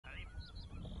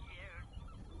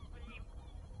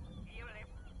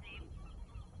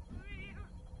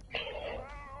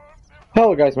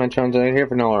Hello guys, my channel today here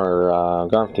for another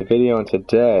GW2 video, and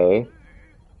today,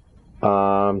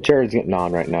 Jared's getting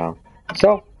on right now.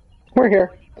 So, we're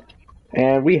here,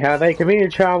 and we have a community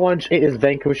challenge. It is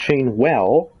Vanquishing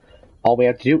well. All we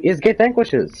have to do is get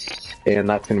vanquishes, and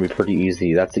that's going to be pretty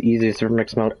easy. That's the easiest Super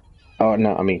Mix mode,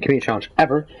 community challenge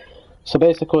ever. So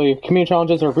basically, community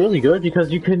challenges are really good because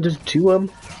you can just do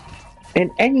them in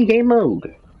any game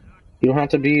mode. You don't have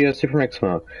to be a Super Mix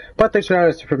mode. But they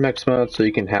started a Super Mix mode so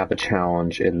you can have a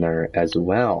challenge in there as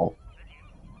well.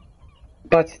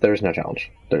 But there's no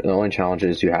challenge. The only challenge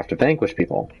is you have to vanquish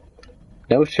people.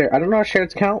 No share. I don't know if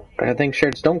shareds count. I think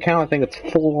shareds don't count. I think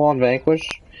it's full on vanquish.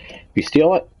 If you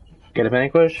steal it, get a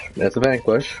vanquish. That's a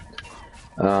vanquish.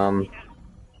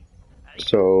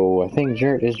 So I think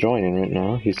Jared is joining right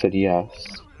now. He said yes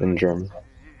in German.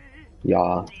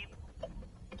 Ja.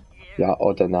 Ja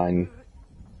oder nein.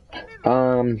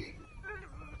 Currently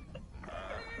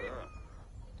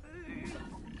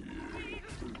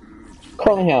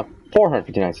have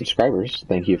 459 subscribers.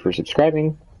 Thank you for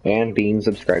subscribing and being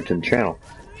subscribed to the channel.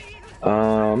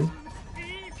 We're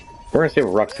gonna see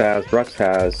what Rux has. Rux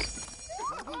has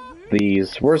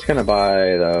these. We're just gonna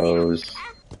buy those.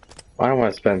 I don't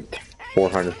want to spend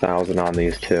 400,000 on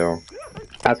these two.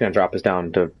 That's gonna drop us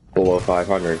down to below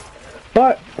 500.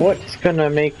 But what's gonna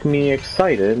make me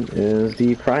excited is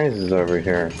the prizes over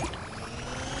here.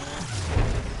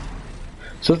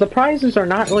 So the prizes are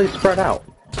not really spread out.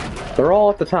 They're all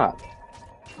at the top.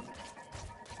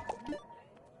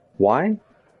 Why?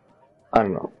 I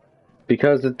don't know.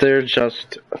 Because they're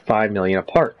just 5 million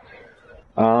apart.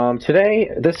 Today,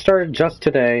 this started just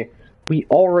today. We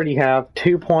already have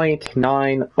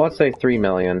 2.9, let's say 3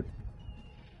 million.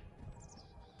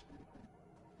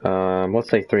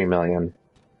 Let's say 3 million.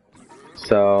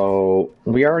 So,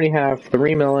 we already have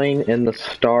 3 million in the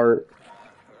start.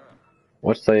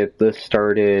 Let's say this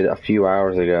started a few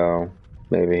hours ago,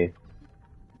 maybe.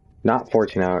 Not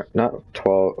 14 hours, not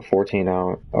 12, 14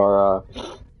 hours, or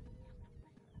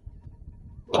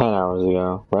 10 hours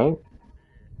ago, right?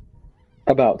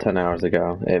 About 10 hours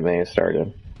ago, it may have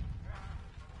started.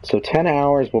 So 10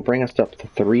 hours will bring us up to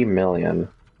 3 million.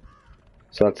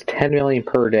 So that's 10 million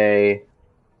per day.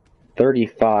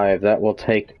 35, that will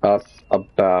take us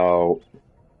about...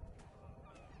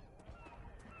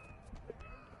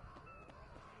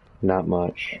 Not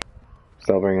much. So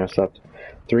that'll bring us up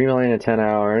 3 million in 10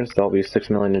 hours. That'll be 6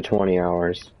 million in 20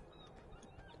 hours.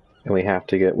 And we have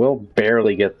to get... We'll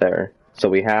barely get there. So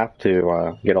we have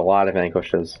to get a lot of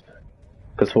vanquishes.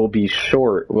 Because we'll be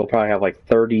short. We'll probably have like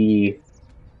 30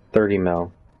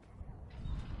 mil.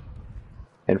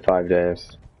 In 5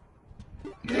 days.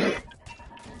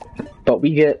 But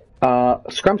we get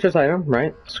Scrumptious item,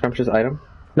 right? Scrumptious item.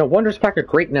 No, Wondrous Pack of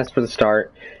Greatness for the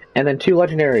start. And then 2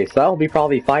 legendaries. So that'll be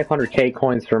probably 500k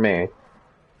coins for me.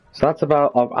 So that's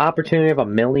about an opportunity of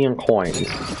 1 million coins.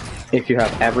 If you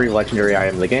have every legendary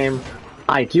item in the game.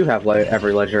 I do have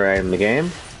every legendary item in the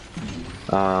game.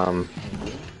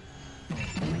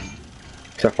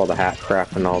 Except for all the hat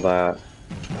crap and all that.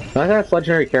 I think that's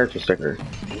legendary character sticker.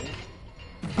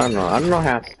 I don't know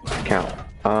hats count.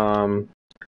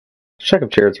 Check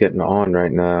if Jared's getting on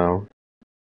right now.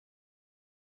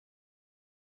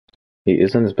 He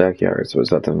is in his backyard, so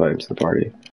it's not to invite him to the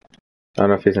party. I don't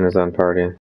know if he's in his own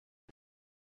party.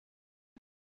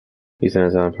 He's in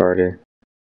his own party.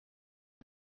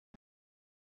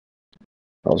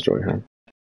 I'll just join him.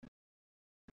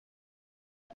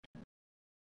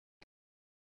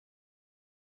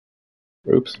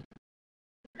 Oops.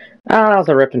 Ah, that was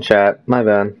a rip in chat. My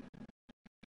bad.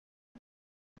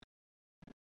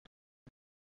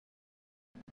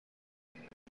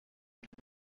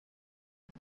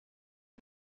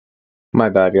 My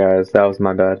bad, guys. That was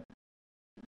my bad.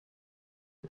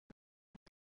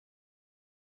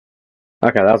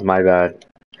 Okay, that was my bad.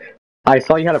 I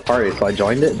saw you had a party, so I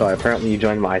joined it, but apparently you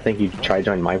joined my... I think you tried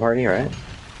joining my party, right?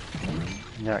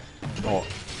 Yeah. Oh,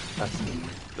 that's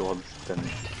good. Then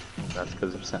that's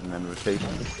because I'm sending them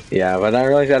invitations. Yeah, but I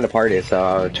realized you had a party, so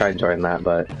I would try and join that,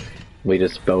 but we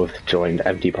just both joined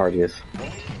empty parties.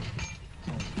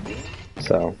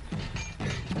 So,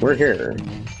 we're here.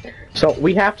 So,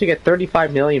 we have to get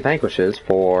 35 million vanquishes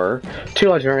for 2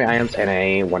 legendary items and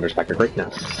a Wondrous Pack of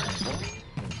Greatness.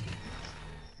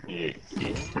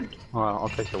 Well, I'll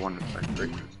take the Wondrous Pack of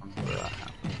Greatness for that.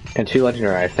 And 2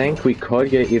 legendary. I think we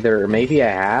could get either maybe a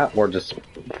hat or just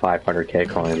 500k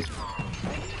coins.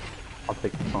 I'll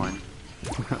take the coin.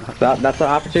 That's an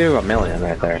opportunity of 1 million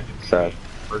right there. So,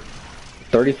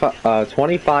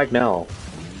 25 mil.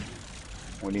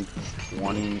 We need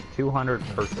 200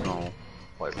 personal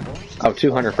players. Oh,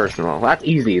 200 personal. That's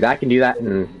easy. I can do that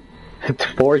in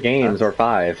 4 games or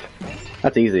 5.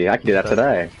 That's easy. I can do that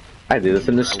today. I do this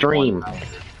in the stream.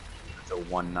 It's a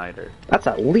one-nighter. That's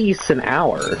at least an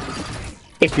hour.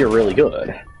 If you're really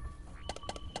good.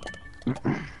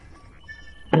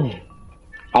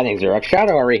 I think Xerox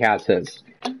Shadow already has his.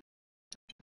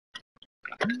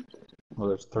 Well,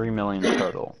 there's 3 million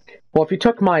total. Well, if you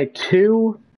took my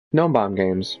 2 Gnome Bomb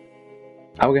games,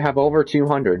 I would have over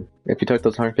 200. If you took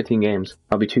those 115 games,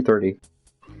 I'll be 230.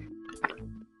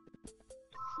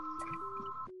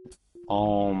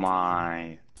 Oh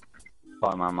my.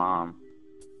 By my mom.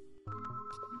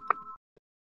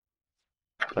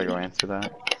 Should I go answer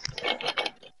that?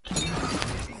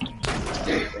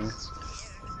 Thanks.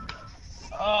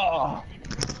 Oh!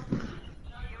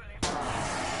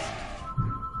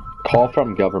 Call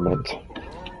from government.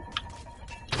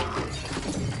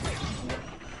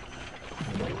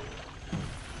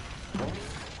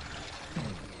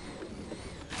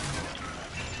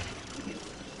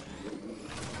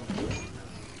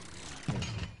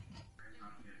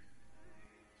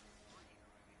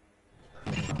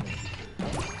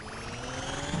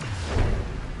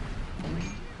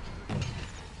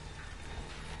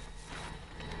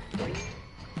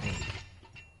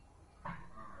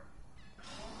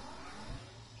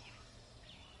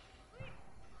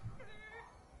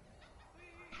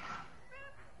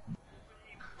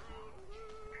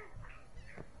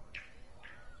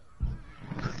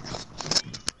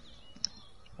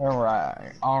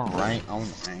 Alright.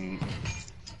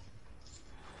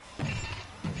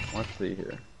 Let's see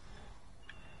here.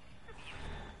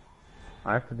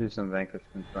 I have to do some Vanquish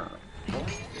confirm.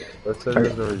 Let's say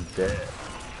those are dead.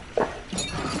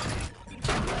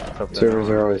 Servers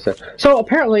are always dead. So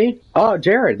apparently,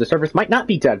 Jared, the servers might not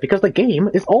be dead because the game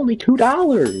is only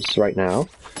 $2 right now.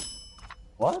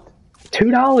 What?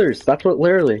 $2. That's what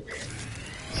literally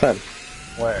said.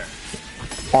 Where?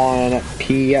 On I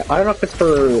don't know if it's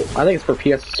for. I think it's for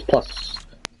PS Plus.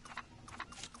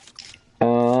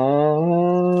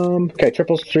 Okay,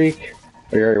 triple streak.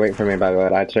 Oh, you're already waiting for me, by the way.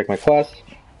 I had to check my quest.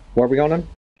 Where are we going in?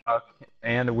 Okay.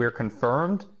 And we're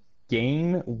confirmed.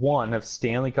 Game 1 of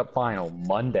Stanley Cup Final,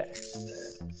 Monday.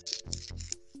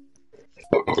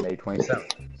 May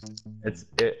 27th.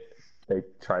 They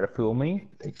tried to fool me.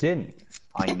 They didn't.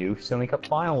 I knew Stanley Cup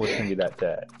Final was going to be that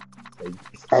day.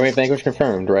 Are we Vanquish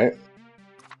confirmed, right?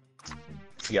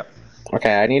 Yep.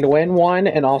 Okay, I need to win 1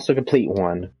 and also complete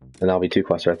 1. And that'll be 2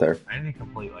 quests right there. I need to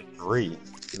complete like 3.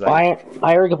 I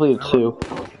already completed 2.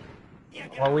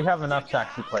 Well, we have enough to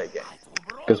actually play a game.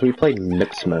 Because we played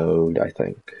mix mode, I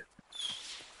think.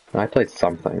 I played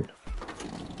something.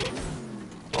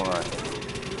 Alright.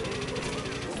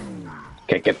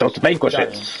 Okay, get those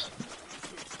vanquishes!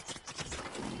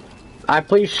 I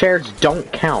believe shareds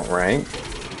don't count, right?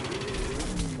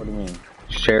 What do you mean?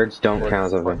 Shareds don't count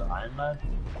as a thing.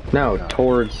 No,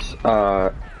 towards,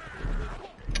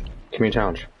 community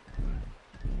challenge.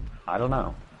 I don't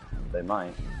know. They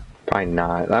might. Probably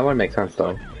not. That wouldn't make sense,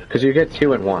 though. Because you get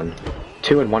 2 in 1.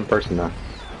 2 in 1 person, though.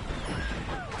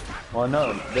 Well,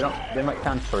 no, they don't. They might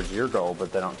count towards your goal,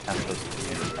 but they don't count towards the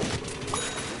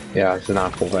community. Yeah, it's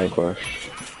not full vanquish.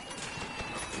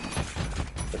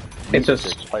 It's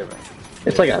just player rank.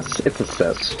 It's like it's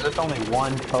assist. There's only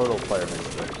 1 total player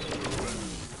vanquish.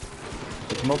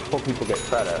 If multiple people get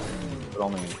credit,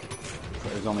 but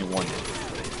there's only 1.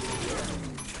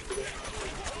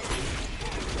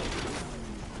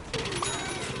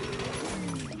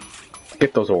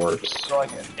 Get those orbs. So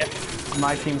like, if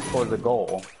my team scores a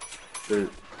goal, in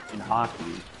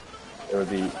hockey, there would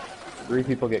be 3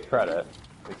 people get credit.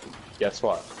 Guess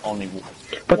what? Only.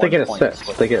 But they get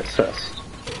assist. They get assist.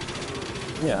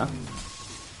 Yeah.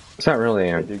 It's not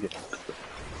really. They do get.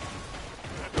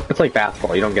 It's like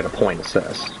basketball. You don't get a point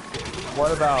assist.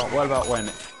 What about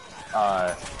when?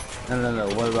 No.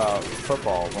 What about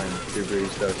football when Drew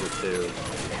Brees does it too?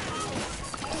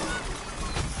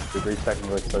 Drew Brees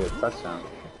technically still gets a touchdown.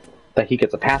 That he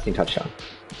gets a passing touchdown.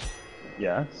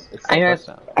 Yes, it's a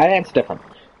touchdown. I think it's different.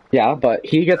 Yeah, but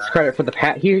he gets credit for the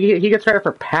he gets credit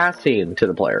for passing to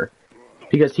the player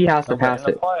because he has to pass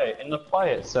it. In the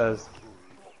play, it says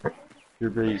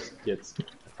Drew Brees gets a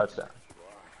touchdown.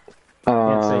 You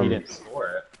can't say he didn't score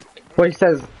it. Well, he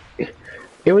says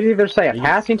it would either say a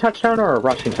passing touchdown or a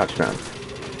rushing touchdown.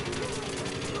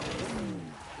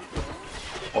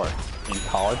 Or in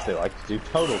college, they like to do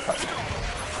total touchdowns.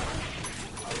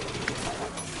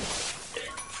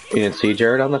 You didn't see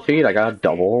Jared on the feed? I got a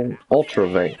double ultra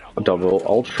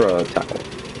tackle.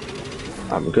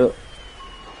 I'm good.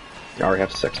 I already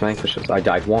have 6 vanquishes. I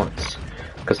died once.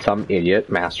 Because some idiot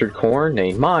mastered corn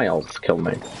named Miles killed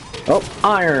me. Oh,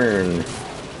 iron!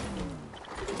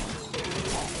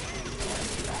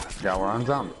 Yeah, we're on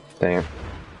zombie. Dang it.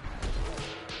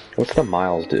 What's the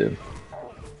miles do?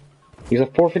 He's a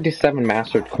 457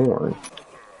 mastered corn.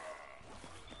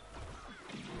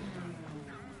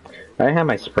 I have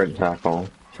my sprint tackle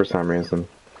for some reason.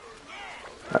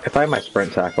 If I had my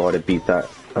sprint tackle, I'd have beat that,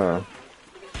 you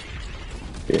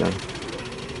know.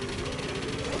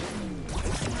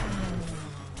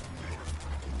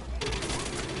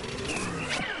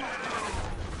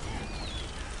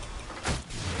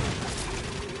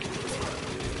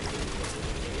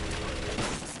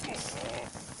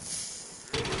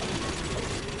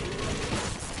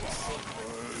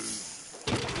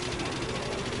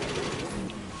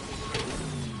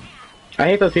 I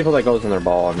hate those people that goes in their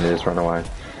ball and they just run away.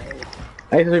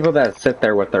 I hate those people that sit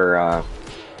there with their,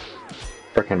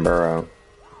 frickin' burrow.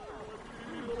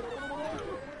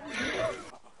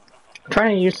 I'm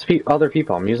trying to use other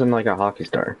people. I'm using like a hockey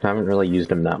star. I haven't really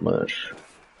used him that much.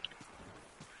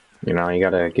 You know, you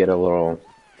gotta get a little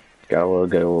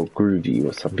groovy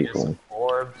with some people.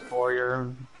 Orbs for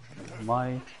your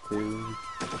life, dude.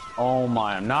 Oh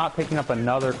my, I'm not picking up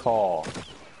another call.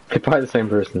 It's probably the same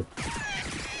person.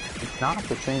 It's not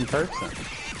the same person.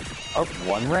 Oh,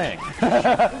 one ring.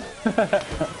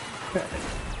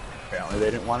 Apparently they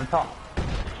didn't want to talk.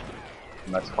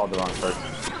 And that's called the wrong person.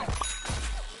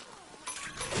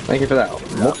 Thank you for that.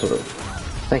 Multiple.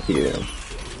 Thank you.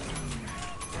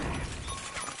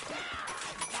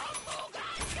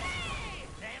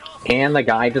 And the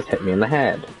guy just hit me in the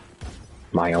head.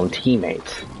 My own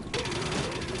teammate.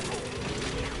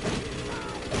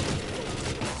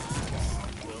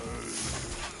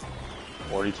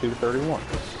 $42-31.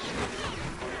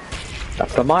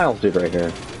 That's the miles dude right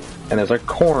here. And there's a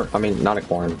corn. I mean, not a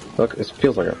corn. Look, it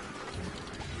feels like a.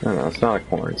 I don't know. It's not a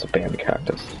corn. It's a band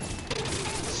cactus.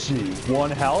 Gee,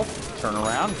 1 health. Turn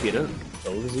around. Get it.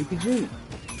 Go to ZPG.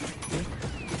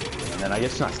 And then I get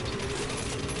sniped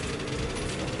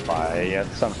by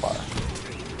Sunflower.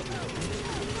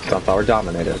 Sunflower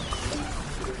dominated.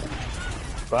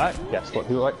 But guess what?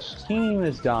 Which team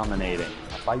is dominating?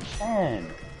 By 10.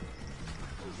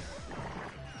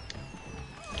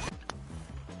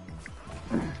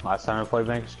 Last time I played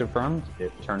Vanquishing Confirmed,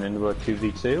 it turned into a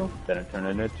 2v2, then it turned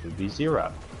into a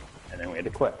 2v0, and then we had to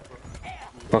quit.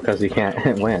 Well, because you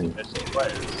can't win.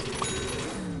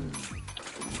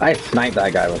 I sniped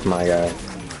that guy with my guy.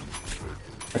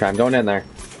 Okay, I'm going in there.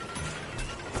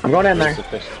 I'm going in there.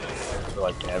 For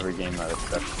like every game that I've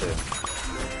stepped to.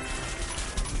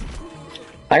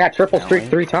 I got triple streak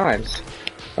 3 times.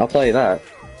 I'll tell you that.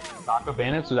 Taco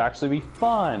Bandits would actually be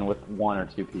fun with 1 or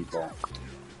 2 people.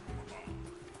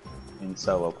 In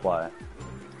solo play.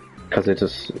 Because it's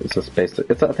just based.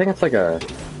 I think it's like a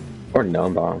or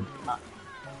gnome bomb.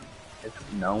 It's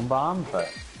gnome bomb, but.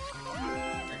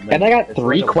 And I got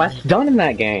 3 quests done in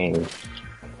that game.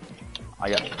 I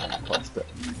got what's the?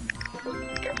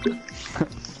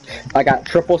 I got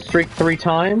triple streak 3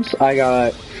 times. I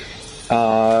got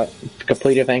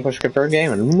complete a Vanquish Confirmed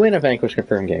game and win a Vanquish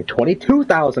Confirmed game.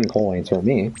 22,000 coins for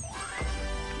me.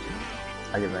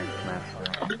 I get Vanquish Master.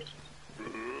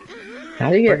 How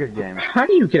do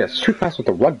you get a streak pass with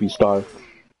a rugby star?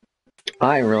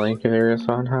 I'm really curious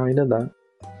on how he did that.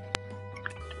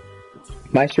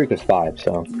 My streak is 5,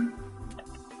 so.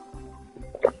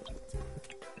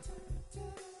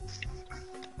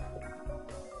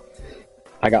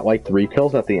 I got like 3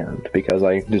 kills at the end because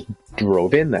I just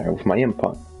drove in there with my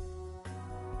input.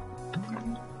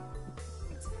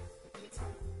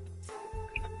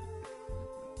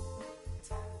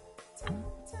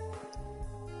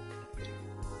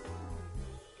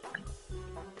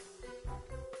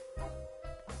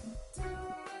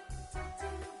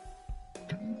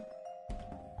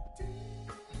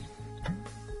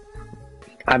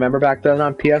 I remember back then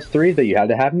on PS3 that you had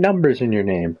to have numbers in your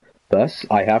name. Thus,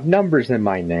 I have numbers in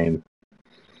my name.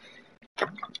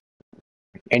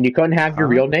 And you couldn't have your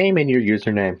real name in your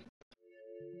username.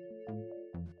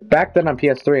 Back then on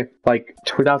PS3, like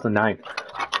 2009,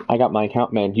 I got my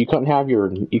account, man. You couldn't have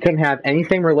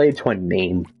anything related to a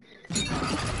name.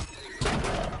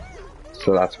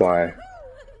 So that's why,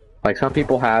 like, some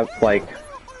people have, like,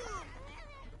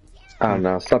 I don't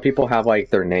know, some people have,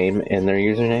 like, their name in their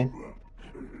username.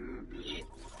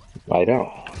 I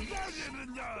don't.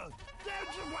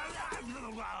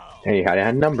 And you had to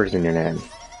have numbers in your name.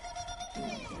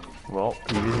 Well,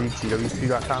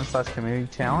 GW2.com/community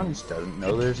challenge doesn't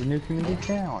know there's a new community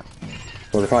challenge.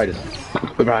 Well, they probably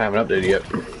haven't updated yet.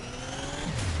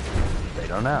 They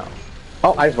don't know.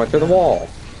 Oh, I just went through the wall.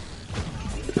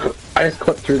 I just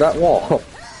clipped through that wall.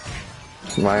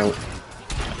 I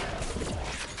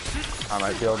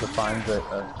might be able to find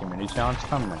a community challenge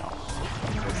thumbnail.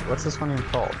 What's this one even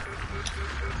called?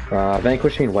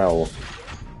 Vanquishing Well.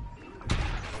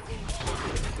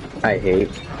 I hate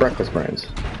breakfast brains.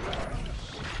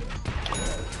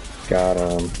 Got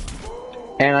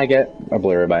and I get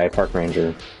obliterated by a park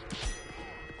ranger.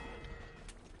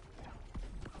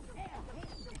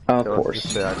 Of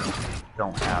course. I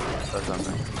don't have it or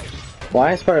something. Well,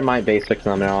 I started my basic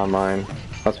thumbnail on mine.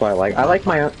 That's why I like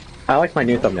my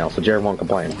new thumbnail, so Jared won't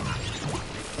complain.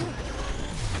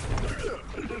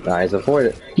 Guys, avoid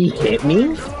it. He hit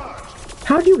me?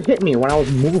 How'd you hit me when I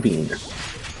was moving?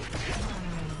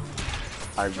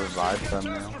 I revived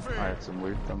thumbnail. I had some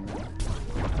weird thumbnail.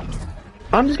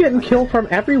 I'm just getting killed from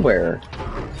everywhere.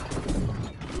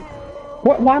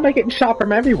 Why am I getting shot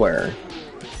from everywhere?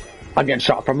 I'm getting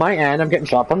shot from my end, I'm getting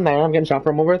shot from there, I'm getting shot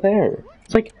from over there.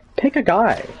 It's like, pick a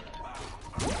guy.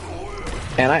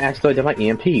 And I accidentally did my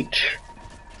EMP.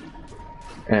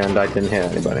 And I didn't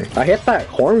hit anybody. I hit that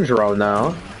corn drone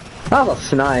though. That was a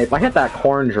snipe. I hit that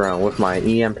corn drone with my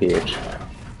EMP.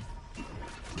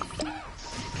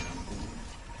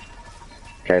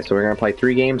 Okay, so we're gonna play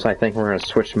 3 games. I think we're gonna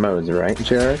switch modes, right,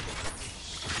 Jared?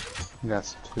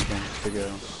 That's 2 games to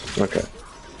go. Okay.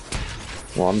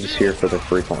 Well, I'm just here for the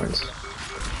 3 points.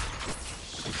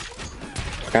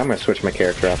 Okay, I'm gonna switch my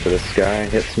character after this guy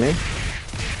hits me.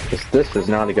 This is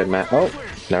not a good map. Oh,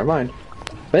 never mind.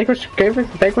 Vanquish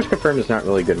Confirmed is not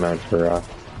really a good mode for,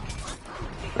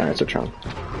 it's a chunk.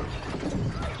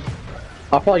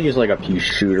 I'll probably use like a pea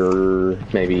shooter,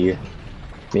 maybe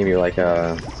like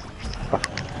a... I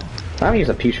haven't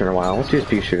used a pea shooter in a while. Let's use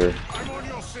pea shooter.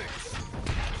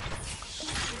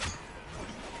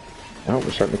 Oh,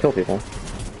 we're starting to kill people.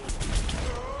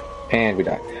 And we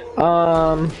die.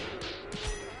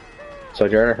 So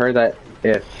Jared, I heard that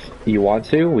if you want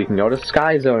to, we can go to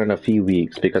Sky Zone in a few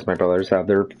weeks because my brothers have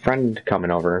their friend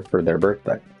coming over for their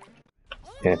birthday.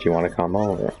 And if you want to come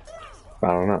over, I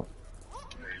don't know.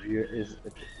 Maybe is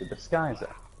the Sky Zone.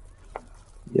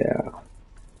 Yeah.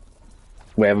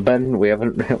 You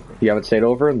haven't stayed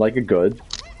over in like a good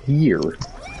year.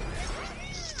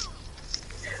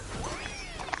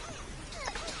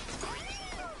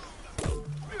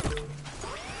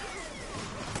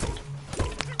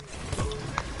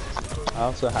 I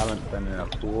also haven't been in a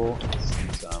pool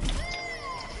since,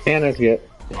 And I forget.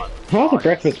 How the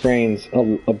breakfast brains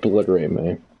obliterate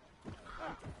me?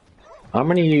 I'm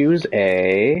gonna use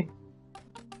a...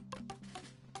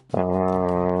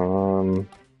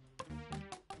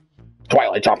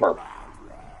 Twilight Chopper!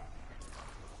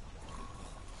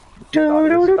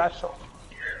 special.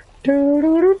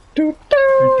 You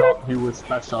thought he was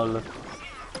special.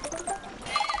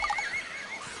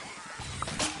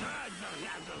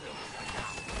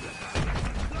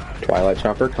 Twilight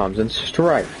Chopper comes and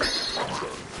strikes.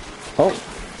 Oh.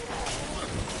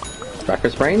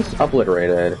 Breakfast brains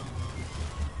obliterated.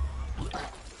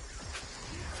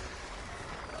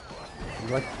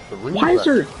 Like Why is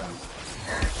there...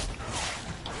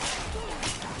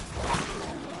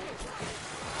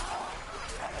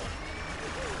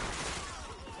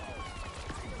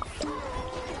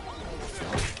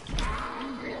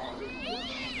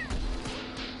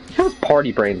 How's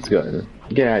Party Brains good?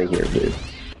 Get out of here, dude.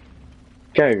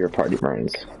 Get out of your Party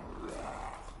Brains.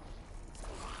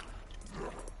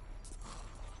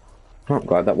 Oh, I'm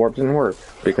glad that warp didn't work,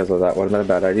 because of that would have been a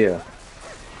bad idea.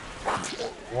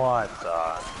 What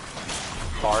the?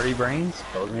 Party Brains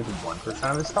goes maybe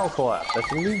 1% of his health left.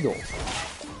 That's illegal.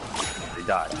 He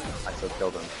died. I still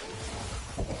killed him.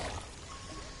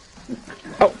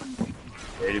 Oh!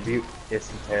 Attribute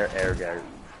is air gag.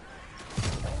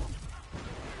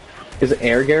 Is it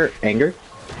anger? Yeah,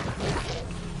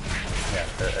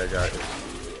 air gag.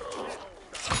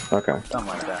 Okay. Something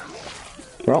like that.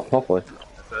 Well, hopefully.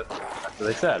 That's what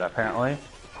they said. Apparently,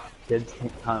 kids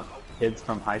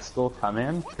from high school come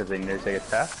in because they need to take a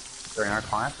test during our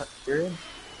class period.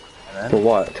 And then For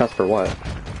what? Test for what?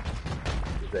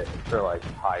 for like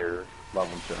higher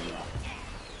level journey.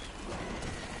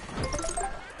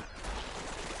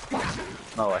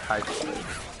 No, like high school.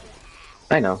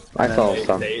 I know. I saw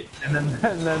some. And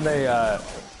then they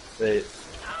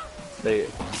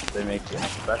make the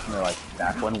expression. They're like,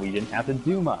 back when we didn't have to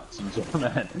do much in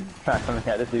German. Back when we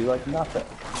had to do like nothing.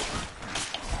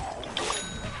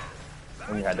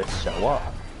 When you had to show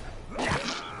up.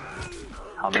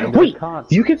 How many Wait,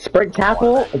 cons? you can sprint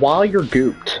tackle while you're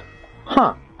gooped.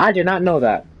 Huh, I did not know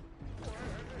that.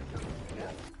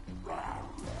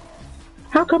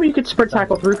 How come you could sprint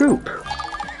tackle through goop?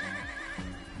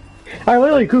 I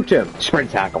literally gooped him.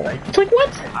 Sprint tackle. It's like,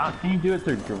 what? Can you do it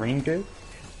through green goop?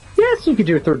 Yes, you can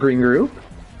do it through green goop.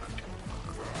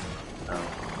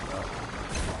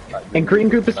 And green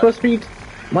goop is supposed to be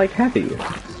like heavy.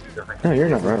 No, you're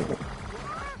not right.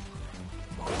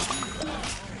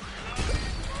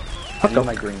 I need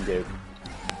my green dude.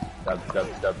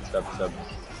 Sub.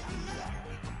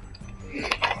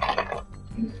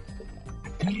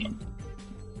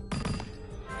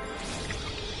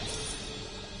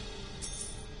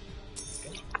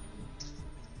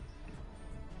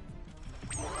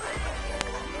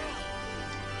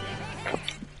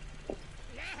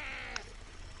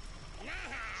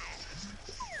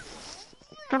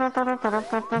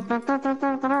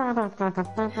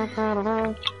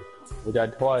 We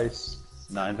died twice.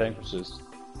 9 vanquishes.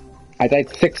 I died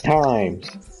 6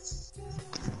 times.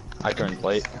 I turned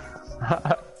late.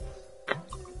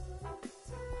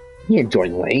 You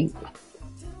enjoyed late?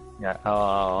 Yeah,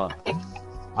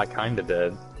 I kinda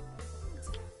did.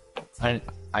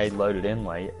 I loaded in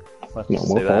late. Let's No, just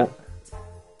more say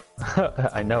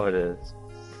that. I know it is.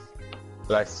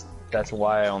 But that's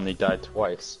why I only died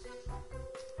twice.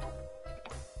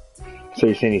 So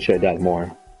you're saying you should have died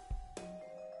more?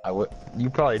 You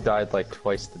probably died like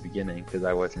twice at the beginning because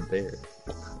I wasn't there.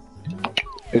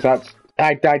 Is that...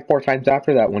 I died 4 times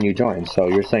after that when you joined, so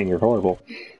you're saying you're horrible.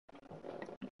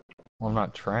 Well, I'm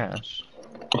not trash.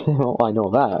 Well, I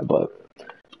know that, but...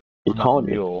 You're calling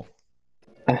me. Mule.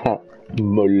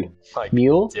 Mule. Like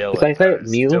Mule? Dylan Did I say it?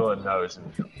 knows. Mule? Dylan knows.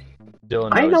 Dylan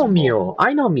knows. I know Mule.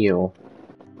 I know Mule.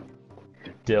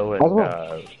 Dylan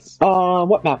knows.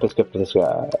 What map is good for this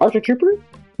guy? Archer Trooper?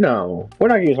 No. We're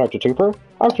not gonna use Archer Trooper.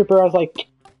 Archer Trooper has like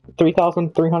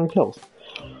 3,300 kills.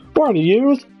 We're gonna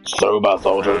use Soba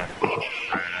Soldier.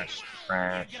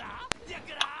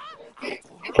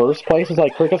 First place is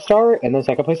like Cricket Star, and then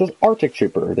second place is Arctic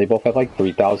Trooper. They both have like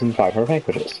 3,500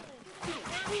 vanquishes.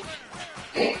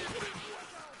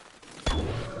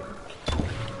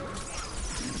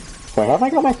 Wait, have I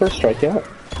got my first strike yet?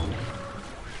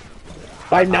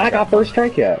 I've not got first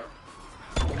strike yet.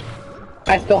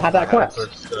 I still have that quest.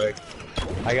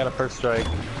 I got a first strike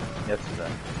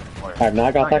yesterday. I've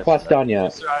not got that quest done yet.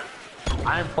 Yesterday,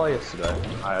 I didn't play yesterday.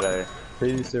 I had a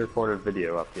previously recorded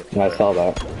video up yesterday. I saw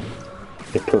that.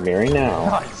 It's premiering now.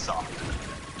 I saw it.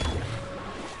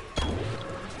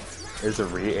 There's a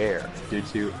re-air due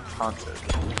to concert.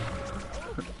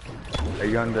 Are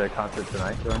you going to the concert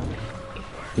tonight, Jordan?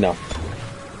 No.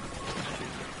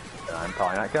 Then I'm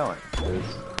probably not going.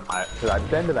 Because I've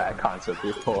been to that concert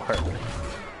before.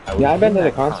 Yeah, I've been to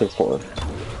the concert before.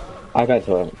 I've been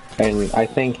to it. And I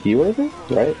think you were there,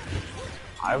 right?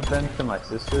 I've been to my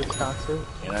sister's concert,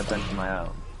 and I've been to my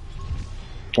own.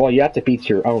 Well, you have to beat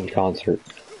your own concert.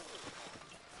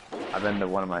 I've been to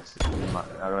one of my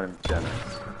own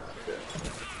Jenner's.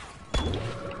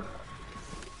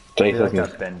 Chase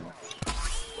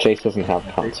doesn't have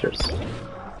concerts.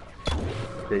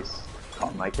 Chase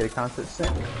caught my kid a concert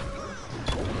sick.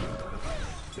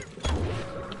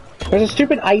 There's a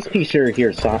stupid ice piece here,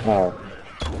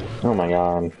 oh my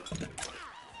god.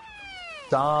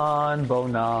 San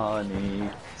Bonani,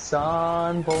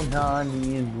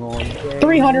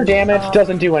 300 damage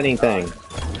doesn't do anything.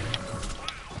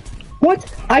 What?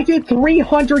 I did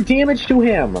 300 damage to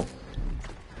him!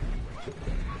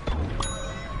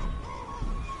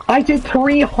 I did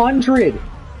 300!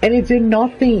 And it did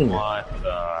nothing! What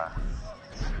the?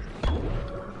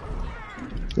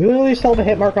 You literally saw the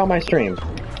hit mark on my stream.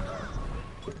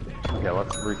 Okay,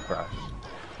 let's refresh.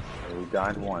 We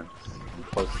died once. I'm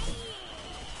close to him.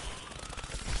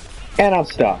 And I'm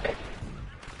stuck.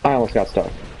 I almost got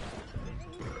stuck.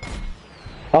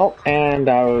 Oh, and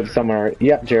I was somewhere.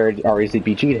 Yep, Jared already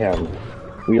ZPG'd him.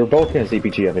 We were both gonna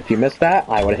ZPG him. If you missed that,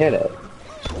 I would've hit it.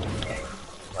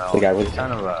 Well, The guy was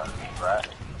kind of a threat.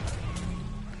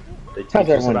 How's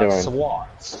everyone doing?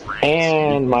 SWATs.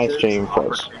 And my stream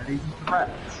froze.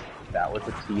 That was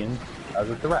a T and that was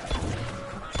a threat.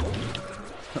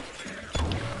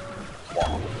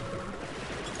 SWAT.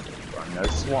 No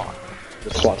SWAT.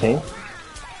 The SWAT team?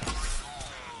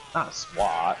 Not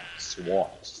SWAT.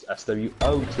 SWAT.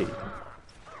 S-W-O-T.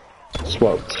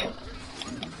 SWAT.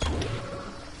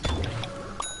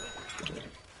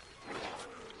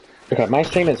 Okay, my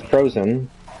stream is frozen,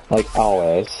 like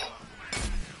always.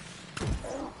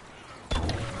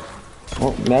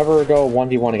 Well, never go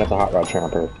 1v1 against a Hot Rod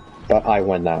Tramper, but I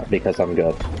win that because I'm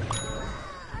good.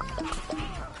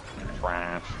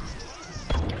 Trash.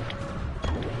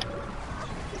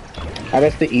 I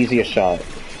missed the easiest shot.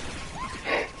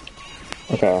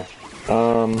 Okay. I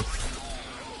don't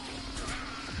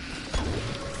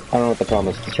know what the problem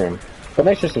is with the stream. But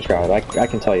make sure to subscribe, I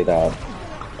can tell you that.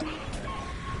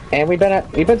 And we've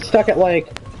been stuck at like...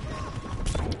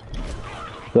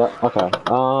 Yeah, okay.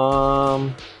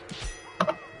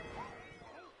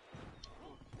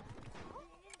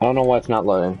 I don't know why it's not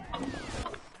loading.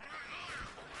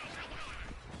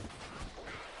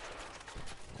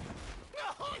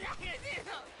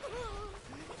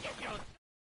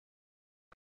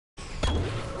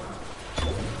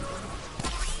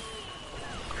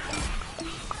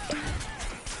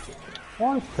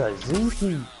 What the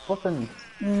Zinky flippin'...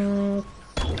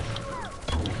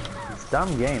 This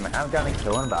dumb game, I haven't gotten a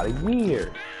kill in about a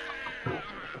year.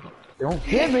 They won't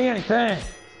give me anything!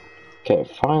 Okay,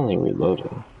 finally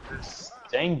reloading.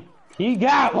 Dang, he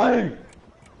got me!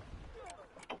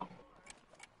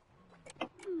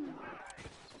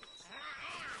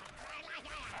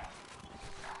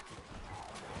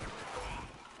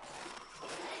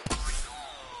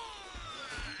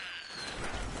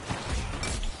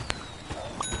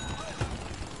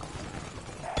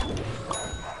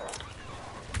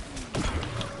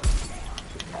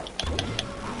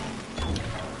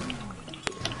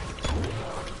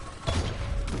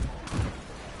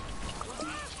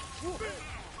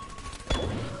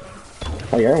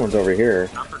 Oh yeah, everyone's over here.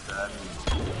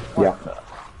 Yeah.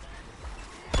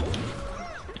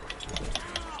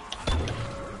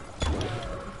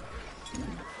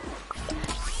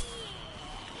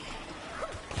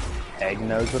 Egg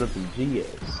knows what a BG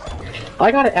is.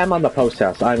 I got an M on the post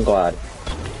test, I'm glad.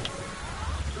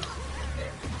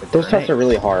 Those tests are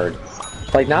really hard.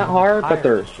 Like, not hard, but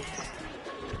they're...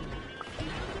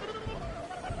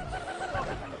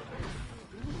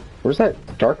 Where's that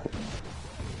dark...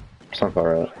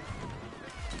 Sunflower at?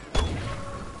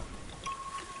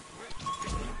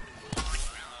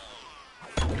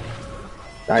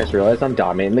 I just realized I'm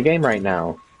dominating the game right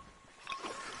now.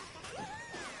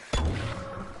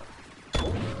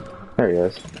 There he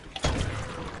is.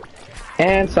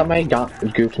 And somebody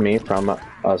goofed me from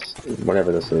us,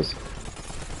 whatever this is.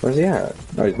 Where's he at?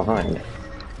 Oh, he's behind.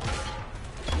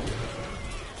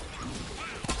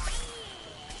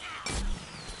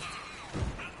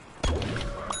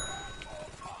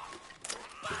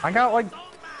 I got, like,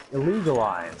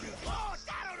 illegalized.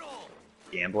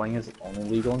 Gambling is only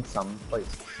legal in some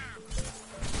places.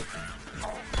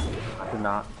 I did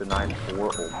not deny 4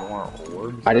 or more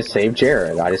orbs. I just saved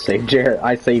Jared. I saved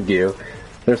you.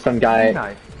 There's some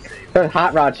guy... There's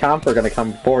Hot Rod Chomper gonna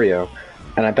come for you.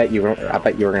 And I bet you were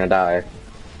gonna die.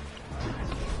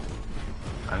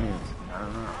 I mean, I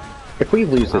don't know. If we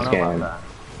lose this game...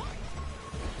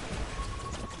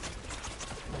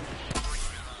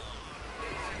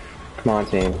 Come on,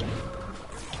 team.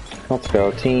 Let's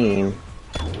go, team.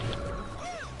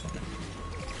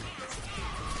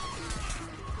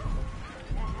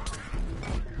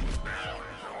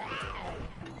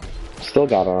 Still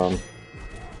got him.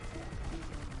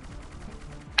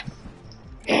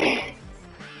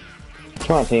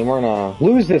 Come on, team. We're gonna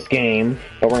lose this game,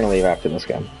 but we're gonna leave after this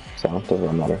game. So, it doesn't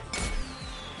really matter.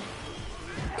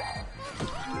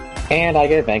 And I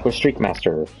get Vanquish Streak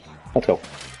Master. Let's go.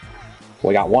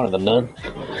 We got one of them done.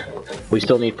 We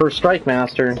still need first Strike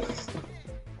Master.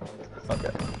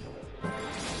 Okay.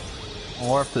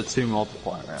 Or up to 2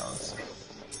 multiplier rounds.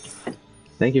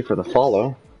 Thank you for the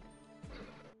follow.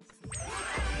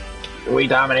 We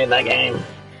dominate that game.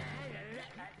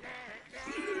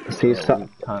 See, this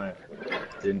guy's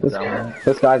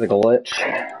a glitch.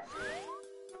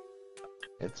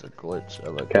 It's a glitch. I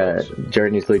like Okay,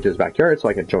 Jared needs to leave to his backyard so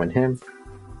I can join him.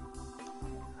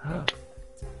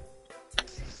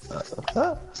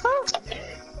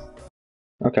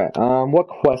 Okay, what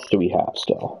quests do we have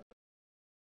still?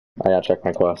 I gotta check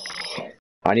my quests.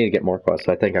 I need to get more quests.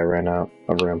 I think I ran out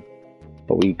of room.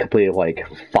 But we completed like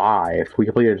 5. We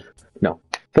completed, no,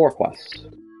 4 quests.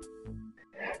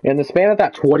 In the span of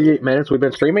that 28 minutes we've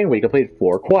been streaming, we completed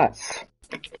 4 quests.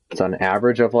 It's an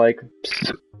average of like,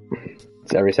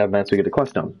 it's every 7 minutes we get a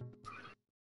quest done.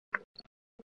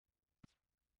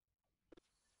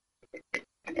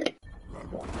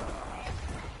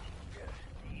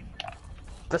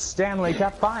 The Stanley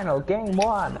Cup Final, Game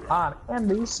 1 on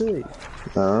NBC.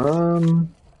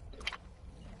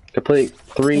 Complete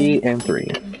 3 and 3.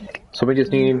 So we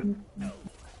just need...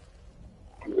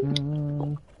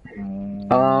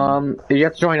 you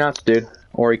have to join us, dude.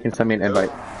 Or you can send me an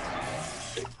invite.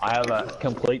 I have a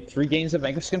complete 3 games of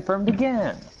Vanquish confirmed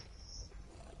again.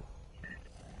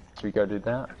 Should we go do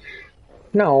that?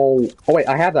 No. Oh wait,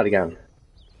 I have that again.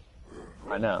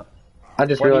 I know. I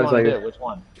just What realized do you like... want to do? Which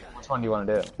one? Which one do you want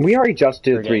to do? We already just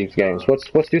did 3 games.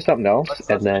 Let's do something else,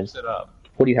 and then... Mix it up.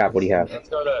 What do you have? What do you have? Let's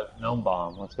go to Gnome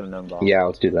Bomb. Let's go to Gnome Bomb. Yeah,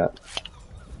 let's do that.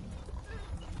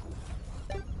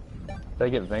 Did I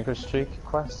get Vanquish Streak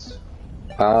quests?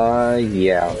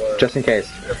 Yeah. Just in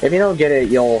case. If you don't get it,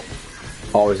 you'll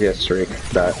always get a streak,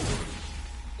 but...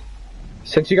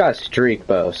 Since you got a streak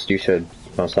boast, you should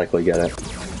most likely get it.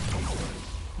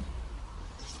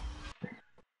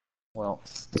 Well,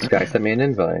 This guy sent me an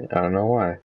invite. I don't know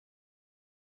why.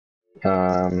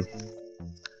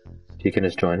 He can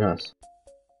just join us.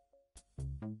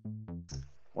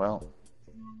 well.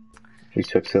 He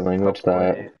took the language Hopefully.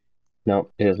 that...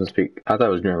 Nope, he doesn't speak. I thought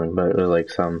it was German, but it was like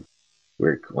some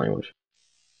weird language.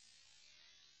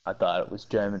 I thought it was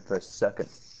German for a second.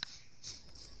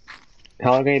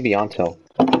 How long are you be on till?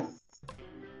 I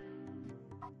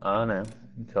don't know.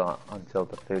 Until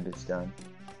the food is done.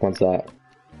 When's that?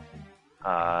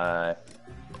 I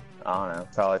don't know.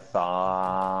 Probably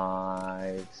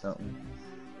 5 something.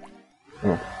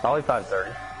 Oh. Probably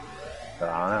 5:30. But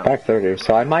I don't know. 5:30.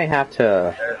 So I might have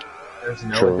to. There's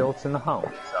no adults in the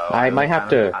home, so I might have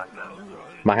to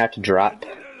drop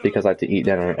because I have to eat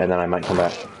dinner, and then I might come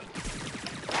back.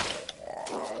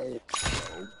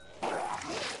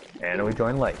 And we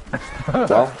joined late.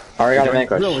 Well, already got a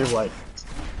Vanquish. Really late.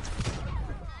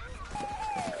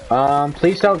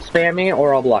 Please don't spam me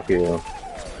or I'll block you.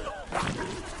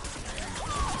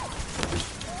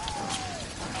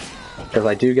 Because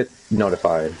I do get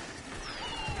notified.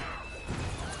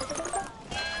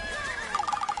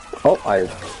 Oh,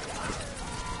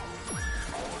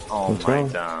 Oh my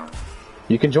god.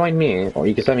 You can join me, or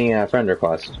you can send me a friend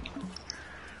request.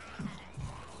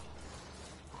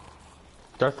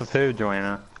 Start the food,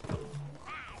 Joanna.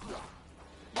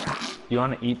 You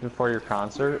want to eat before your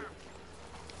concert?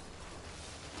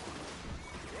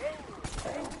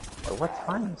 Or what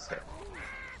time is it?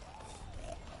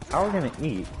 How are we gonna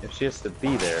eat if she has to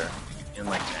be there in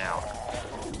like an hour?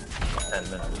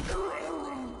 10 minutes.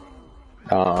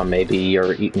 Maybe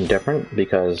you're eating different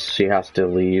because she has to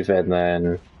leave and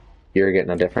then you're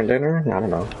getting a different dinner? I don't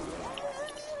know.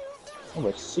 Oh,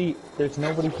 but there's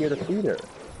nobody here to feed her.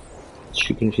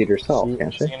 She can feed herself,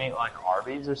 can't she? She can eat like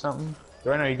Arby's or something?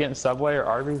 Joanna, are you getting Subway or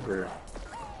Arby's or?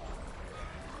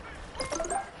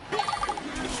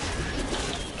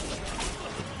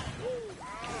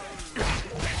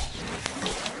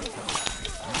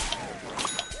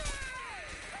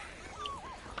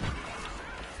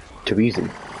 Too easy.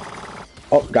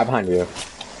 Oh, got behind you.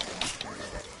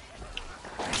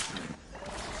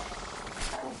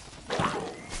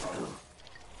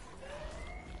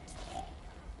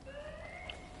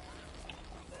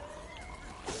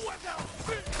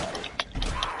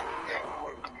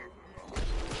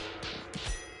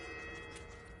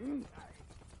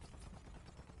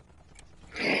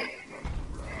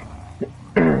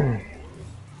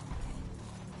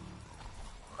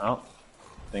 I don't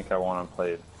think I want to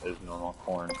play as normal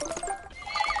corn.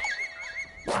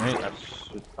 I mean, I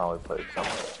should probably play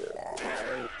something good.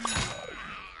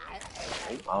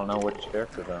 I don't know which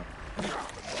character though.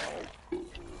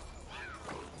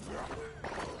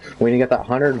 We need to get that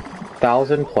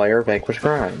 100,000 player Vanquish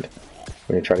grind.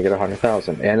 We need to try to get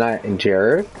 100,000. And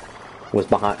Jared was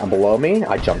below me.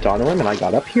 I jumped onto him and I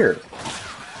got up here.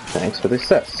 Thanks for the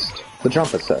assist. The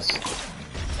jump assist.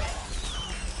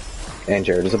 And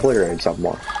Jared is obliterated some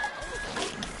more.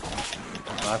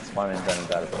 That's why I invented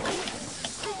that ability.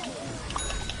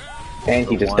 And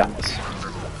he just dies.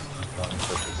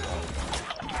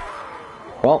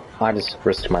 Well, I just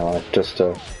risked my life just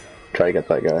to try to get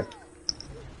that guy.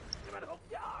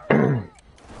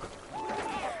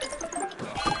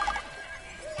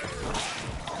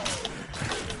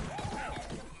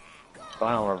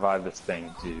 I don't revive this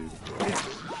thing, dude.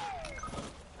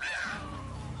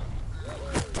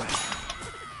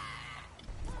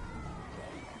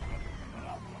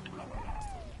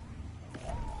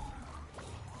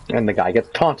 And the guy gets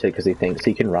taunted because he thinks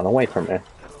he can run away from it.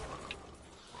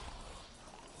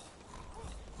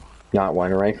 Not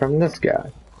run away from this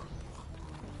guy.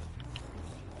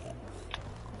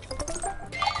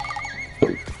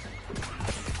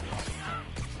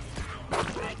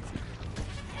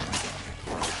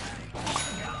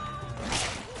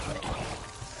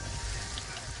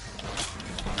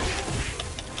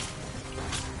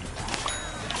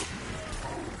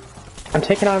 I'm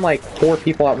taking on like 4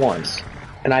 people at once.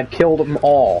 And I've killed them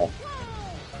all.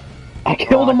 I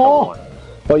killed them all!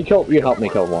 Well, you helped me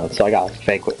kill one, so I got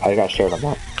shared them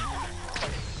up.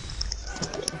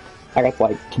 I got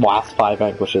like last 5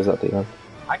 vanquishes at the end.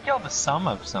 I killed the sum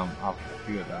of a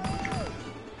few of them.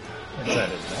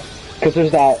 Because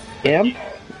there's that imp,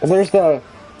 and there's the...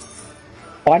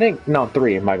 Oh, I think, no,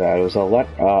 3, my bad. It was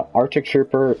a Arctic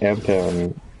Trooper, imp,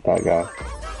 and that guy.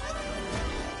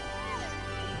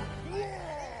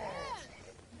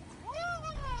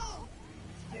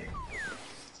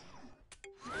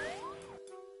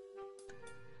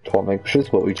 Vanquishes,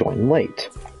 but we joined late.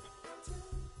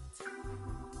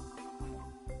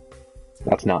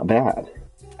 That's not bad.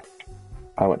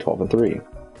 I went 12-3.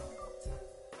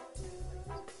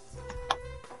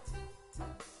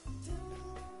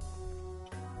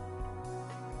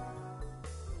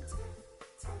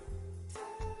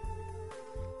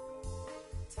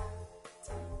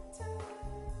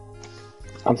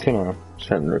 I'm just gonna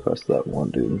send and request that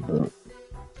one dude. But...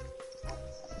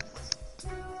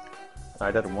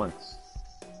 I did it once.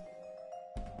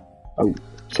 Oh,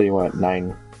 so you went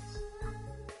 9.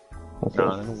 Okay.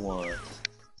 9-1.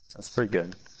 That's pretty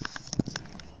good.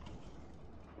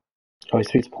 Oh, he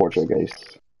speaks Portuguese.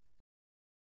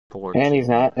 Portuguese. And he's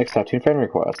not accepting friend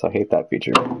requests. I hate that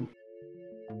feature.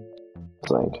 It's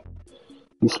like,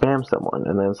 you spam someone,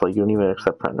 and then it's like, you don't even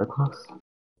accept friend requests.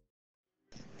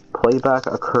 Playback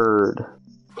occurred.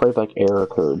 Playback error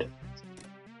occurred.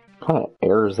 What kind of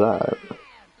error is that?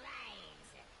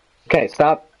 Okay,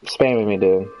 stop spamming me,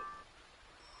 dude.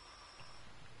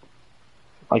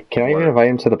 Like, can I even invite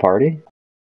him to the party?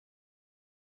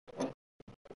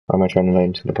 Or am I trying to invite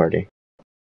him to the party?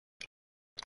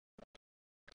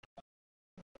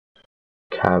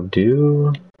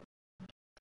 Cabdu.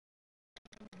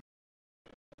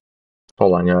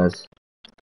 Hold on, guys.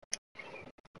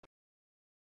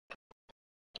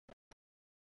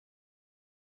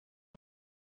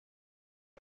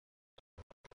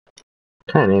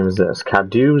 What kind of name is this?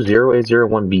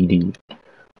 Cabdu0801BD.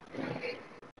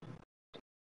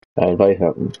 I invite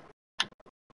him.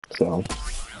 So.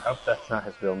 I hope that's not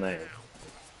his real name.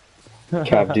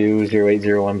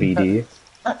 Cabdu0801BD.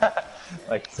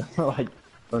 like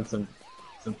from some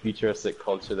futuristic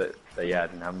culture that they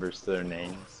add numbers to their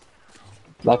names.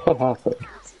 That's what happened.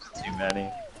 Too many.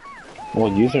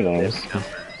 Well, usernames.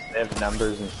 They have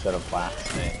numbers instead of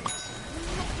last names.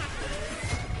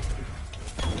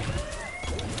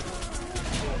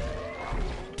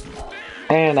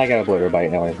 And I got a bloater bite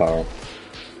now in power.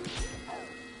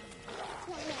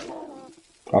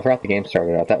 I forgot the game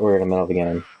started. I thought we were in the middle of the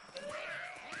game.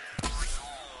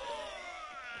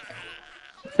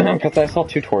 Because I saw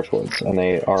 2 Torchwoods, and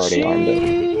they already armed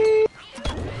it.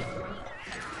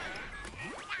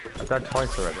 I've got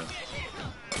twice already.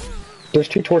 There's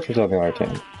 2 Torchwoods on the other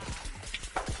team.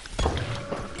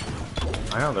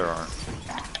 I know there are.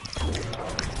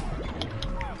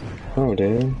 Oh,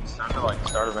 dude. It's time to like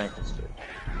start a Vanquishing.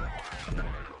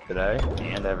 Today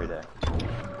and every day.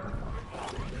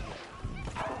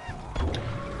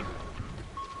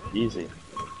 Easy.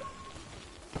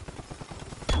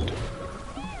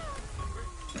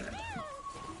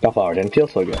 That flower didn't feel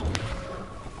so good.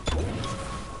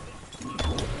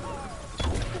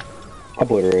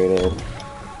 Obliterated.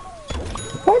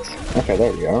 What? Okay,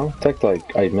 there we go. It took like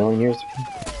a million years.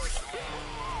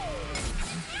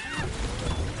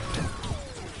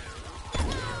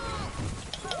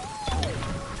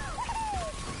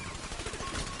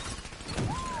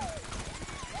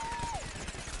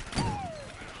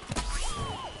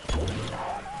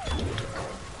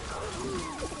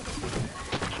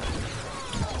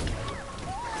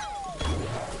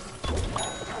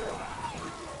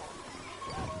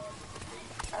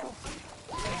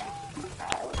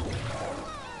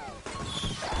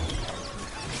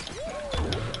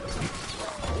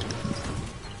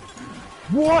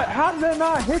 What? How did that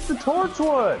not hit the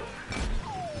Torchwood?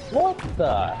 What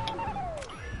the?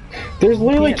 There's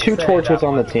literally 2 Torchwoods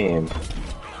on the team.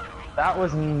 That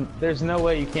was. There's no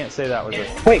way you can't say that was a.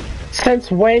 Wait,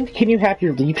 since when can you have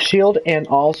your leaf shield and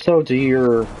also do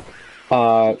your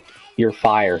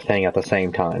fire thing at the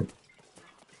same time?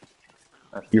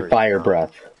 Your fire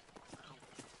breath.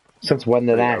 Since when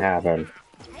did that happen?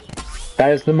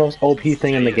 That is the most OP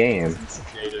thing in the game.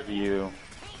 GW2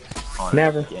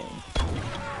 Never. game.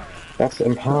 That's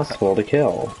impossible to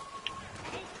kill.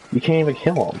 You can't even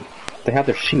kill them. They have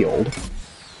their shield,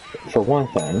 for one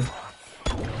thing.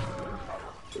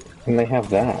 And they have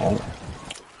that.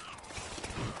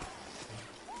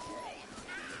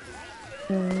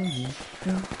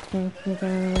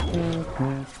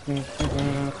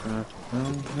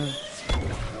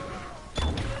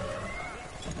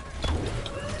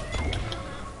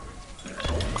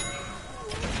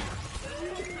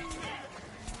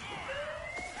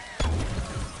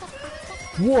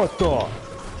 What the?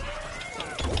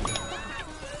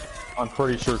 I'm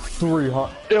pretty sure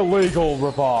 300 illegal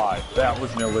revive. That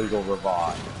was an illegal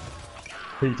revive.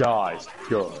 He dies.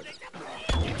 Good.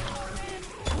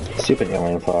 Stupid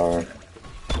alien flower.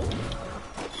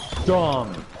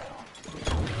 Dumb.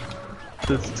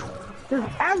 There's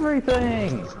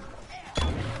everything.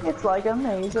 It's like a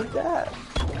maze of death.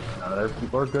 None of those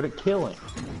people are good at killing.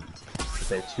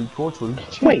 They have 2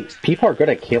 Torchwoods. Wait, people are good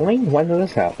at killing? When did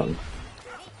this happen?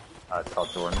 Tell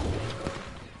Jordan.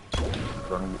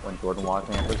 When Jordan walked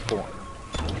in at this point.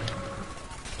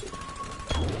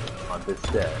 On this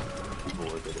day, people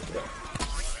were good at that.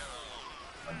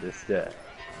 On this day,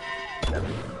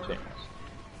 everything changed.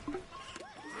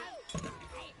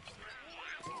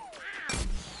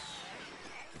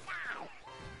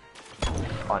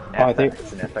 On FX, I think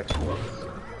it's an FX close.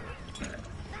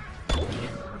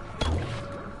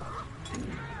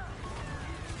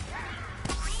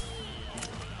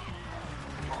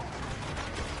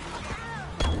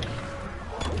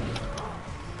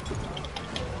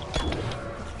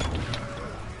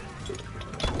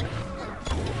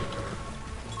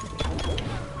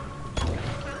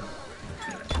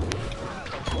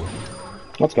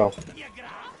 let's go.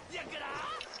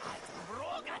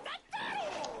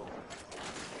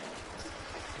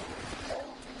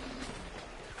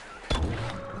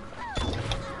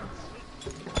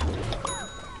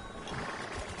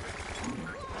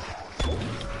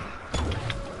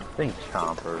 Think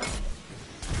Chomper.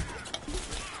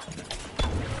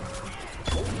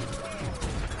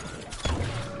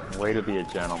 Way to be a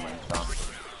gentleman, Chomper.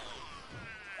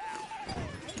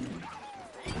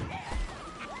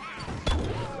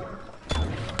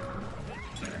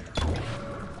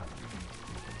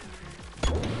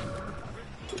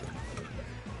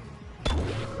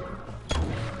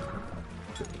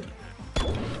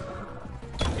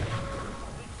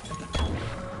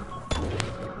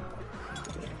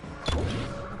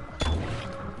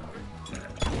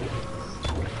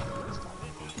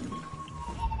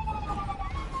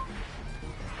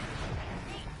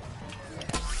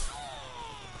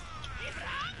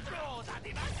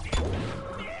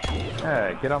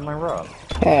 Hey, get on my row.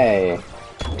 Hey,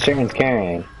 Sharon's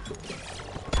carrying.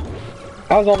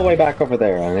 I was all the way back over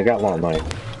there, and I got lonely.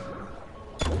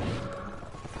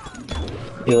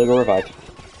 Illegal revive.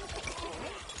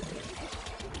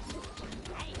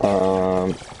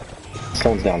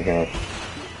 Someone's down here.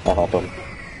 I'll help him.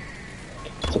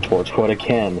 It's a Torchwood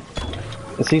again.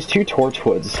 It's these two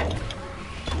Torchwoods.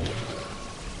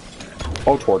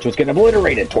 Oh, Torchwood's getting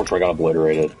obliterated! Torchwood got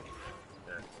obliterated.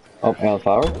 Oh, alien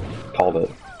flower? Called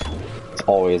it. It's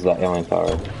always that alien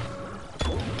flower.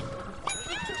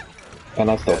 And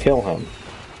I still kill him.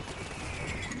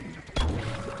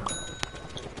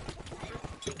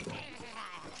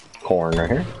 Corn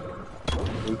right here.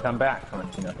 We come back from a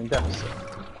 2-0 deficit.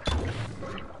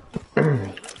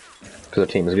 Because the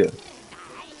team is good.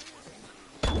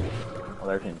 Well,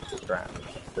 their team's just trash.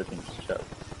 Their team's choked.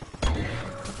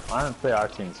 Honestly, our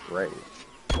team's great.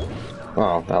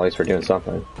 Well, at least we're doing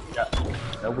something. Yeah,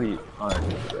 nobody on our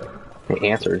team's good. We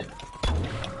answered.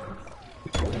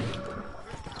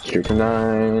 Shoot to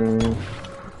 9.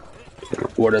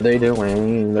 What are they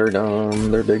doing? They're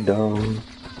dumb. They're big dumb.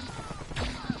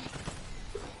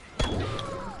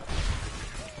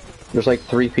 There's like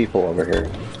 3 people over here.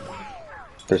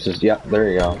 There's just, yeah,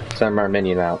 there you go. Send our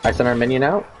minion out. I sent our minion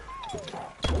out?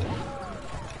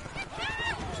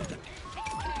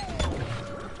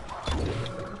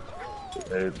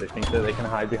 They think that they can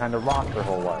hide behind a rock their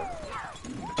whole life.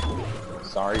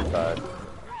 Sorry, bud.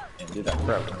 Can't do that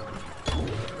forever.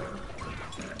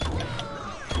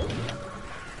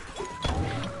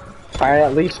 I had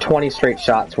at least 20 straight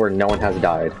shots where no one has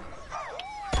died.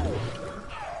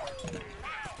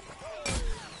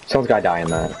 Someone's gotta die in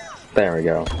that. There we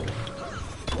go.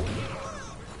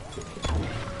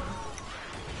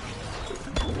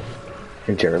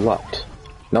 And Jared left.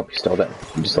 Nope, he's still there.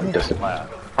 You just like disappeared.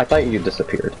 I thought you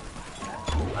disappeared.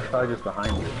 I thought just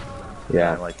behind you.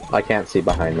 Yeah, I can't see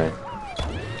behind me.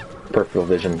 Peripheral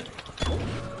vision.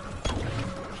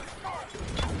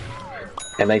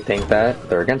 And they think that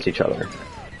they're against each other.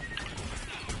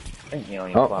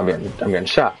 Oh, I'm getting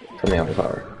shot from the alien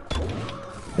flower.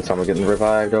 And someone getting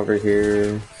revived over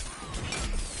here.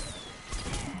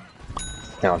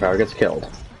 Alien flower gets killed.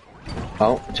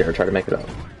 Oh, Jared tried to make it up.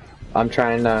 I'm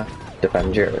trying to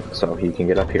defend Jared so he can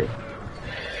get up here.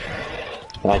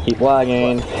 And I keep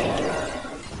lagging.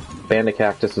 Bandit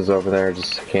Cactus is over there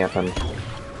just camping.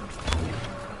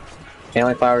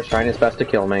 Alien flower's trying his best to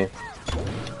kill me.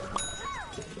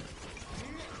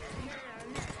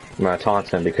 I'm gonna taunt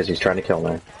him because he's trying to kill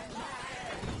me.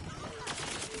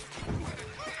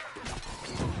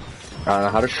 I don't know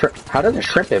how did the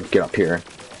shrimp imp get up here?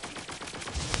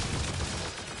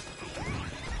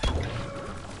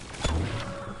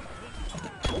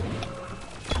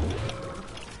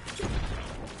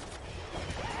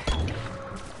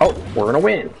 Oh, we're gonna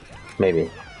win. Maybe.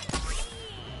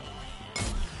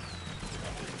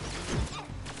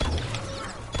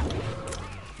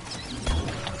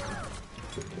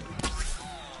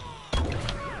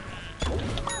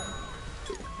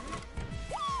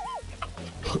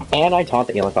 And I taunt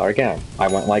the alien flower again. I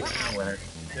went like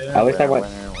At least I went. I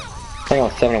think I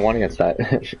was 7-1 against that.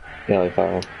 Alien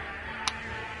Flower.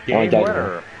 Game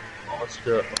winner. Let's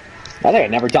do it. I think I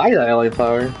never died to that Alien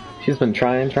Flower. She's been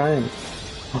trying.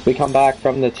 We come back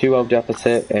from the 2-0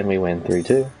 deficit and we win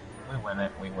 3-2.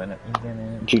 We win it.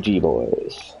 GG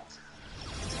boys.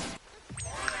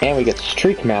 And we get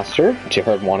Streak Master, which you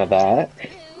heard one of that.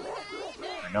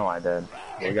 I know I did.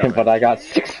 But I got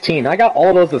 16. I got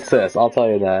all those assists, I'll tell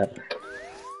you that.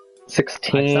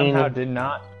 16. I somehow did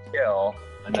not kill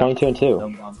 22 and 2.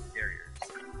 No-bomb carriers.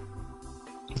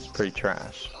 It's pretty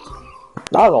trash.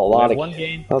 That was a lot of one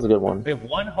game. That was a good one. We have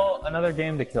another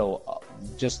game to kill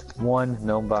just one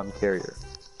no-bomb carrier.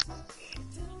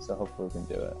 So hopefully we can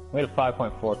do it. We had a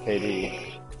 5.4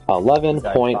 KD.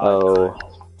 11.0.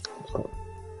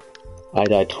 I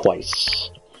died twice.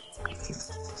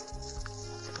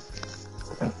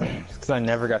 Because I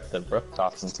never got the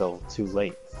rooftops until too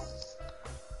late.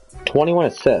 21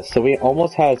 assists, so we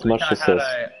almost had as much assists.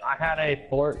 I had a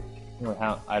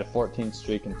 14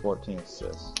 streak and 14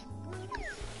 assists.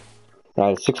 I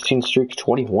had a 16 streak,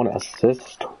 21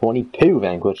 assists, 22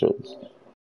 vanquishes.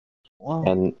 Wow.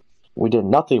 And we did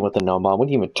nothing with the gnome bomb. We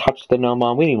didn't even touch the gnome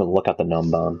bomb. We didn't even look at the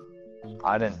gnome bomb.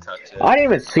 I didn't touch it. I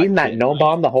didn't even see that gnome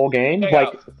bomb the whole game.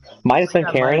 Like, minus them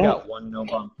carrying it.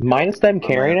 Minus them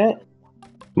carrying it.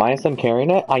 Minus them carrying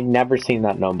it. I never seen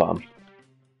that gnome bomb.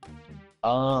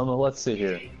 Let's see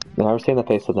here. Never seen the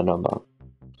face of the gnome bomb.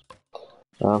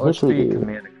 Let's be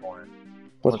Commander Coin.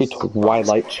 Let's be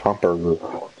Twilight Chomper.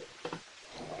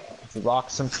 Let's rock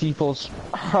some people's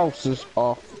houses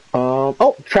off.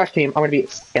 Oh, trash team. I'm gonna be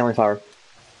Alien Flower.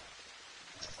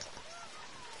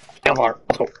 Alien Flower.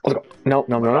 Let's go. No.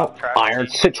 Iron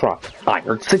Citra.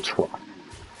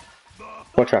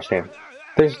 What trash team?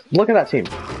 Look at that team.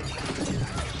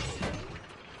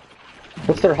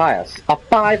 What's their highest? A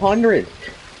 500! You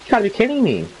gotta be kidding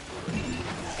me!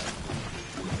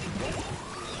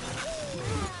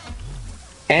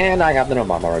 And I have the no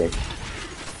bomb already.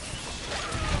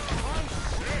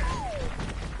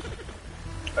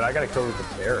 But I gotta kill with the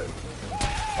Barret.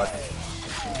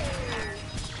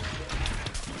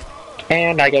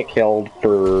 And I get killed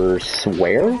for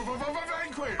swear?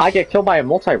 I get killed by a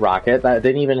multi-rocket that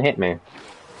didn't even hit me.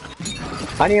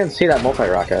 I didn't even see that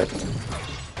multi-rocket.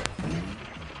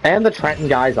 And the Trenton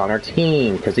guy's on our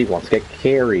team, because he wants to get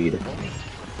carried.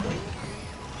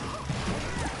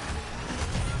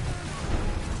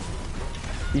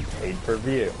 He paid per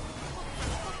view.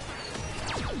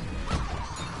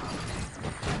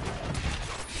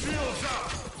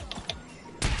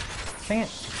 Dang it.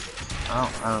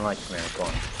 I don't like Commander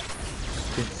Coin.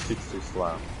 It's too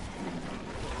slow.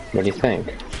 What do you think?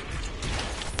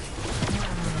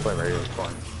 Play regular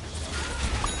coin.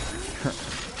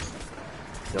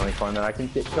 The only coin that I can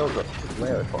get killed with is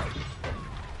regular coin.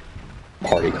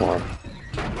 Party coin.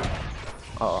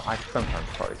 Oh, I sometimes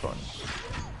party coin.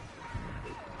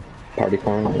 Party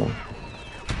coin? Yeah.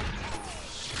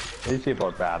 These people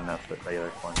are bad enough that regular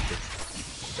coins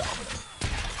just dominate.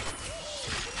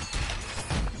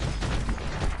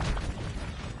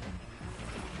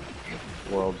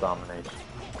 World domination.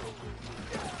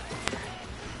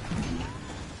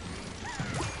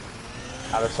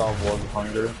 How to solve world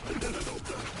hunger.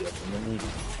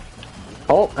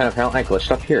 Oh, and apparently I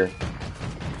glitched up here.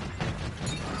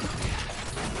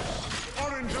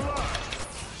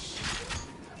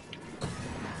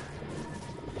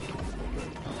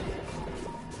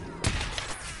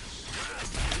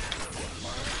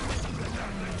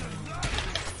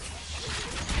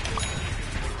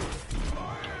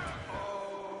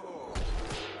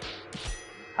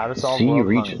 How to solve C world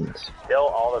regions. hunger. Kill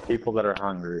all the people that are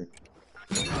hungry.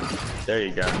 There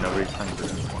you go, nobody's hungry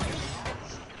anymore.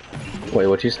 Wait,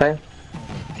 what'd you say?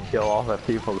 Kill all the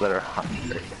people that are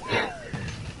hungry.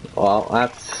 Well,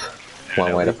 that's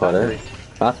one way to put it.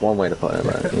 That's one way to put it,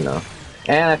 but, you know.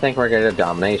 And I think we're getting a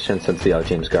domination since the other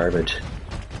team's garbage.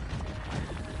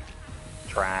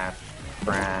 Trash.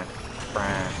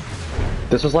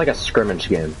 This was like a scrimmage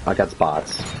game against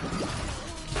bots.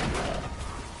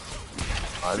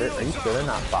 Are you sure they're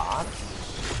not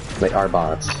bots? They are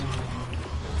bots.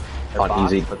 They're on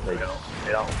bots, easy. but they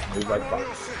don't move like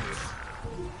bots.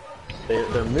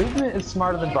 Their movement is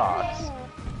smarter than bots.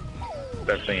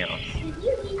 Everything else. Did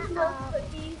you eat those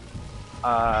cookies?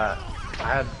 I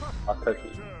had a cookie.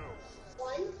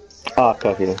 One? Ah,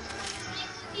 cookie.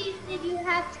 Cookies, did you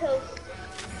have toast?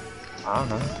 I don't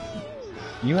know.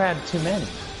 You had too many.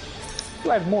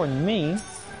 You had more than me.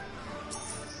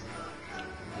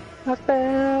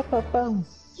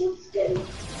 You did.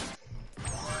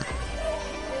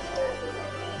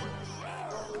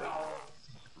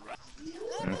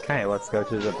 Okay, let's go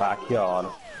to the backyard.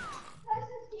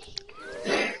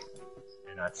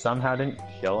 somehow didn't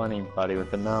kill anybody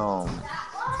with the gnome.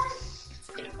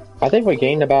 I think we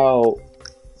gained about,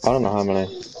 I don't know how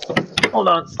many. Hold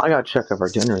on, I gotta check if our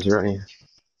dinner is ready.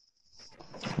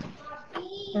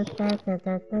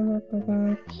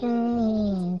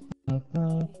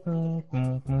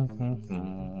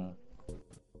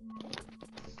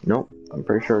 Nope, I'm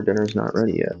pretty sure our dinner's not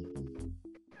ready yet.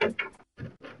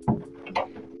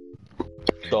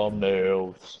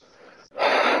 Thumbnails.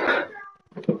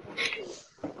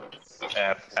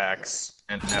 FX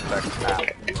and FX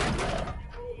app.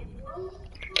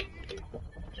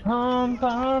 Bum,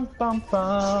 bum, bum,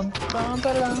 bum, bum,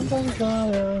 ba-dum, bum,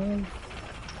 ba-dum.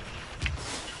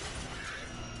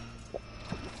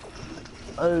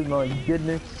 Oh my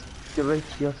goodness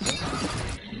gracious.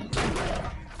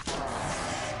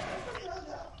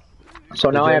 So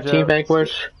now I have Team JoJo.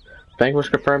 Vanquish. Vanquish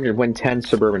confirmed to win 10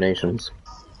 suburbanations.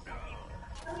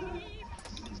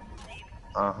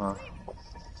 Uh-huh.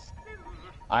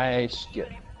 I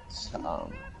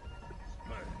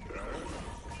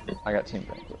got Team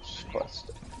Vanquish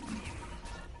quest.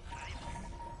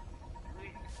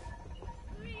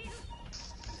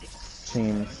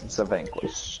 Team the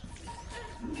Vanquish.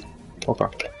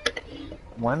 Okay.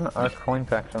 When are coin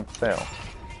packs on sale?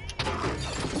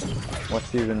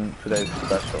 What's even today's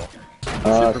special?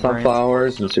 Super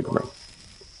Sunflowers and Superman.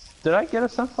 Did I get a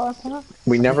sunflower pack?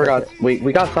 We never got,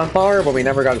 we got Sunflower, but we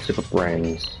never got a Super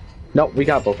Brains. Nope, we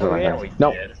got both of them right now.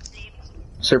 Nope. did.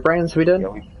 Super Brains we did?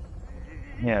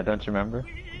 Yeah, don't you remember?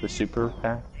 The super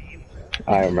pack?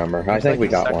 I remember. I think we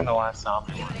got one. Second to last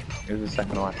zombie one. It was the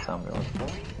second to last zombie one.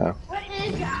 Oh. What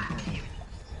is that?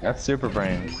 That's Super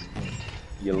Brains.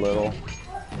 You little.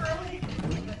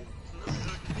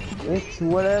 It's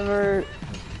whatever.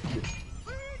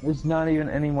 There's not even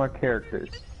any more characters.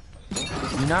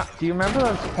 Do you remember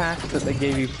those packs that they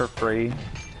gave you for free?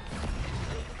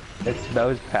 It's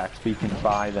those packs, but you can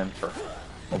buy them for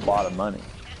a lot of money.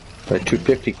 Like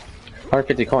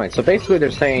 150 coins. So basically they're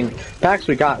saying packs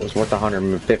we got was worth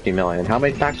 150 million. How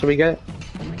many packs did we get?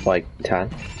 Like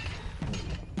 10?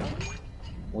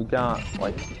 We got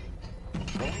like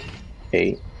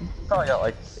 8. probably got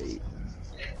like 8.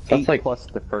 That's 8 like plus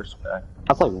the first pack.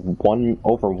 that's like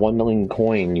over 1 million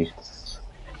coins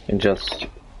in just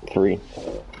 3.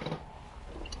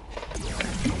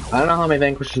 I don't know how many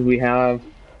vanquishes we have.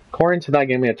 According to that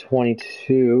game we had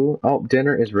 22. Oh,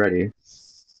 dinner is ready.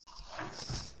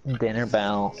 Dinner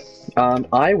bell.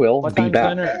 I will What be time's back.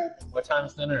 dinner? What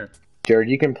time's dinner? Jared,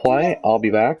 you can play. I'll be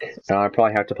back. And I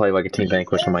probably have to play like a team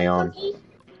vanquish on my own.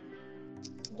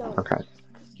 Okay.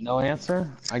 No answer?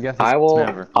 I guess it's I will.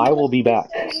 never. I will be back.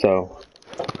 So.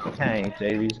 Okay,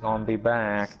 JB's gonna be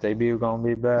back. JB gonna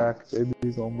be back.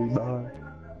 JB's gonna be back.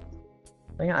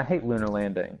 Man, I hate Lunar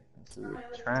Landing. This is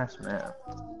a trash map.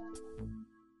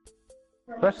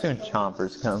 Especially when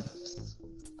chompers come.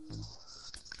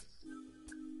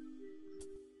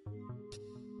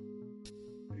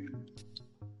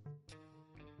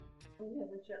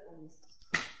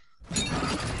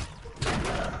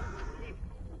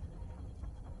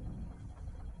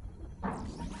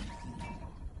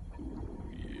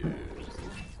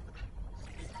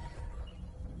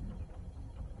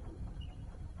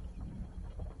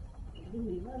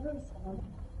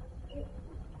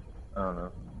 I don't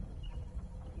know.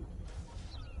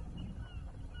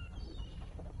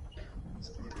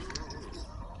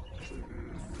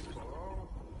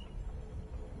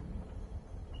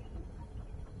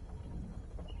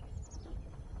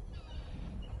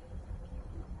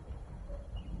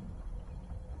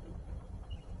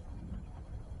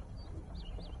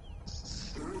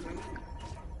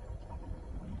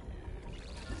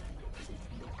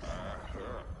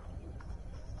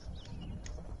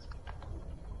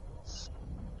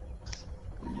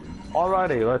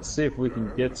 Alrighty, let's see if we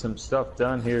can get some stuff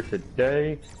done here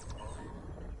today.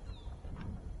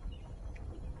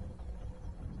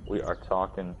 We are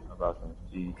talking about some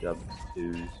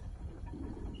GW2s.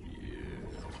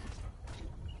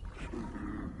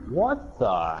 What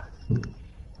the?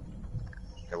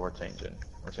 Okay, we're changing.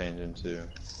 We're changing to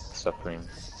Supreme.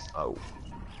 Oh.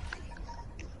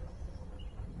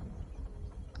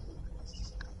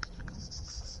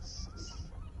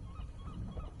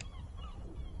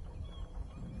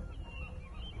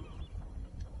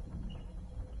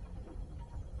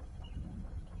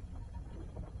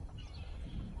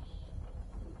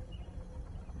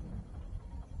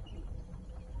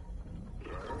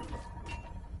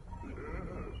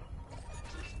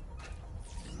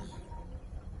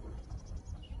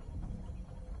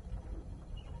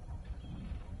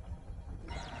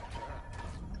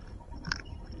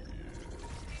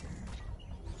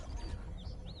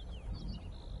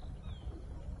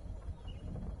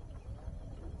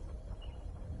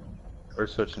 Or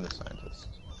switching to scientist.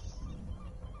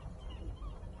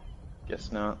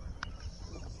 Guess not.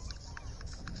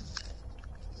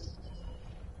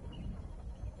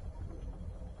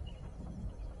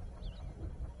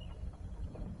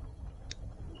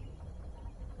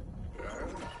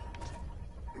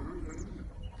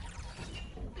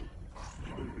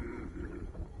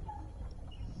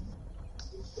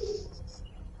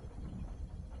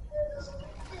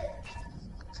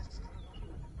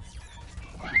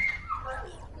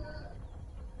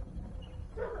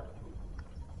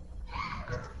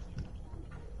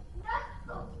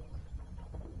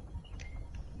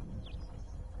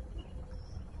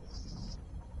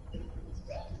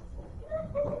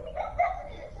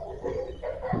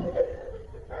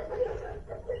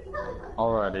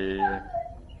 Alrighty.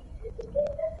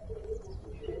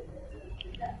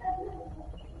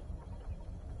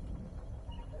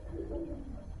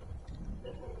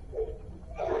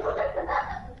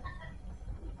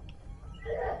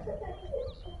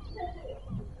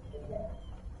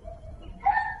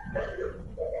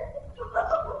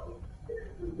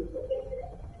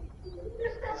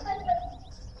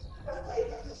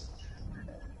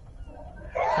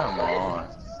 Come on.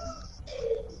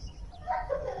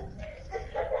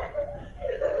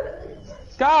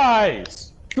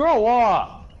 Guys! Grow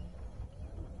up!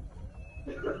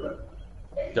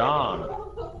 Dumb.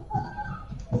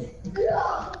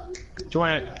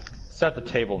 Join it. Set the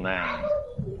table now.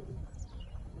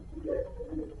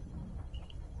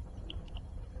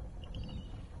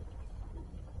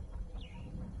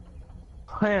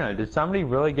 Hannah, did somebody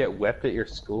really get whipped at your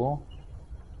school?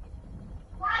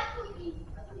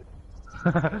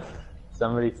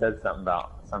 Somebody said something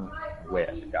about some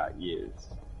whip got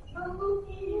used.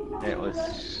 It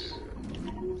was...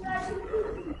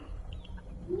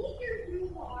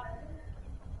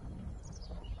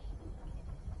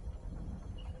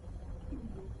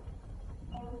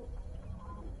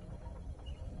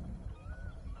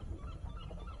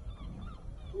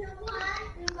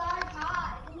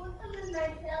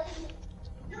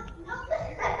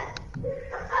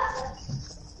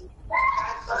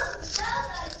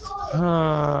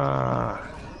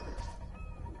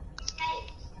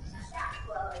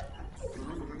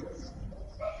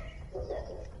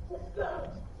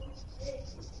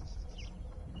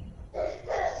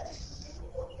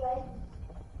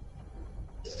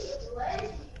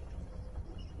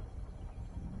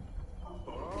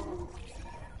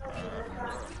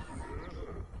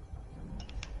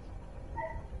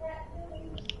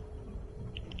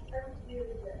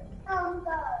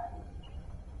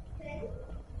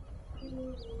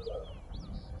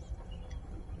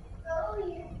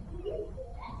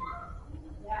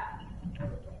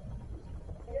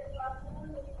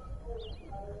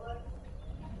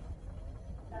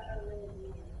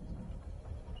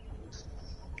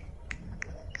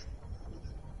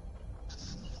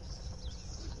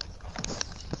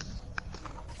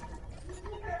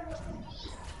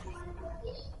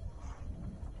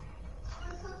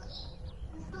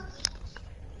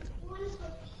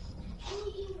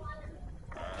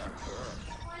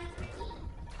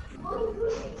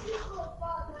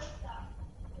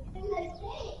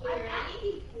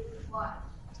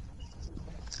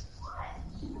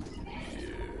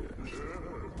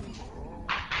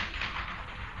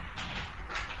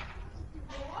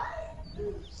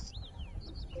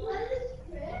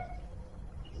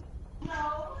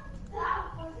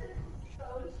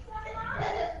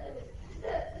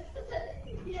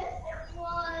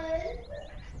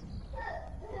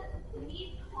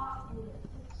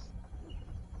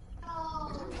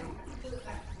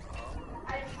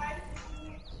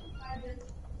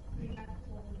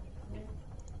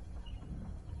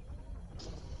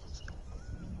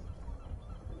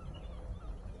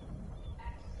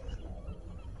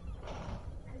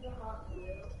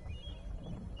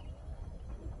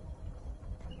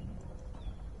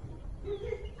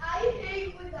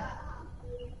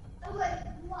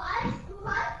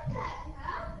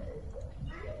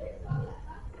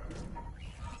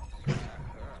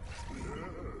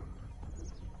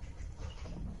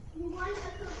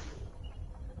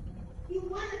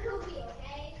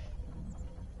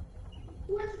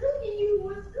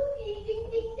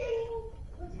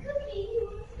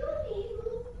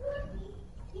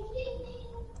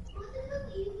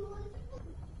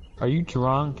 Are you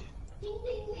drunk?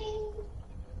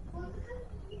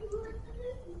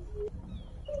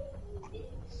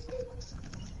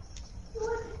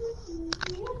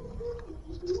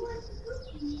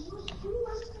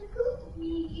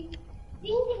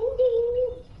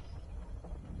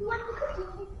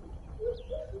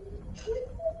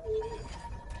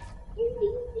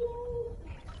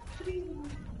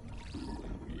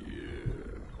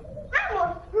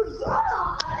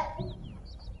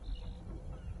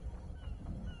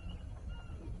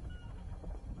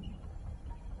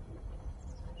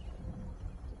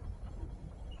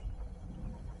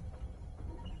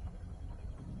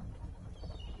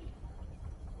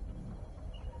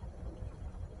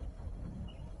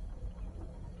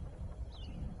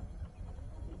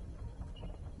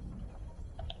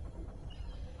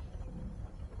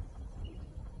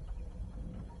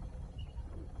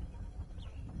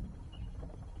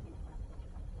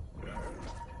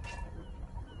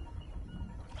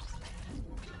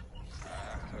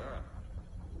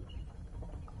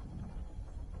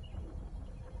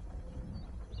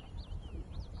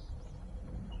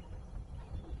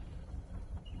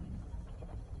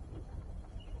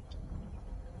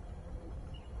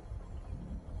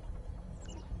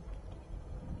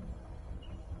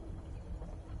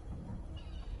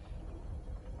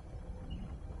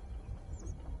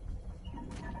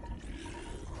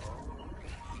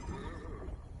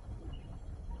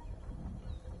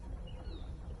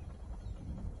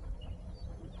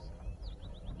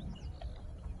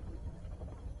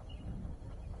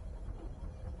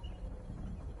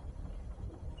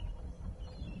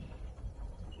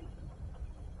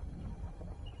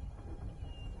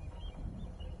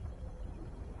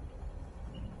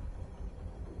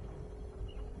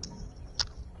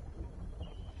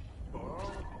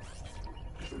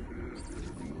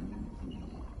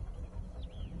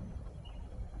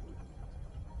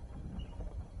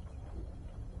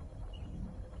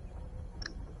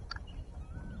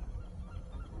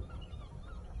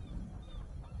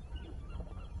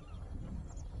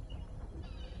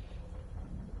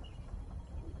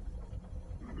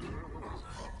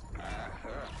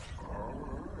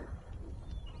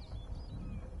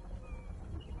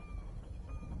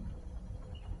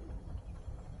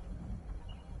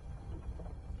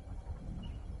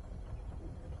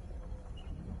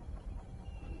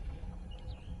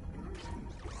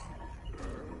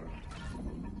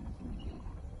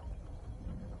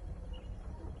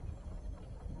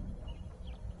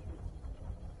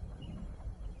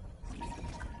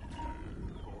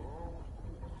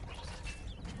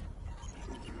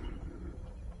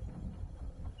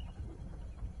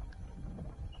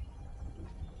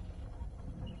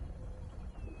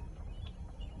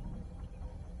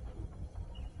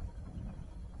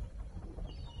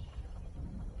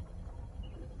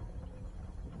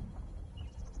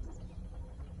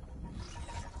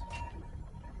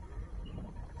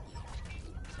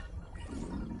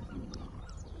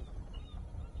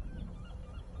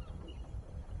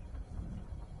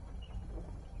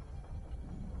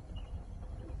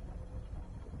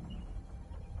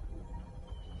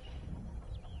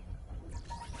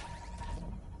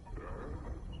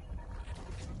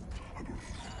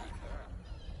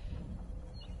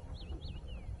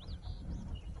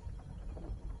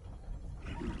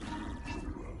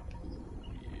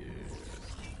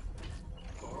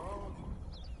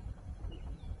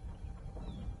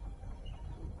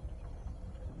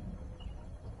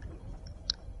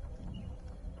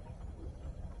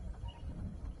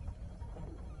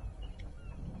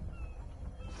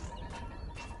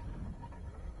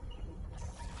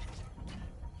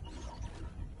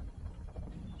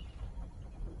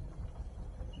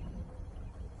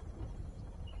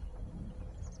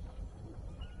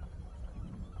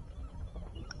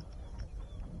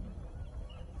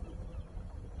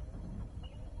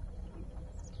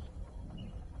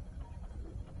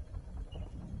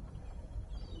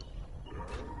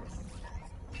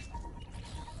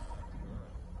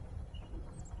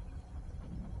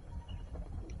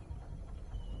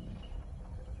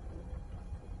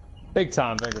 Big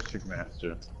time Vanquishing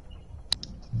Master.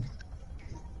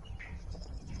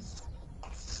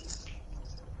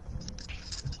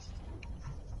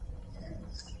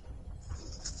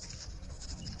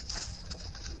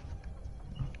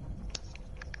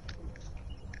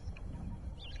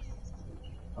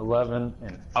 $11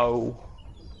 and 0,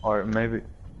 or maybe.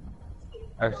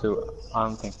 Actually, I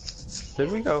don't think.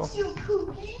 Did we go? You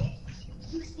cookie.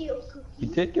 You steal cookie. You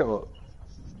did go.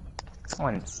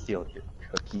 I didn't steal your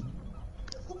cookie.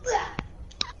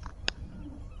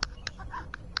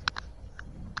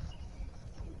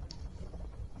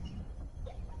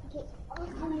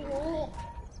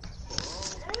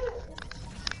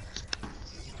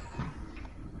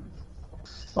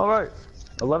 All right,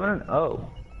 11 and 0.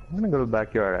 I'm gonna go to the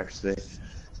backyard. Actually,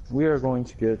 we are going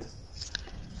to get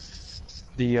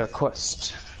the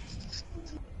quest.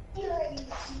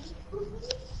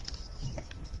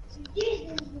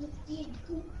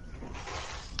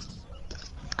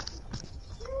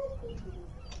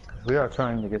 We are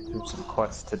trying to get through some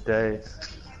quests today.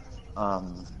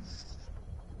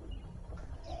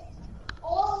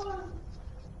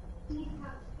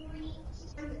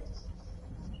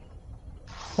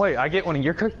 Wait, I get one of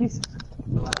your cookies?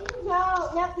 No,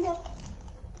 no, no.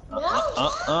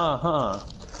 No.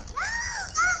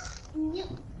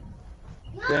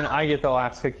 Then I get the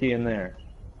last cookie in there.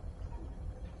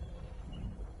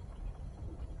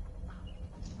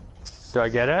 Do I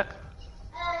get it?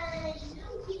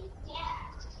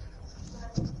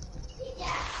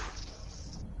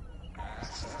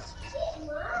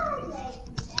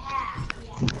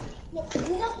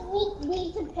 You don't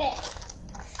need to pick.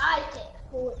 I pick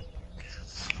for you.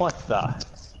 What the?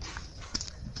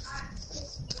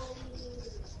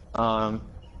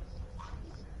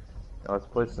 Let's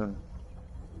play some.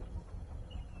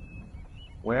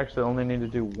 We actually only need to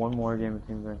do one more game of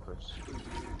Team Vanquish.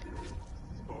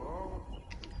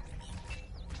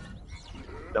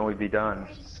 Then we'd be done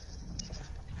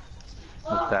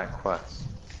with that quest.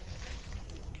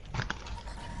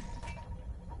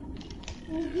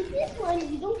 When you get this one,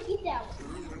 you don't get that one.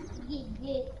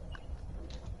 You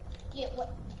get what?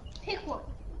 Pick one.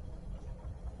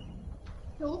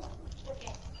 Don't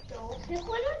pick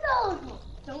one of those ones.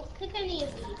 Don't pick any of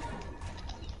these.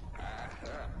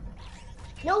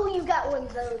 No, you got one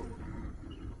of those.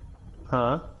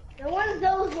 Huh? No, one of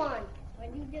those ones.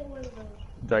 When you get one of those.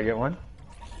 Did I get one?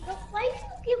 No, why did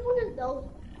you get one of those?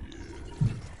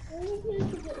 Why did you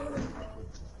get one of those?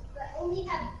 But only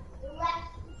have left.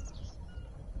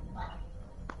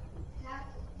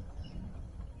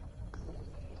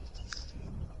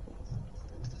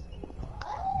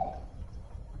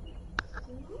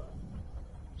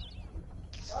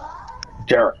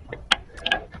 Jared.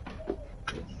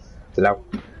 Hello.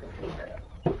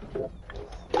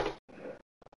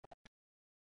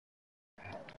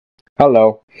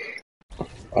 Hello.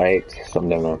 Alright, some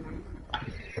demo.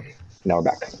 Now we're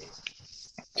back.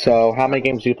 So, how many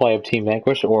games do you play of Team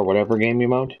Vanquish, or whatever game you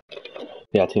mode?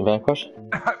 Yeah, Team Vanquish?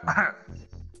 I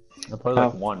played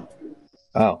like one.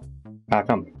 Oh. How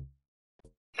come?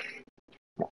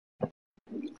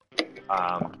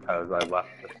 Because I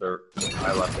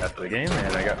left after the game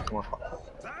and I got some more fun.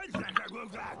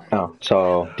 Oh,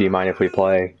 so, do you mind if we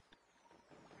play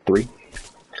 3?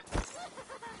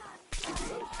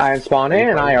 I spawn in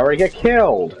and I already get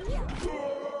killed!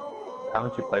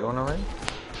 Haven't you played one already?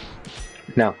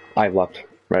 No, I left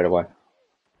right away.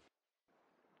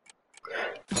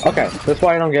 Okay, that's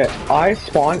why I don't get. I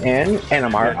spawn in and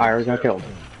I already got killed.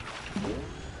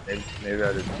 Maybe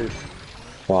I did too.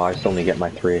 Well, I still need to get my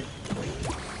 3.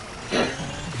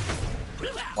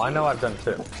 Well, I know I've done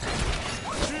 2.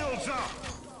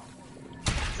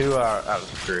 2 are out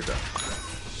of the though.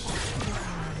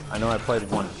 I know I played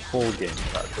one full game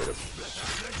without data.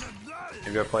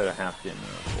 Maybe I played a half game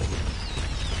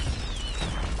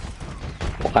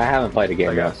Well, I haven't played a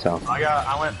game yet, so.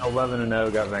 I went 11 and 0,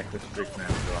 got Vanquished streak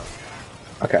match.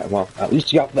 Okay, well, at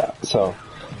least you got that, so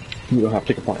you don't have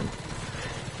to complain.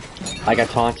 I got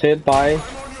taunted by.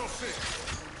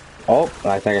 Oh,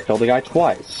 I think I killed the guy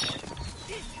twice.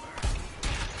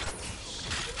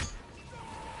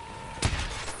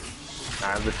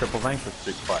 I have the triple Vanquish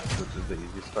streak quest, which is the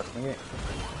easiest quest in the game.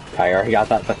 I already got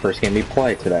that the first game we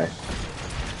played today.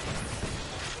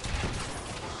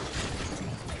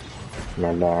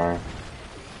 And,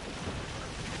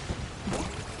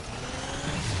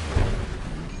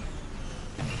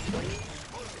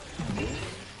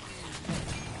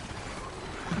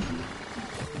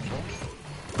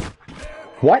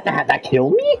 what? That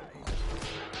killed me?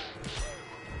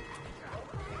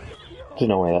 There's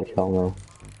no way that killed me.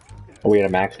 We had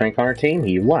a max rank on our team,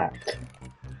 he left.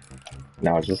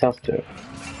 Now it's just us two.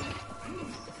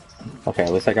 Okay,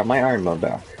 at least I got my iron mode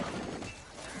back.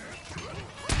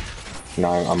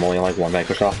 Now I'm only like one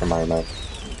vanquish off from iron mode.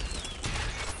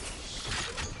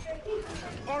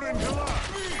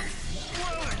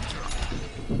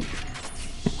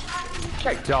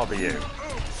 Check W.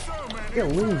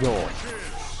 Illegal.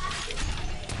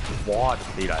 Quad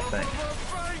speed, I think.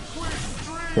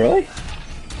 Really?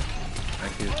 I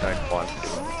think he's trying quad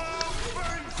speed.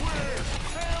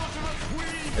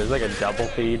 There's like a double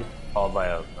feed followed by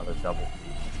another double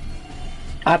feed.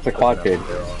 That's a quad feed,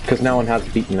 because no one has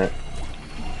beaten it.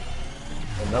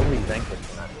 Well, nobody vanquished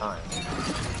in that time.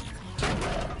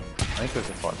 I think there's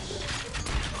a quad feed.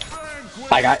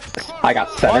 I got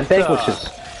 7 vanquishes.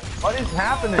 What is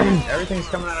happening? Everything's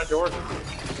coming out of Jordan.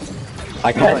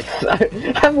 I got.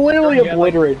 I'm literally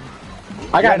obliterated.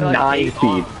 I got like 9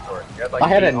 feed. I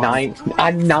had a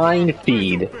 9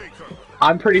 feed.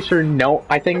 I'm pretty sure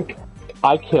I think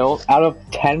I killed out of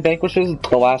 10 vanquishes.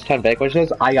 The last 10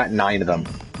 vanquishes, I got 9 of them.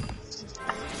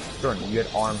 Jordan, you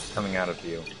had arms coming out of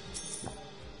you.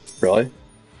 Really?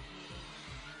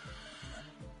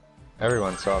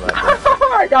 Everyone saw that.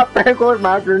 I got Vanquish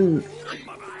Master.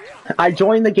 I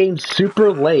joined the game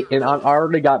super late, and I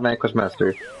already got Vanquish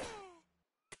Master.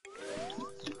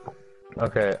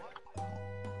 Okay.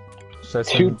 Should I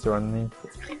send Jordan me?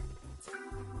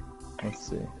 Let's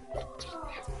see.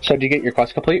 So, did you get your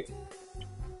quest complete?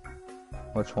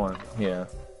 Which one? Yeah.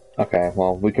 Okay,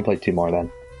 well, we can play 2 more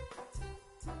then.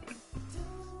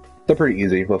 They're pretty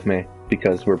easy with me,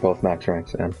 because we're both max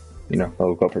ranks, and, you know,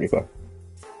 it'll go pretty quick.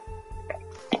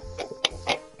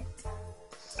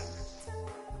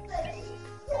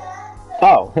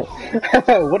 Oh,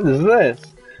 what is this?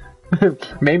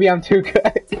 Maybe I'm too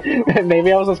good.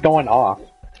 Maybe I was just going off.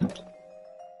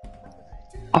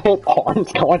 I had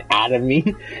arms going out of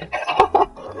me.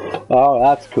 Oh,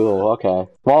 that's cool. Okay.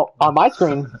 Well, on my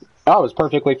screen, that was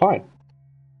perfectly fine.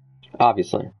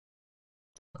 Obviously.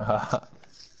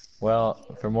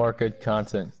 Well, for more good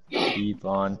content, keep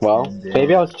on. Well,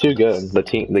 maybe I was too good. The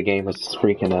game was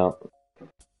freaking out.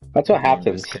 That's what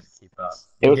happens.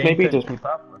 It was maybe just.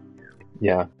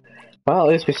 Yeah. Well,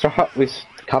 at least we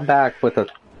come back with a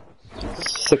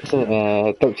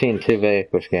 13-2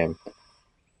 vanquish game.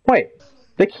 Wait,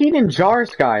 the Keenan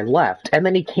Jars guy left, and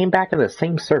then he came back in the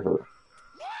same server.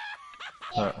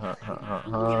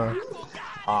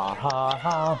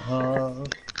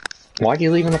 Why'd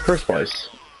you leave in the first place?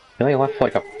 You only left for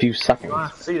like a few seconds. If you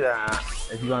want to see that,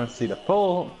 if you want to see the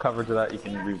full coverage of that, you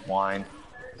can rewind.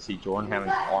 See Jordan having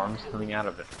arms coming out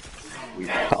of it.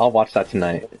 I'll watch that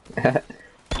tonight.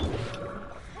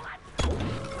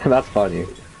 That's funny.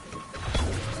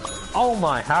 Oh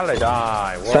my, how did I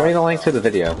die? What? Send me the link to the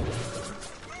video.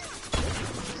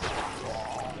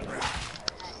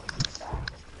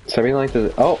 Send me the link to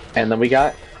the... Oh, and then we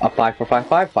got a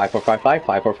 5455, 5455,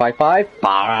 5455,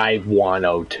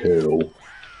 5102.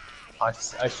 I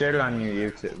shared it on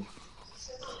your YouTube.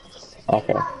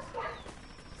 Okay.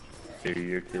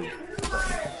 Your YouTube.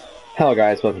 Hello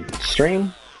guys, welcome to the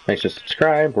stream. Make sure to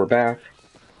subscribe, we're back.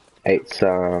 Ate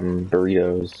some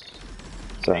burritos.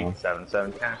 So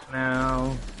 877 cash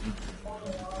now.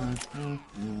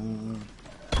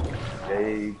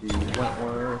 JG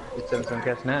Wentworth, 877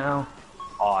 cash now.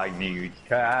 I need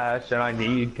cash and I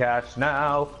need cash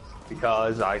now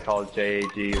because I called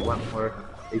JG Wentworth.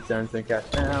 877 cash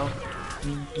now.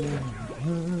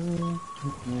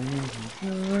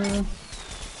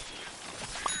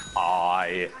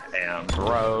 I am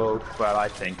broke, but I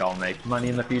think I'll make money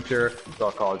in the future, so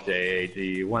I'll call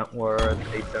JG Wentworth,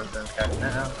 877 cash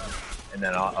now, and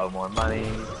then I'll owe more money,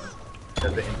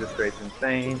 because the interest rate's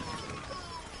insane.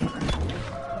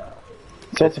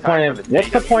 So what's the point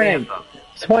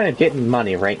of getting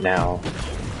money right now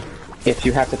if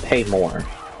you have to pay more?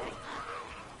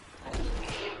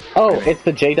 Oh, it's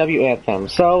the JW anthem.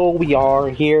 So we are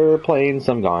here playing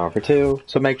some Gone for 2.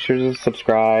 So make sure to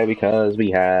subscribe because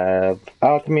we have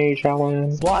a community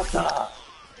challenge. What's up?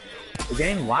 The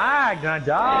game lagged and I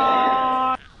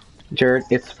died. Jared,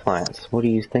 it's plants. What do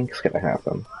you think's gonna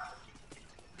happen?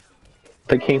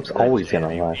 The game's always gonna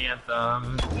lag.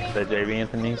 The JV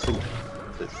anthem needs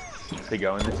to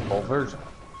go in its full version.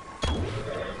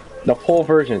 The full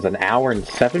version is 1 hour and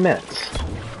 7 minutes.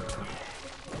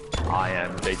 I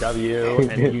am JW,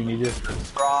 and you need to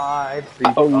subscribe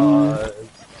because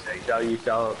JW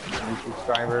shall new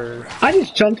subscribers. I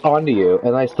just jumped onto you,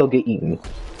 and I still get eaten.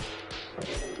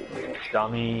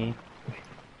 Dummy.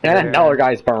 And another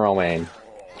guy's burrowing.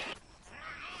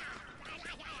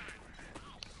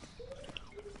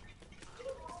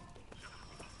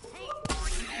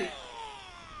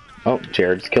 Oh,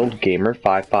 Jared's killed gamer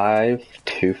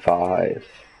 5525.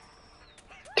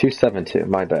 272,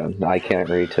 my bad. I can't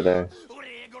read today.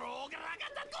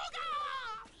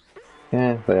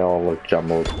 Yeah, they all look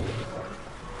jumbled.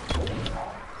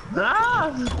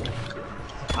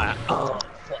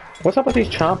 What's up with these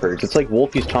chompers? It's like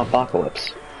Wolfie's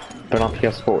Chompocalypse, but on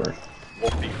PS4.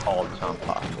 Wolfie called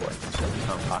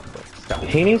Chompocalypse.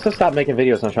 He needs to stop making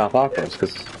videos on Chompocalypse,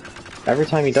 because every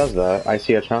time he does that, I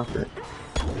see a chomper.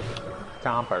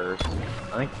 Chompers.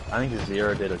 I think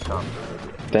Zero did a chomper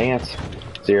video. Dance.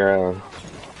 Zero.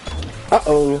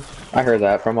 Uh-oh! I heard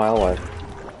that from a mile away.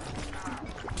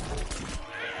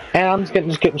 And I'm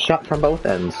just getting shot from both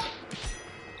ends.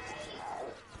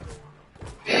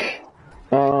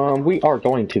 We are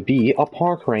going to be a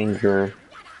park ranger.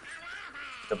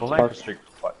 The Vanquishing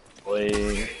quest,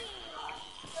 please.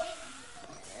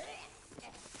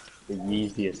 The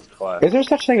easiest quest. Is there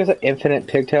such thing as an infinite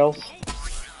pigtails?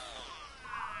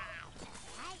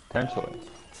 Potentially.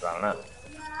 I don't know.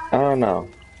 I don't know.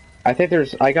 I think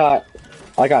there's. I got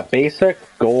basic,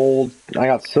 gold. I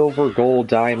got silver, gold,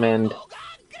 diamond,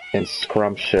 and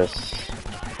scrumptious.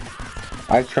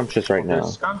 I have scrumptious right now.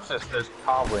 There's scrumptious. There's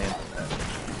probably infinite.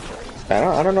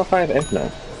 I don't know if I have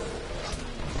infinite.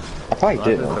 I probably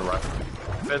do.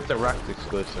 It's the Rex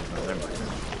exclusive, remember.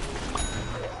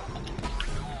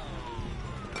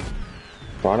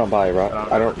 Well, I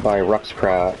don't buy Rux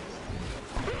crap.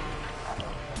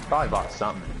 Probably bought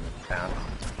something in the town.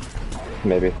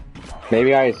 Maybe.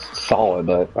 Maybe I saw it,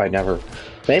 but I never.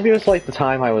 Maybe it was like the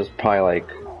time I was probably like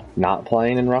not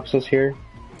playing in Rux's here.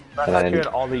 I thought you had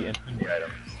all the infinity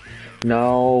items.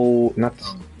 No, not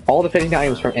all the infinity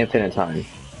items from Infinite Time.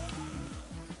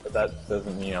 But that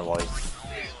doesn't mean I like.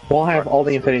 Well, I have all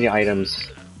the infinity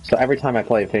items, so every time I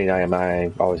play infinity item,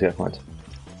 I always get points.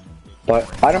 But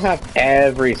I don't have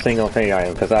every single infinity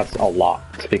item because that's a lot.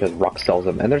 Because Rux sells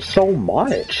them, and there's so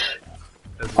much.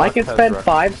 I can spend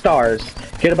 5 stars,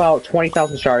 get about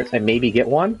 20,000 shards, and maybe get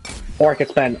one, or I could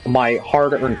spend my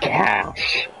hard-earned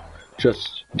cash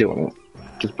just doing it,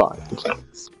 just buying it.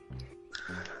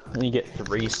 And you get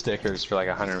 3 stickers for like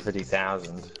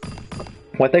 150,000.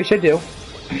 What they should do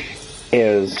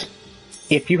is,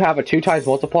 if you have a 2 times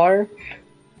multiplier,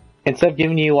 instead of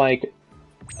giving you like,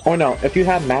 oh no, if you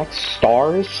have max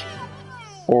stars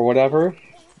or whatever,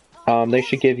 they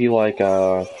should give you like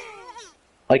a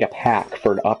pack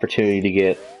for an opportunity to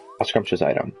get a scrumptious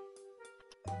item.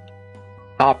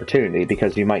 Opportunity,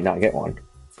 because you might not get one.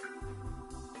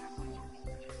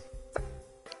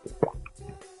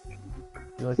 I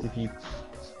feel like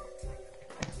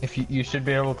if you should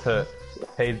be able to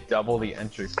pay double the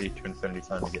entry fee to Infinity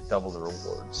Time to get double the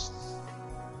rewards.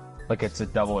 Like it's a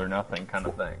double or nothing kind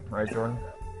of thing, right, Jordan?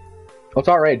 Well,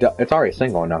 it's already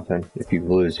single or nothing. If you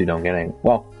lose, you don't get any.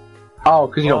 Well, oh,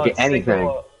 because you don't get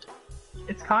anything.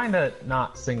 It's kind of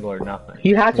not single or nothing.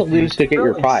 You have to lose to get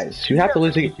your prize. You have to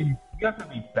lose to get. You have to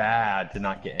be bad to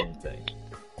not get anything.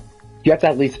 You have to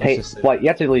at least pay. Like you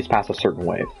have to at least pass a certain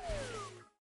wave.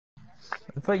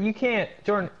 But you can't,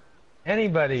 Jordan.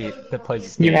 Anybody that plays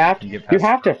this game, you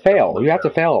have to fail. You have to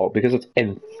fail because it's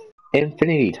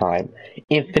infinity time,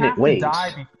 infinite waves. You have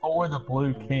to die before the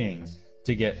Blue King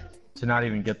to not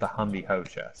even get the Humdy Ho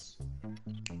chest.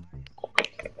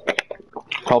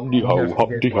 Humdy ho,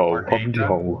 humdy ho, humdy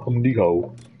ho, humdy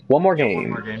ho. One more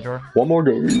game. One more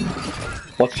game.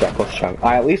 Let's check.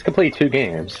 I at least completed 2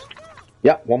 games.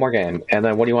 Yep, one more game. And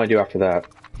then what do you want to do after that?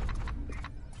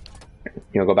 You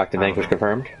want to go back to Vanquish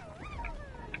Confirmed?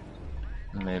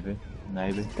 Maybe.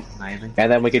 And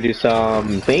then we could do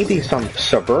maybe some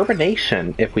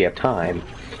Suburbanation if we have time.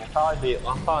 I'll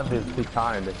probably be too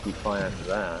tired if you plan for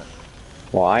that.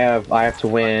 Well, I have to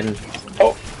win.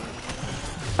 Oh!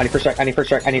 I need first strike.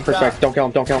 Don't kill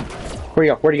him.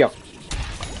 Where'd he go?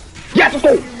 Yes, let's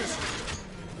go!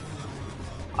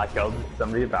 I killed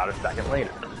somebody about a second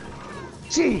later.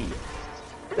 Gee!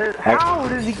 How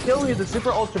did he kill me with the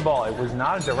Super Ultra Ball? It was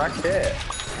not a direct hit.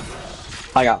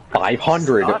 I got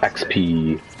 500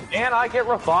 XP. And I get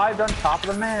revived on top of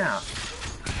the map.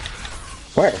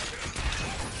 Where?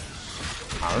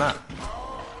 I don't know.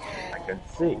 I couldn't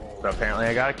see. But apparently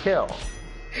I got a kill.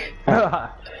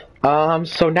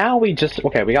 So now we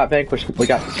got Vanquish, we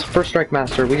got First Strike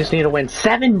Master, we just need to win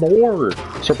 7 more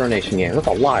Super Nation games. That's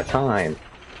a lot of time.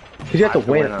 Because you have to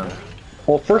win.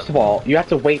 Well, first of all, you have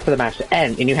to wait for the match to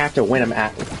end, and you have to win them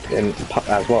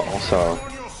as well, so...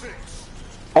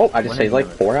 Oh, I just saved like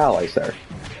 4 allies there.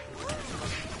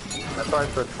 That's why I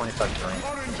put 25 green.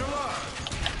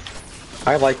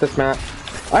 I like this map.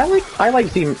 I like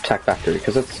Z Tech Factory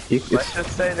because it's. Let's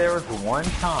just say there was one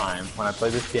time when I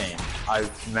played this game, I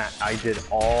did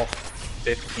all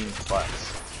 15 plus.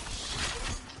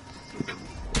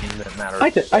 In a matter of I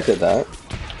did that.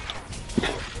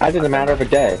 I did in a matter of a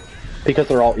day. Because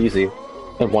they're all easy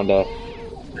in one day.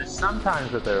 There's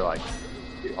sometimes that they're like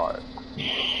too hard.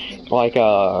 Like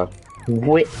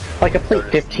like I played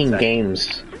 15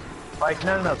 games. Like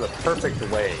no, the perfect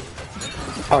way.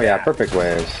 Oh yeah, perfect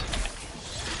waves.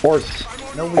 Or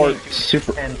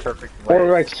super 10 perfect ways.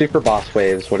 or like super boss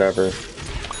waves, whatever.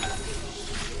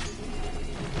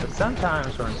 But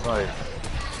sometimes when it's like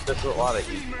there's a lot of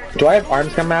easy ones. Do I have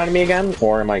arms coming out of me again,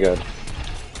 or am I good?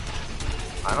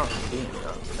 I don't see any of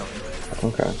them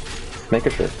coming. Okay.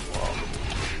 Making sure.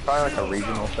 Probably like a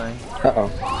regional thing. Uh-oh.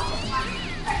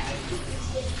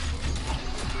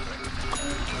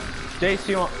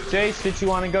 Jace, did you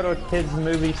want to go to a kids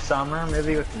movie summer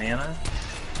movie with Nana?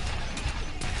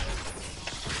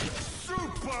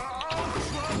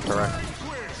 Incorrect.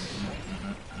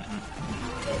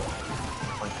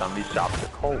 When somebody shops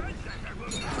at Colt.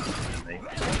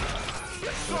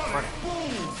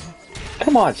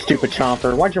 Come on, stupid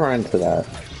Chomper. Why'd you run into that?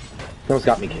 That almost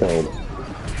got me killed.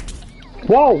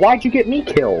 Whoa, why'd you get me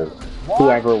killed?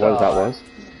 Whoever it was that was.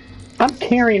 I'm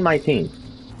carrying my team.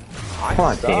 Come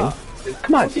on, team.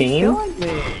 Come on, team.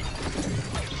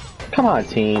 Come on,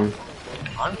 team.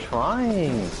 I'm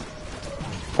trying.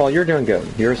 Well, you're doing good.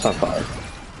 You're a sunflower.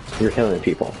 You're killing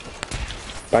people.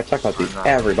 But I talk about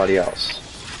everybody else.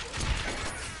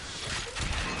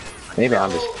 Maybe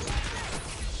I'm just...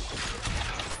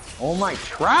 Oh my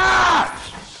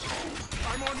trash!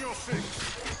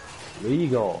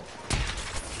 Legal.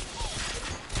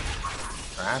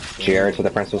 Jared to the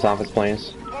principal's office,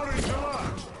 please.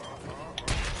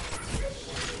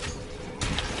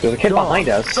 There's a kid behind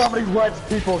us. Somebody lets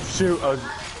people shoot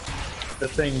the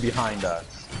thing behind us.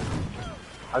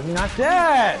 How's he not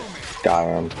dead? Got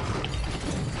him.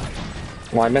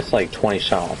 Well, I missed like 20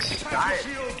 shots.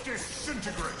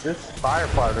 This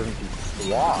firefly doesn't do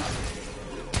squat.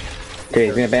 Okay,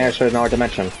 he's gonna vanish to another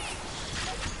dimension.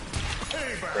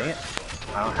 Dang it.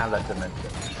 I don't have that dimension.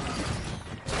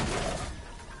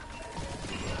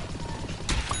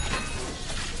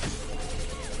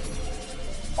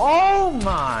 Oh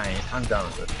my! I'm done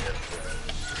with this.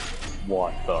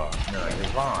 What the? No, you're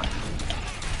fine.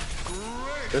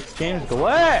 This game's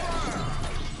glitched!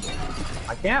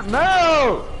 I can't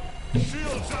move!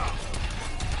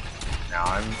 Now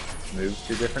I'm moved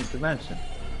to a different dimension.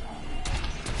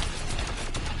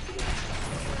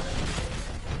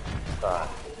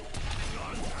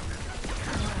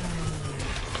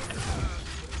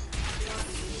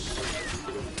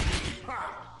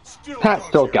 Pat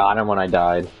still got him when I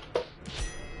died.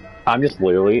 I'm just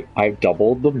literally, I've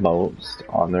doubled the most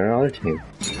on their other team.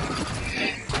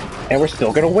 And we're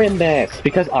still gonna win this,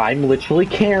 because I'm literally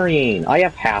carrying. I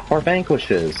have half our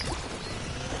vanquishes.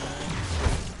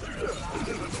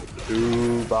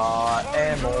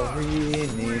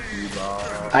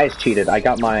 I just cheated. I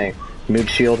got my mood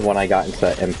shield when I got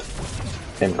into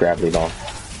imp gravity ball.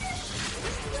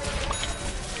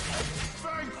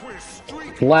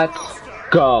 Let's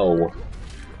go.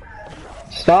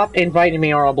 Stop inviting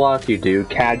me or I'll block you, dude.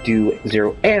 Cad,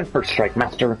 0, and First Strike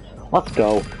Master. Let's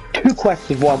go. 2 quests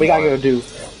of 1. We gotta go do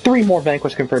 3 more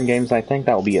Vanquish confirmed games. I think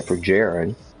that will be it for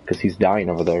Jared, because he's dying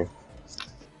over there.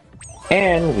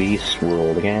 And we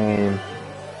swirl the game.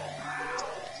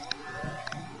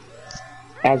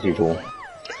 As usual.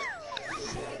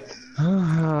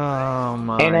 Oh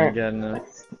my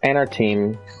goodness. And our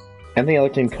team. And the other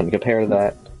team couldn't compare to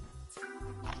that.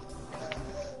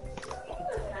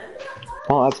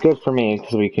 Well, that's good for me,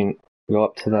 because we can go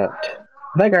up to that.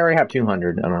 I think I already have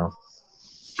 200, I don't know.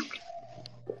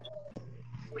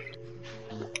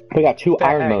 We got 2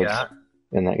 iron modes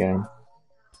in that game.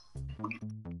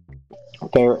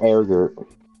 Fair Ergert.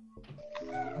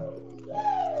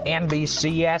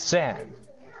 NBCSN.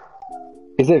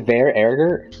 Is it Ver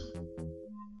Ergert?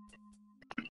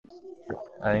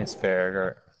 I think it's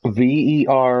Fair Ergert.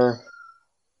 V-E-R...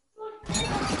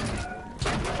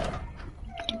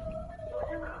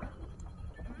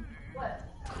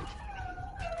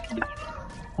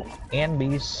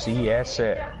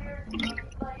 NBCSN.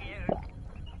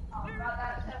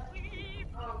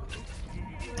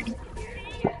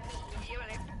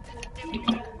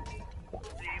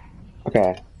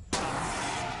 Okay.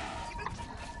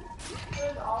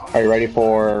 Are you ready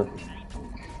for...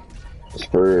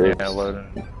 Spurs? Yeah,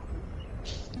 loading.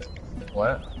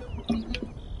 What?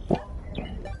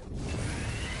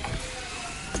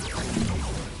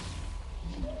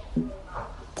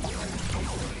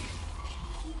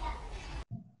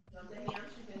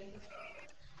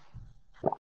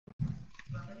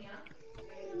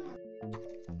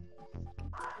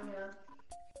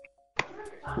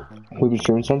 We've been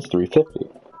streaming since 350.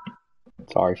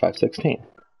 Sorry, 516.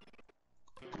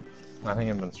 I think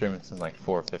I've been streaming since like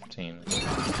 4:15.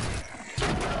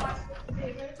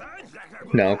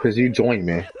 No, because you joined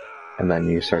me, and then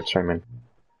you start streaming.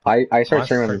 I started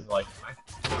streaming.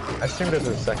 I streamed it for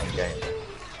the second game.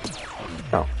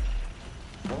 Oh.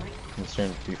 I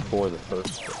streamed before the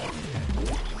first game.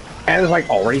 And there's like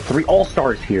already 3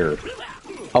 All-Stars here.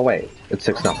 Oh wait, it's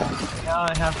 6-0. Now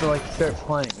I have to like start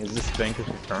playing. Is this Vanquish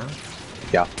return?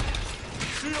 Yeah.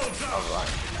 Alright.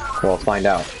 Well, let's find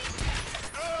out.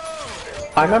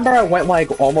 I remember I went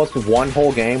like almost one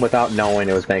whole game without knowing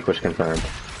it was Vanquish confirmed.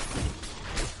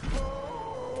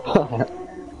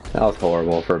 That was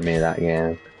horrible for me, that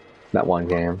game. That one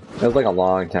game. It was like a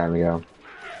long time ago.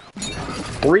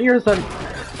 3 years of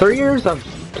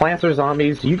Plants vs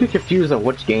Zombies, you get confused on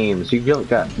which games. You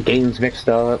got games mixed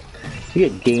up. You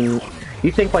get game.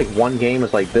 You think like one game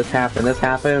is like this happened,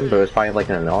 but it's probably like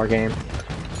in another game.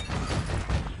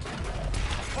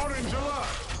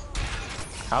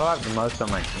 How do I have the most on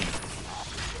my team?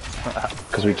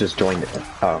 Because we just joined it.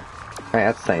 Oh. Hey,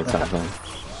 that's saying something.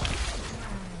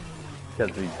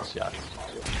 Because we just.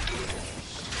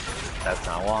 That's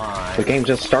not why. The game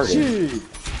just started. Jeez.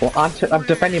 Well, I'm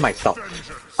defending myself.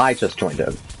 I just joined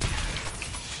it.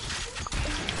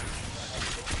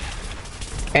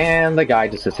 And the guy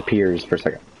just disappears for a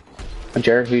second.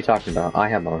 Jared, who are you talking about? I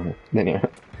have one.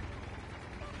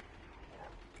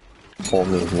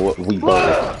 Only we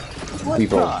both. We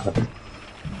both.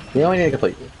 We only need to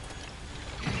complete.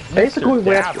 Basically,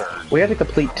 we have to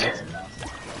complete.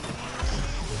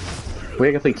 We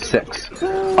have to complete 6.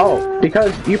 Oh,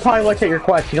 because you probably looked at your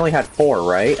quest. You only had 4,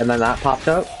 right? And then that popped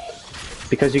up.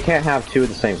 Because you can't have 2 of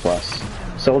the same quest.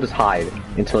 So we'll just hide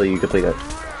until you complete it.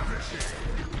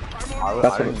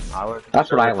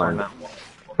 That's what I learned. That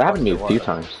happened to me a few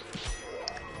times.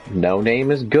 No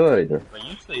name is good. But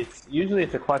usually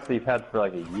it's a quest that you've had for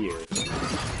like a year.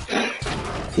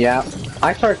 Yeah,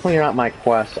 I started cleaning out my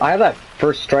quests. I have that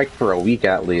first strike for a week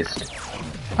at least.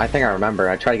 I think I remember.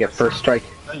 I try to get first strike.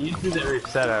 Usually they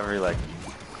reset every like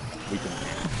week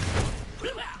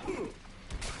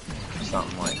and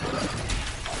something like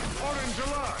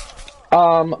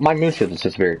that. My moon shield just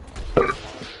disappeared.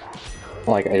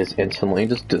 Like, I just instantly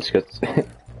just gets...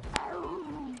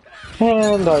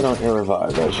 And I don't get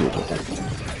revived as usual.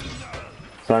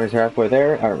 So I'm just halfway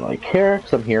there. I don't really care,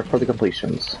 because I'm here for the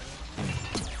completions.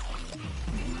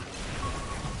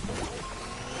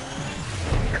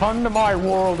 Come to my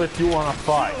world if you want to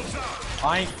fight.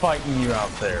 I ain't fighting you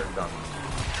out there,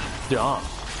 dumb.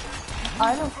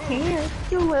 I don't care.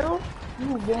 You little.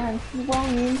 You dance. You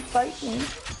won't even fight me.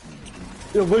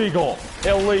 Illegal.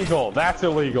 Illegal. That's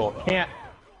illegal. Can't.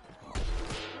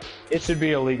 It should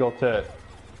be illegal to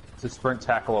sprint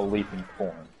tackle a leaping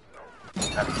form.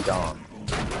 That's dumb.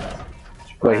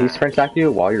 Wait, he sprint attacked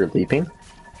you while you're leaping?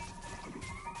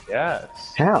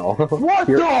 Yes. How? What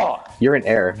You're in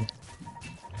air.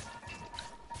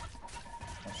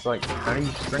 It's like, how do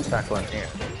you sprint tackle in air?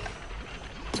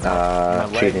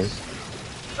 Cheating.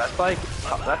 That's like,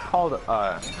 that's called,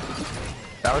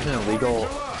 that was an illegal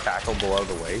tackle below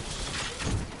the waist.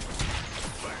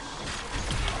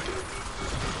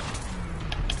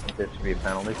 I think there should be a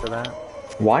penalty for that.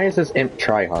 Why is this imp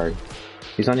tryhard?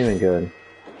 He's not even good.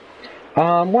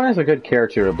 What is a good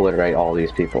character to obliterate all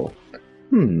these people?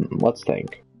 Let's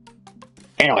think.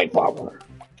 Alien Flower.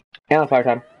 Alien Fire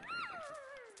time.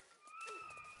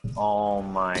 Oh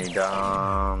my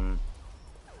god.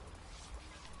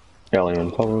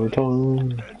 Alien Power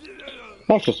time.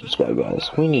 Let's just subscribe, guys.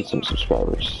 We need some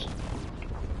subscribers.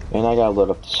 And I gotta load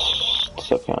up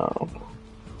this account.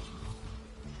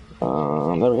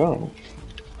 There we go.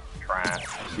 Trash.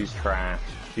 She's trash.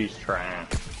 She's trash.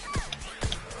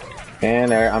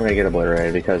 And there, I'm gonna get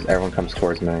obliterated because everyone comes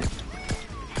towards me.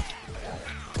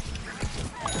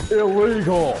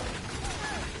 Illegal!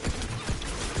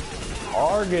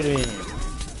 Targeting!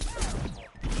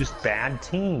 Just bad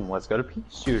team. Let's go to Peach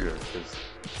Shooter. Cause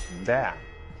that.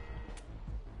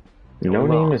 No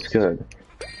name is good.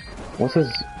 What's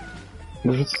his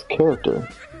character?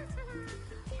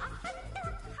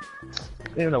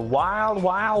 In the wild,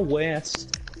 wild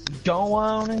west. Don't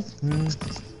want it.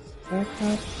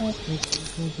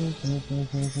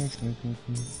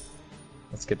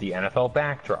 Let's get the NFL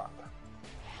backdrop.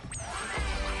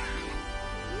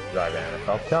 Drive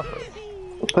NFL cover.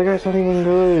 That guy's not even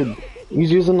good.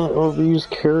 He's using an overused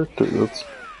character. That's...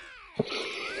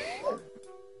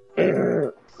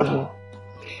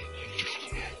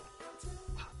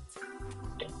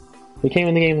 We came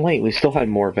in the game late. We still had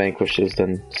more vanquishes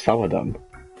than some of them.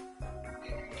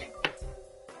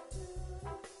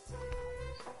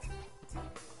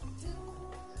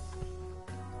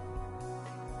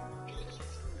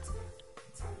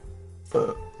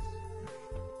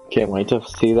 Can't wait to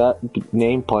see that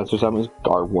name. Plants vs. Zombies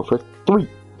Garden Warfare 3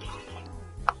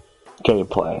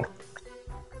 gameplay.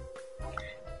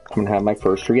 I'm gonna have my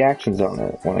first reactions on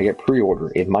it when I get pre-order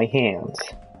in my hands.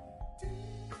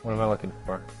 What am I looking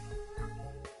for?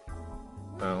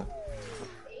 Oh.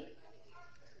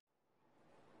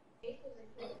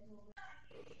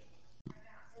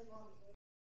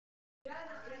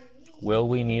 Will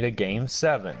we need a Game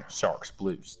 7 Sharks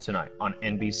Blues tonight on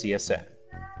NBCSN?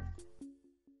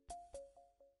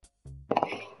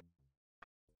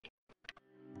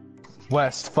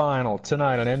 West Final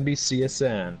tonight on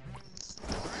NBCSN.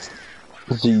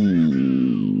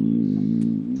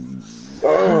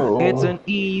 Oh. It's an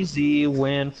easy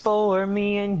win for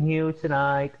me and you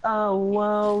tonight. Oh,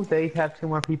 whoa, they have 2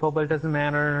 more people, but it doesn't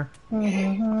matter.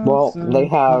 Well, they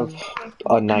have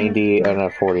a 90 and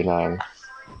a 49.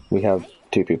 We have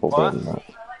 2 people better than that.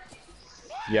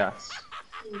 Yes.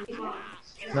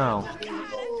 No.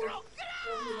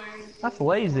 That's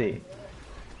lazy.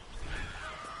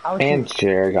 And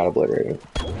Jared got obliterated.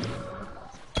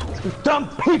 These dumb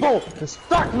people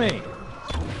distract me!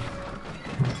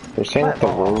 They're saying that the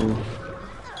room...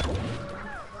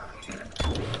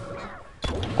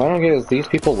 What I don't get is these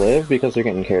people live because they're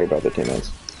getting carried by the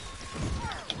teammates.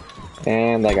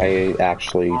 And that guy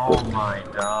actually was... Oh my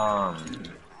god.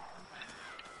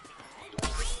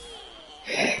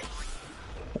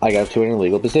 I got to an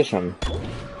illegal position.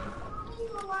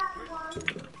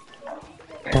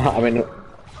 I'm in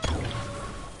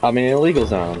an illegal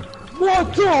zone.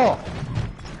 What the?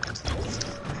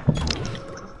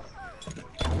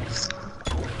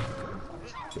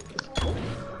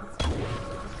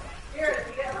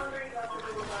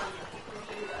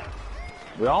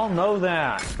 We all know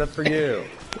that, except for you.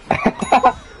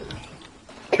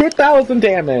 2,000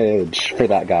 damage for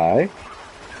that guy.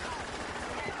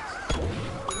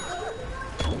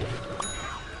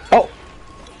 Oh!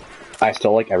 I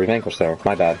still like every Vanquish there.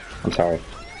 My bad. I'm sorry.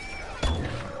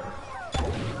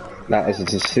 That is a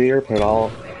sincere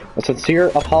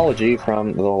apology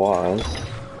from the laws.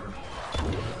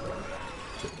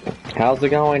 How's it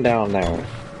going down there?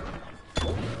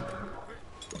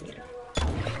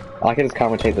 I can just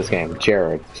commentate this game.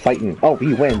 Jared fighting. Oh,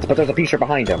 he wins, but there's a P-shooter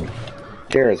behind him.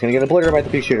 Jared's gonna get obliterated by the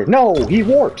P-shooter. No, he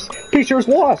warps. P-shooter's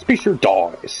lost. P-shooter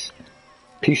dies.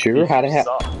 P-shooter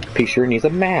P-shooter needs a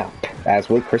map, as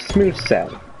what Chris Smooth said.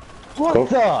 What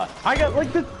the? I got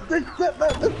like the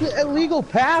illegal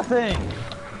pathing.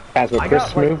 As what Chris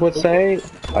Smooth would say,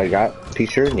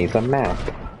 P-shooter needs a map.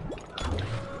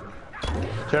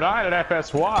 Tonight at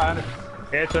FS1,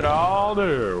 it's an all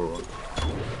new.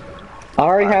 I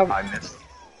already have. I missed.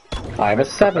 I have a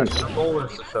 7th.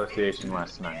 Bowlers Association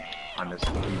last night. I missed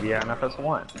PBA and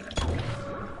FS1.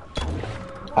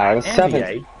 I have a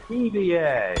 7th.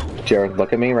 PBA. Jared,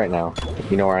 look at me right now.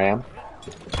 You know where I am?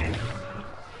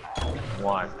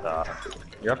 What the?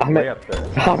 You're way up there.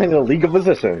 I'm in a legal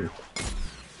position.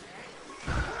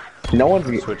 No one's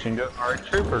switching to our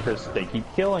trooper because they keep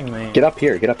killing me. Get up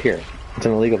here. Get up here. It's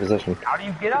in a legal position. How do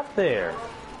you get up there?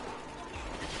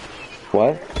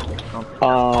 What?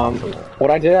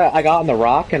 What I did, I got on the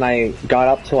rock and I got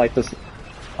up to like this.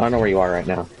 I don't know where you are right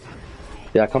now.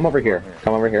 Yeah, come over here.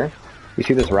 Come over here. You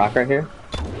see this rock right here?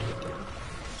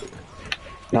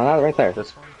 No, not right there.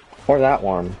 This one? Or that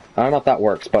one. I don't know if that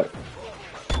works, but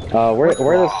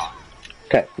where this?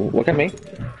 Okay, look at me.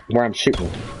 Where I'm shooting.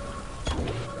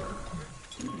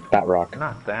 That rock.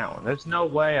 Not that one. There's no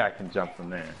way I can jump from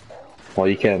there. Well,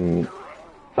 you can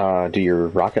do your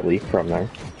rocket leap from there.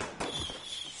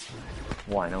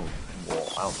 Well, I know.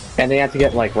 Well, and they have to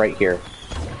get like right here.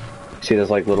 See this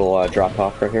like little drop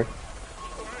off right here?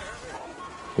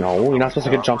 No, you're not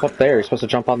supposed to jump up there. You're supposed to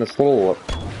jump on this little.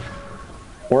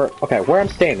 Where I'm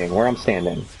standing. Where I'm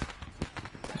standing.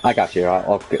 I got you.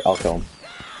 I'll kill him.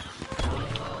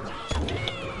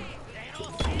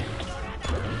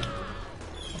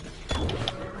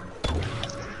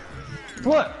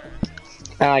 What?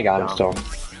 And I got him still.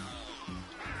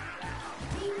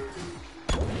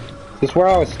 Just where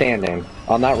I was standing.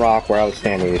 On that rock where I was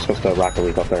standing, you're supposed to rocket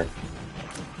leap up there.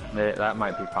 That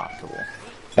might be possible.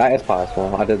 That is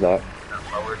possible. I did that.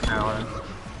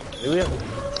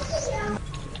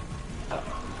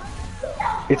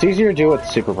 It's easier to do with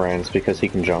Super Brains because he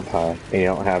can jump high, and you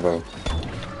don't have a...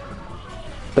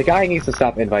 The guy needs to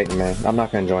stop inviting me. I'm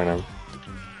not gonna join him.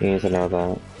 He needs to know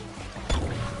that.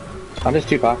 I'm just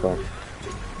too popular.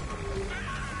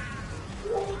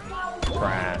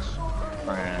 Trash.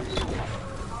 Trash.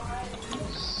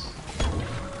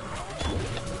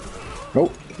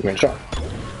 Nope, you got shot.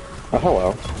 Oh,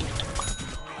 hello.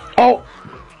 Oh!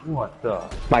 What the?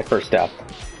 My first death.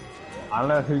 I don't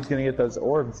know who's gonna get those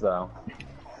orbs though.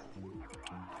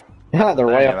 Yeah, they're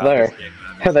way up there.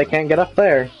 They can't get up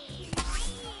there.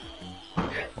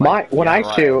 When I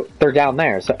shoot, they're down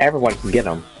there, so everyone can get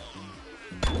them.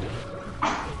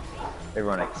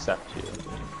 Everyone except you.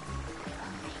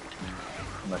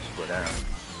 Unless you go down.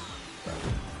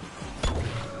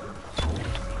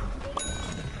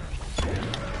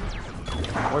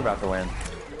 We're about to win.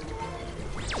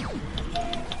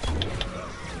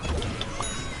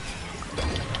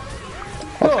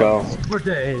 Let's go. We're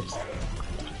days.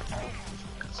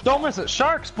 Don't miss it.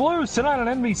 Sharks Blues tonight on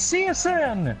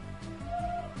NBCSN.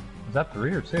 Is that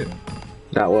 3 or 2?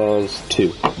 That was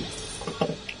 2.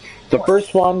 The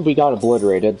first one we got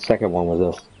obliterated. Second one was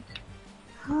this.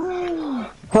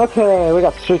 Okay, we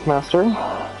got Streak Master.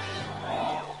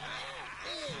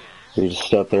 We just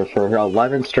stood there for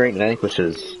 11 straight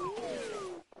vanquishes.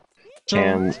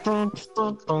 And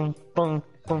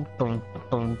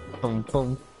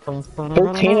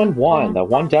 13-1. The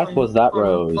one death was that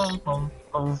Rose.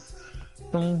 Oh,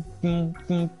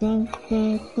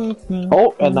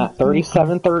 and that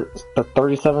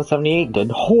 3778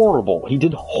 did horrible. He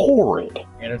did horrid.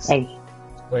 And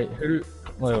wait.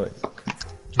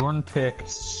 Jordan picked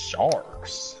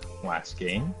Sharks last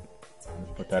game.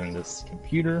 Let's put that in this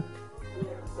computer.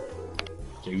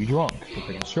 JV drunk for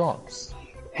picking Sharks.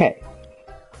 Hey.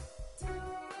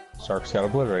 Sharks got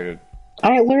obliterated.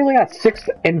 I literally got 6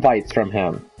 invites from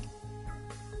him.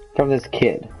 From this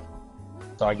kid.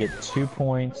 So I get 2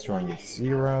 points, Jordan gets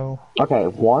 0. Okay,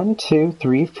 1, 2,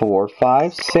 3, 4,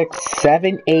 5, 6,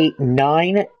 7, 8,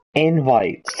 9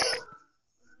 invites.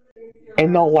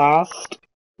 In the last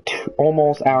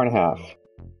almost hour and a half.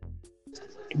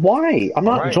 Why? I'm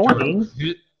not joining.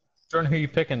 Jordan, who are you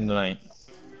picking tonight?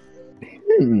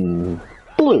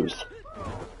 Blues.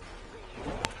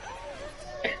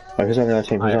 Oh, who's on the other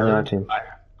team?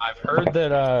 I've heard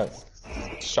that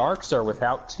Sharks are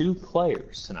without 2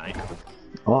 players tonight.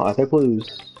 Oh, I pick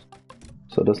Blues.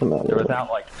 So it doesn't matter. They're without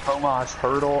like Tomas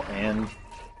Hurdle and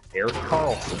Eric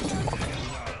Carlson.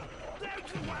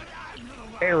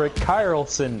 Eric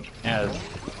Carlson, as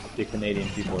the Canadian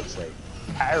people would say.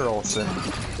 Carlson,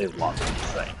 they love to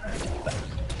say.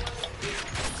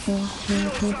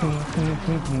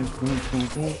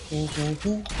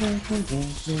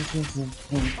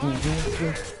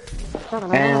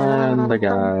 And the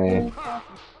guy.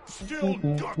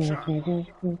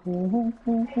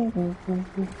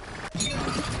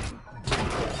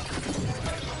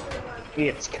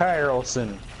 It's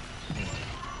Carlson.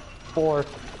 4th.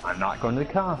 I'm not going to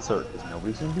the concert because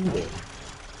nobody's going to be there.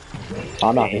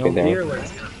 I'm not going to be there.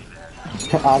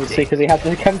 Obviously, because he has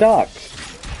to conduct.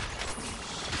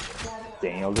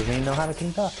 Daniel doesn't even know how to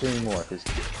conduct anymore.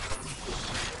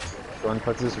 Jordan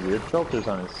puts this weird filters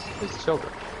on his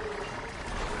children.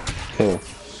 Who?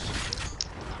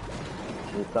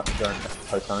 Jordan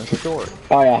posts on his story.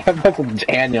 Oh yeah, that's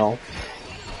Daniel.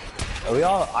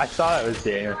 I thought it was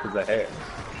Daniel because of the hair.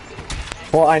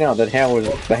 Well, I know, the hair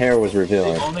was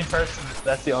revealing.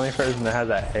 That's the only person that has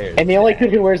that hair. And the only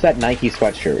kid who wears that Nike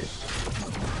sweatshirt.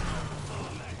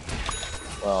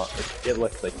 Well, it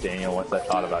looks like Daniel once I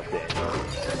thought about Daniel.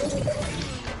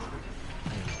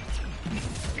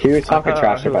 He was talking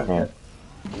trash about me.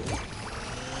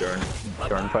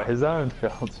 Jordan put his own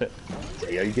filter.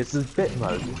 Daniel gets his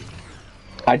Bitmoji.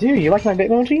 I do, you like my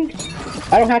Bitmoji?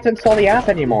 I don't have to install the app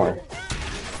anymore.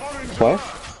 What?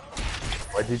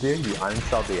 What'd you do? You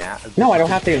uninstalled the app? No, I don't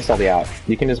have to install the app.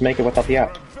 You can just make it without the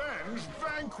app.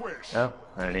 Oh,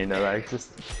 I didn't even know that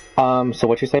existed. So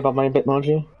what you say about my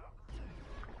Bitmoji?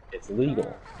 It's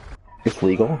legal. It's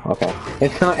legal? Okay.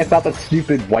 It's not that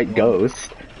stupid white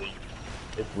ghost.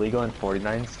 It's legal in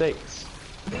 49 states.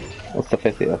 What's the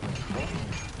 50th?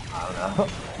 I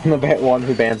don't know. The one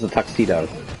who bans the tuxedo.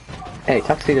 Hey,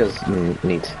 tuxedo's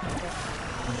neat.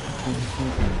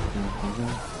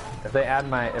 If they add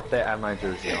my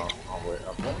jersey, I'll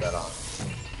put that on.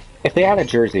 If they had a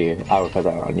jersey, I would put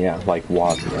that on. Yeah, like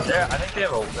Waz. Yeah, I think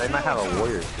they might have a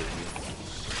Warriors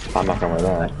jersey. I'm not gonna wear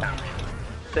that.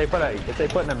 If they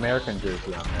put an American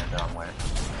jersey on there, no, I'm wearing.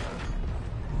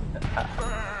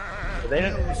 They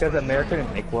didn't, because America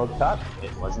didn't make World Cup.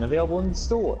 It wasn't available in the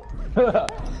store.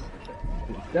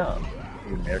 It's dumb.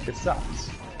 America sucks.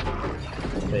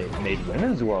 They made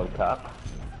Women's World Cup.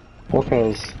 Well,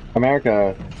 because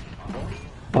America,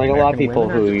 like a lot of people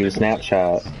who use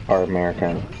Snapchat are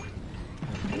American.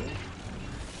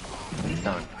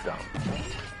 Dumb.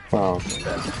 Well.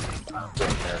 American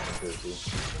jersey.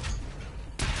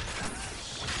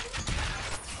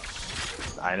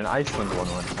 I had an Iceland one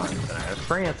time, and I had a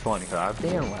France one because I was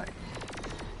being like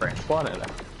France won it. I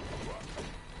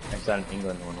had an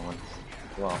England one once.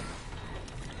 well.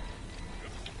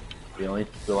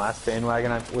 The last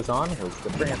bandwagon I was on was the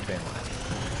France bandwagon.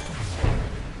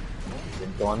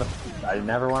 Didn't go on the. I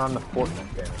never went on the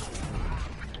Fortnite bandwagon.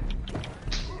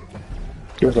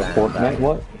 There's a Fortnite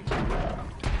what?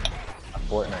 A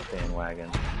Fortnite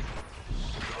bandwagon.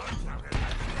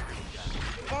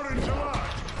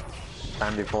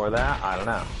 Time before that, I don't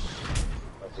know.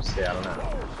 Let's just say I don't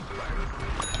know.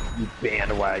 You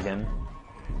bandwagon.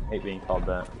 Hate being called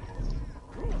that.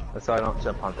 That's why I don't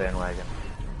jump on bandwagon.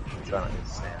 So I don't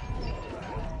understand.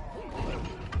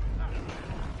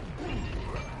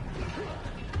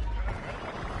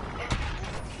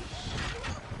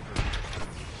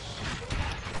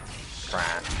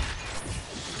 Trash.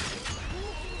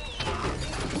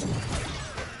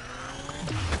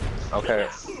 Okay,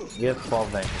 we have 12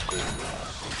 vanquishes.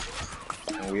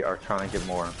 And we are trying to get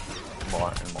more and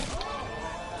more.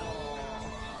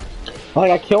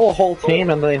 Like, I kill a whole team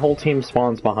and the whole team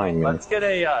spawns behind me. Let's get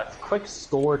a quick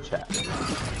score check.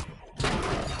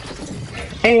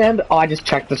 And I just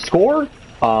checked the score.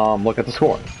 Look at the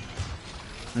score.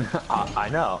 I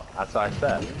know, that's what I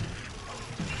said.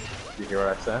 Did you hear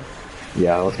what I said?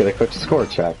 Yeah, let's get a quick score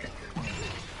check.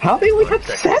 How do we have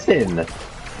 7?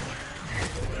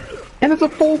 And it's a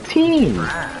full team!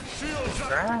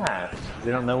 Trash.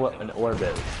 They don't know what an orb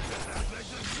is.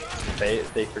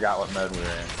 They forgot what mode we were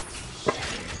in.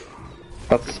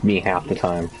 That's me half the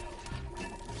time.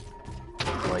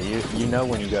 Well, you know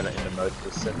when you go into mode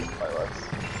specific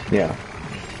playlists. Yeah.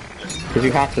 Because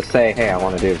you have to say, hey, I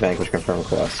want to do a Vanquish Confirm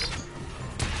quest.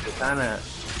 You kinda know.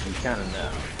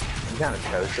 You kinda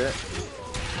chose it.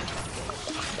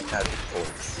 As a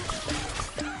choice.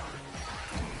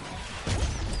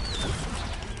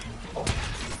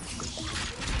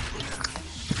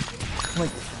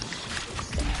 Like,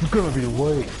 it's gonna be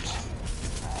late.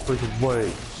 Freaking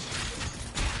late.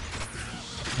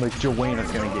 Like,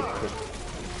 Joanna's gonna get kicked.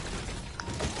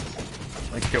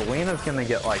 Like, Joanna's gonna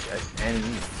get, like, an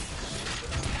NE.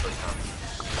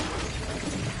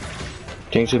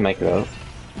 James should make it up.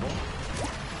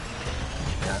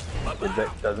 Yeah,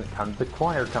 that doesn't come to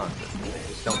choir concert. They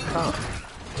just don't come.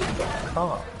 They don't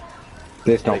come.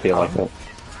 They just don't feel like that.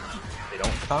 They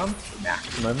don't come,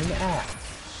 maximum in the act.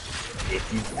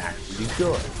 If you actually do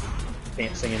good.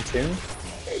 Can't sing in tune?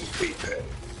 APP.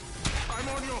 I'm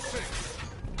on your 6.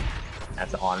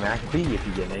 That's an automatic B if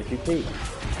you get an APP.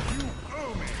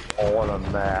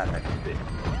 Automatic B.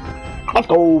 Let's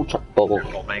go, Chuck Bubble.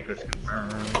 Bankers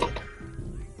confirmed.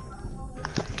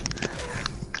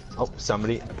 Oh,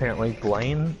 somebody, apparently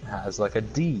Blaine has like a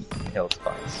D in Hills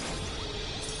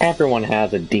class. Everyone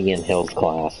has a D in Hills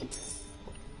class.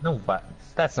 No, but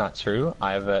that's not true.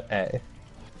 I have an A.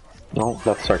 No,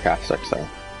 that's sarcastic, sir.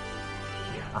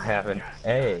 I have an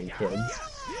A, kids.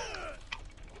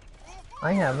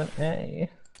 I have an A.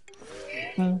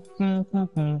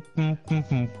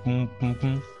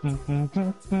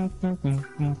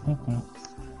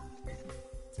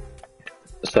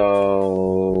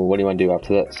 So, what do you want to do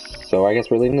after this? So, I guess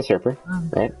we're leaving the server,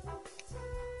 right?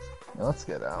 Let's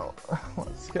get out.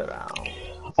 Let's get out.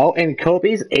 Oh, and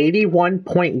Kobe's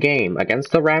 81-point game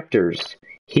against the Raptors.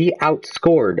 He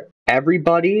outscored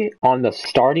everybody on the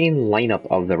starting lineup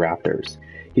of the Raptors.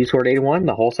 He scored 81,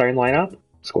 the whole starting lineup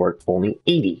scored only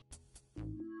 80.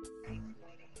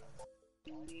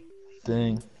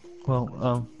 Dang.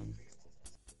 Well,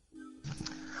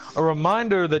 a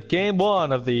reminder that Game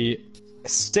 1 of the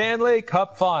Stanley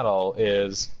Cup Final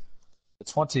is the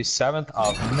 27th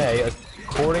of May,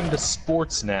 according to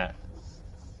Sportsnet.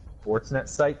 Sportsnet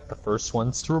site, the first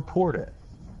ones to report it.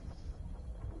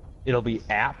 It'll be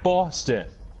at Boston.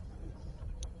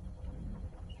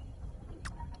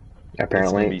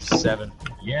 Apparently, it's gonna be 7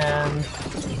 p.m.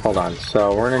 Hold on.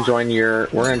 So we're gonna join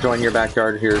your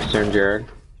backyard here soon, Jared.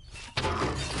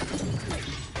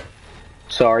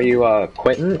 So are you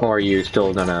quitting, or are you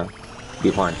still gonna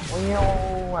be playing?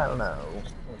 Well, I don't know.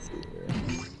 Let's see here.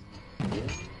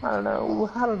 I don't know.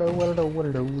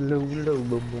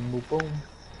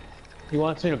 He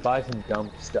wants me to buy some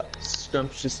dumb stuff.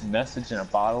 Scrumptious message in a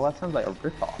bottle. That sounds like a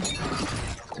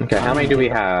ripoff. Okay, how many do we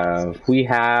have? We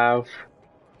have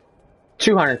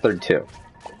 232.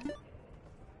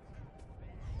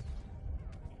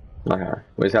 Okay,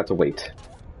 we just have to wait.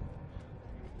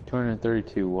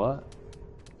 232 what?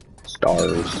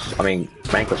 Stars. I mean,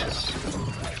 vanquishes.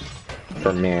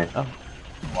 For me. Oh.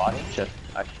 Well, I should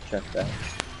check that.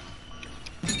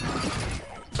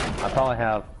 I probably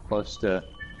have close to,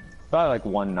 probably like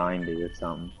 190 or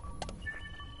something.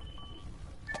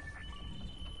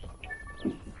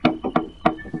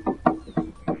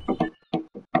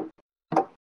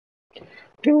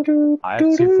 Do I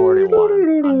have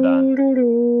 241. I'm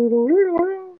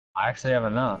done. I actually have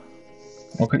enough.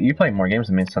 Well, you play more games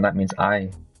than me, so that means I.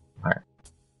 Alright.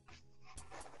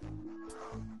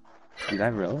 Did I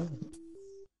really?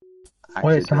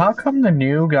 Wait, so how come the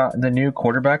new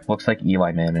quarterback looks like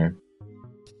Eli Manning?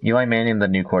 Eli Manning, the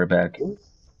new quarterback,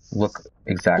 look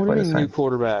exactly What do the you mean, same. new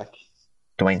quarterback?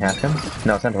 Dwayne Haskins?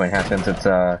 No, it's not Dwayne Haskins. It's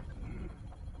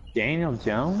Daniel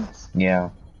Jones? yeah.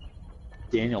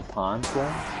 Daniel Ponswell?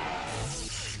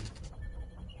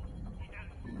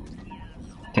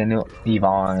 Daniel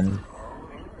Yvonne.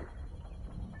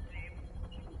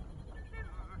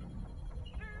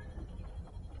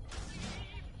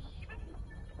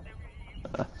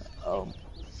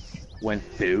 When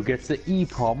Boo gets the E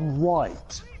problem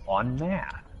right on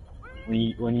math,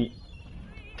 when you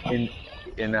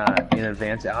in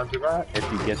advanced algebra, if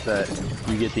you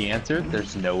get the answer,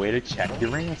 there's no way to check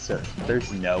your answer.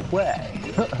 There's no way.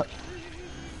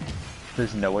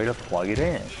 There's no way to plug it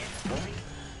in.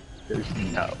 There's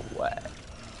no way.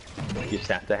 You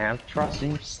just have to have trust in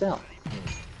yourself.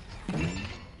 I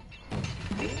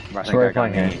think I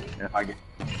got me. If I get,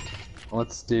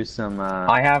 let's do some.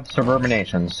 I have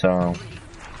Suburbanation, so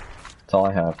that's all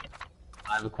I have.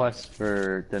 I have a quest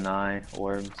for deny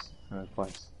orbs. I have a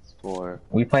quest for.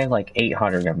 We played like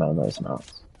 800 of those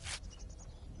mounts.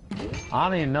 I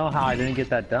don't even know how I didn't get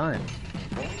that done.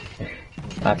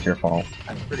 That's your fault.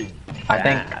 That's pretty. I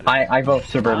think I vote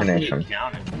Suburbanation.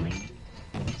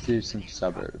 Let's do some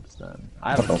suburbs then.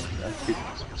 I have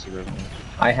suburbs.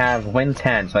 I have win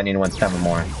 10, so I need to win 7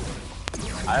 more.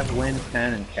 I have win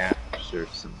 10 and capture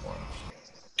some more.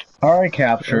 Alright,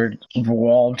 captured.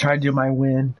 Well, try to do my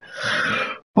win.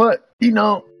 But, you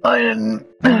know, I didn't.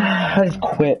 I just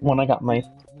quit when I got my.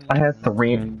 I had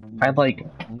 3. I had like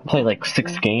played like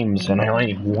 6 games, and I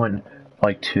only won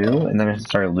like 2, and then I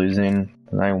started losing,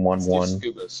 and I won 1.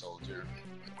 Scuba Soldier.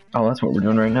 Oh, that's what we're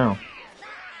doing right now.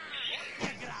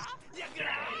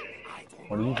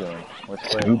 What are you doing?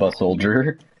 Scuba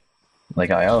Soldier.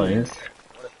 Like I always.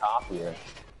 What a copier.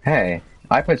 Hey,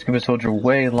 I played Scuba Soldier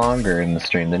way longer in the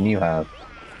stream than you have.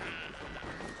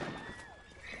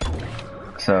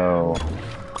 So...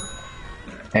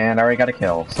 And I already got a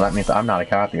kill, so that means I'm not a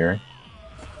copier.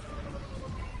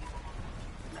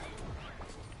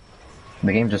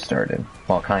 The game just started.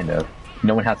 Well, kind of.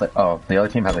 No one has a- oh, the other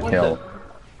team has a kill.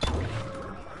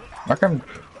 How come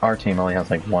our team only has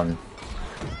like 1?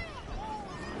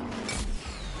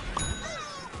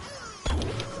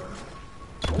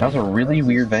 That was a really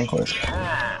weird Vanquish.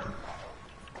 I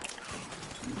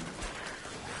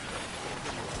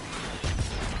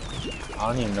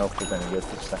don't even know if we're gonna get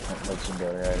the second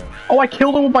legendary item. Oh, I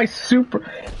killed him with my super.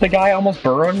 The guy almost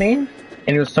burrowed me, and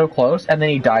he was so close, and then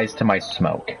he dies to my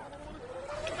smoke.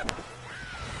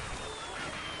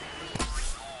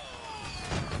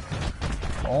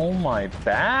 Oh my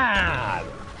bad!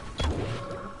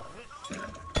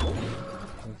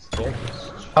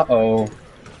 Uh-oh.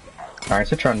 Alright,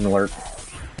 so try an alert.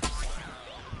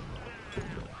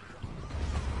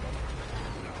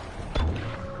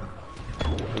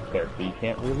 Be careful, you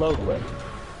can't reload quick.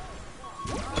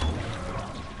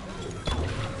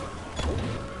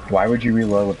 Why would you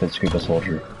reload with the Scuba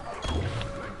Soldier?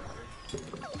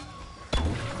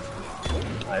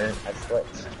 I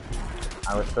switched.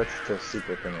 I was switched to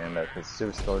Super Commando because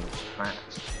Super Soldier's trash.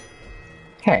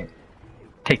 Hey,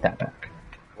 take that back.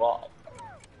 Well,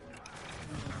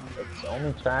 it's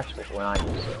only trash when I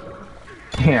use it.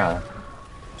 Yeah.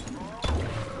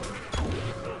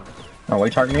 Oh, what are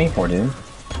you targeting me for, dude?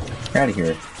 Get out of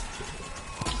here.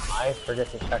 I forget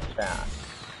to check chat.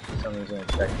 Somebody's gonna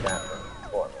check chat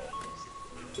for me.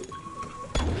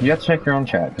 You have to check your own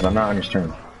chat, because I'm not on your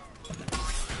stream.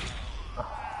 Now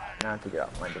I have to get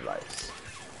off my device.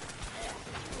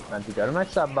 I have to go to my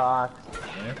sub box. I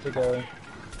have to go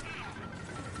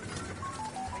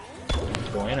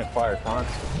and acquire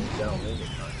constant. You don't need it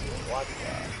constant. Watch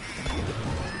that.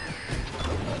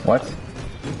 What?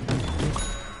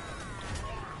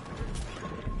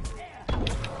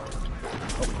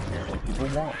 People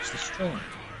watch the stream.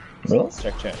 Really? Let's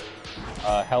check chat.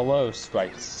 Hello,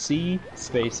 space C,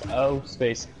 space O,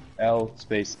 space L,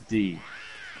 space D.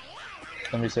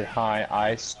 Somebody said hi.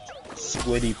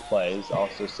 Squiddy Plays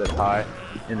also said hi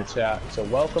in the chat. So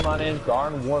welcome on in,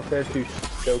 Garden Warfare 2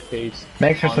 Showcase.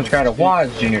 Make sure to subscribe to Waz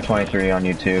Jr23 on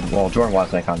YouTube. Well, Jordan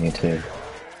Wozniak on YouTube.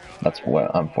 That's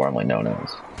what I'm formerly known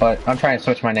as. But I'm trying to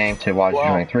switch my name to Waz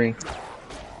Jr23.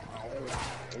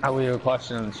 We have a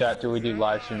question in the chat. Do we do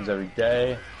live streams every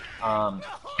day?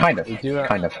 Kind of. We do.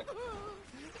 Kind of.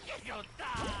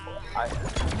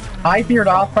 I veered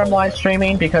off from live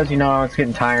streaming because, you know, it's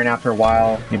getting tiring after a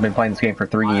while. You've been playing this game for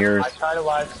 3 years. I try to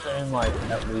live stream like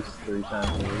at least 3 times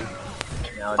a week.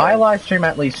 Nowadays. I live stream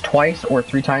at least twice or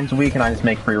 3 times a week, and I just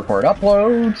make pre-recorded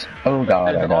uploads. Oh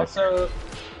god, and I died. Also,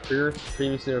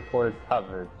 previously recorded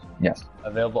coverage. Yes.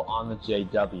 Available on the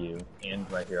GW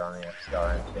and right here on the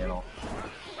XRN channel.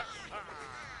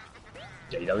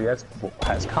 GW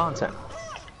has content.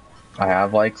 I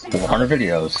have like 400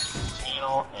 videos.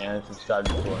 Channel and subscribe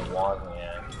to Jordan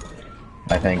Wozniak.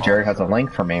 I think Jared has a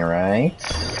link for me, right?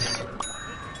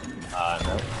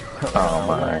 No. Oh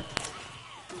my.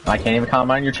 I can't even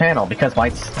comment on your channel because my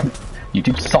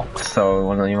YouTube sucks, so it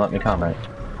won't even let me comment.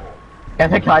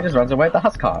 And the guy just runs away with the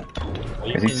Huskot.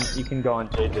 You can go on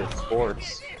JJ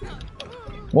Sports.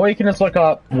 Well, you can just look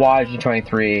up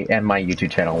YG23 and my YouTube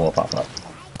channel will pop up.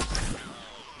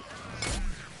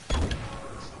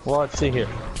 Well, let's see here.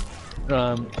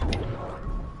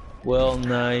 Well,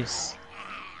 nice.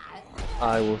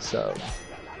 I will sub.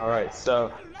 Alright,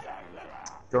 so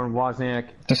Jordan Wozniak.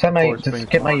 Just get my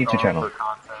YouTube channel.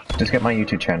 Just get my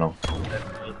YouTube channel.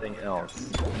 Anything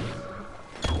else?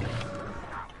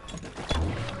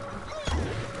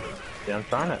 Yeah, I'm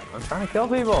trying to kill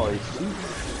people. He's cheating.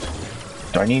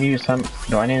 Do I need to send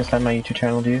my YouTube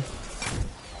channel to you?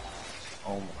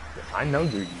 Oh my god. I know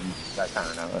you that kind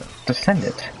of know it. Just send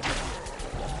it.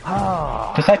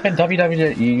 Ah. Just type in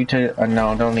www to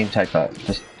no, don't even type that.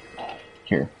 Just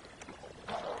here.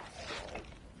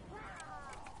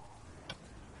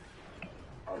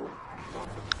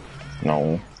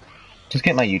 No. Just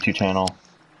get my YouTube channel.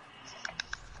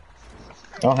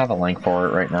 I don't have a link for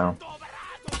it right now.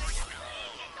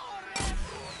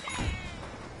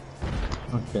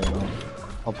 Okay,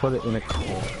 I'll put it in a call.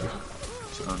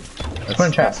 Let's put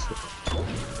in chat.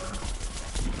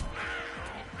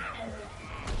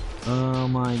 Oh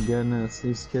my goodness,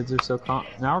 these kids are so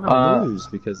now we're gonna lose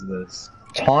because of this.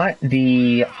 Taunt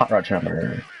the hot rod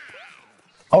jumper.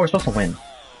 Oh, we're supposed to win.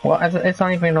 Well, it's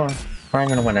not even we're not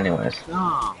gonna win anyways.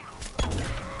 No.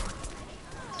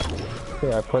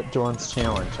 Okay, I put Jordan's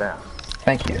channel in chat.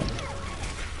 Thank you.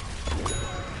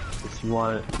 If you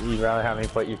want, you'd rather have me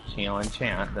put your channel in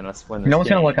chat than us win this No one's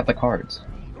game. gonna look at the cards.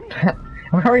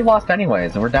 We already lost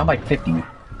anyways, and we're down by 50.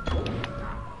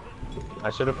 I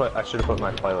should have put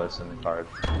my playlist in the cards.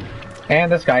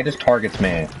 And this guy just targets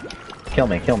me. Kill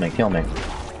me, kill me, kill me.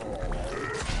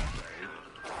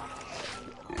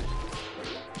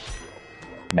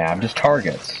 Mab just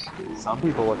targets. Some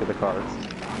people look at the cards.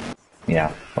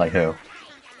 Yeah, like who?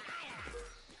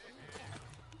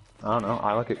 I don't know.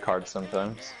 I look at cards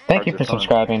sometimes. Thank you Cards for are fun.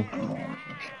 subscribing.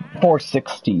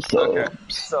 460 subs. Okay,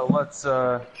 so let's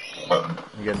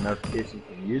get a notification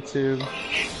from YouTube.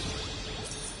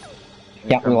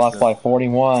 Yeah, we lost by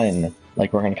 41.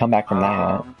 Like we're gonna come back from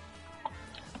that.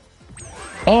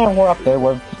 And we're up there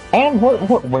with. And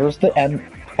where's the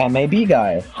MAB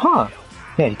guy? Huh?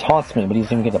 Yeah, he taunts me, but he's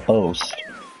gonna get a boast.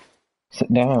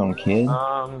 Sit down, kid.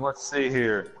 Let's see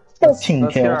here. 13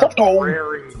 kills. Let's go.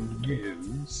 Prairie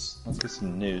news. Let's get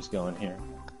some news going here.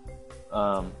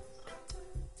 Some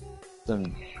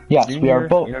Yes, we are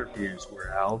both. interviews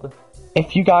were held.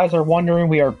 If you guys are wondering,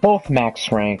 we are both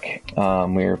max rank.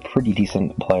 We're pretty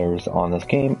decent players on this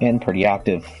game and pretty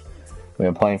active. We've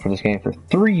been playing for this game for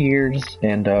 3 years,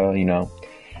 and you know,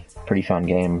 pretty fun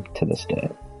game to this day.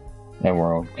 And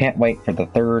we can't wait for the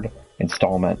 3rd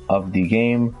installment of the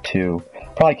game to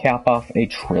probably cap off a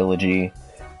trilogy.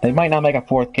 They might not make a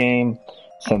 4th game,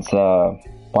 since why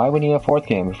would we need a 4th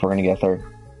game if we're gonna get a 3rd?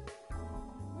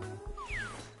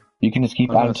 You can just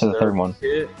keep adding to the 3rd one.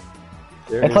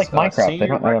 It's like Minecraft. They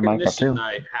don't have Minecraft too.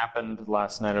 Night happened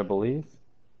last night, I believe.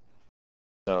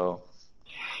 So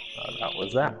that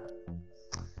was that.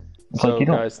 It's So like you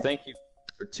don't. guys, thank you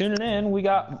for tuning in.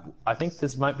 I think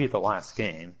this might be the last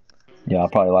game. Yeah,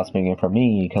 probably last big game for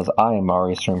me because I am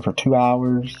already streaming for 2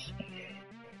 hours.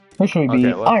 Who should we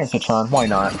be? Okay, Iron Citron. Why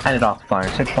not? End it off with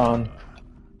Iron Citron.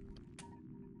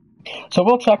 So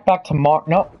we'll check back tomorrow.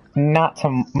 Nope, not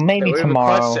maybe Okay, we have a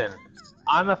tomorrow. question.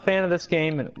 I'm a fan of this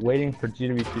game and waiting for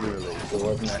GW2 to release. It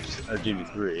wasn't actually, or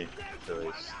GW3 to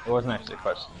release. It wasn't actually a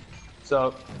question.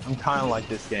 So I'm kind of like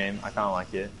this game. I kind of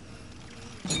like it.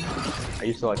 I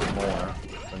used to like it more,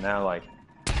 but now like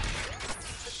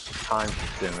time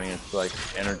consuming. It's like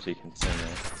energy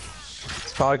consuming.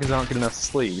 It's probably because I don't get enough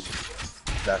sleep.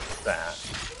 That's that.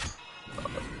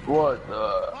 What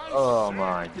the? Oh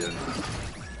my goodness.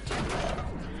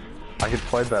 I could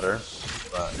play better,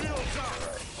 but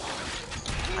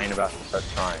I ain't about to start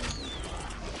trying.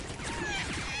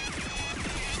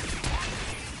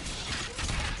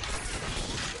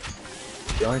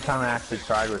 The only time I actually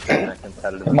tried was in a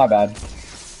competitive. My bad.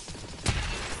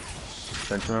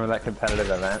 Don't you remember that competitive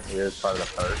event? We were part of the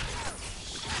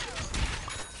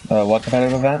perk. What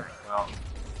competitive event? Well,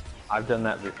 I've done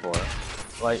that before.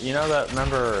 Like, you know that,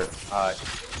 remember,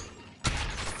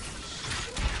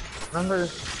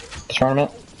 The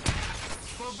tournament?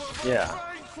 yeah.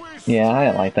 Yeah, I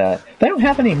didn't like that. They don't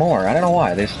have any more. I don't know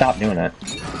why. They stopped doing it.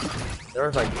 There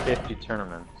was like 50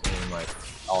 tournaments, and like,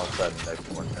 all of a sudden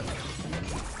there's more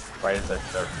tournaments. Right as I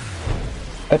started.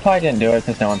 They probably didn't do it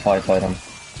because no one probably played them.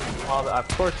 Well, of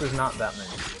course there's not that many.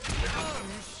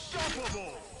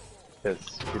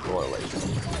 Because people are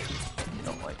lazy.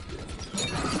 Don't like you.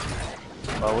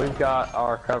 Well, we've got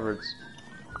our coverage.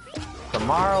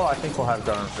 Tomorrow, I think we'll have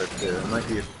Garden for 2. It might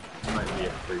be a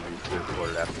previously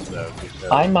recorded episode.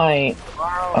 I might.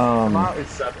 Tomorrow is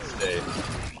sub-state.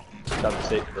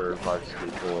 Sub-state for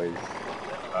varsity boys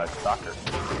soccer.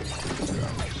 So,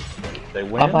 they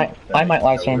win. I might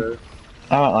live stream.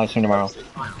 I might live stream tomorrow.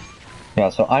 Yeah,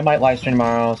 so I might live stream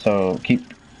tomorrow. So keep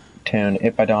tuned.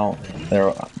 If I don't, there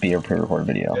will be a pre-recorded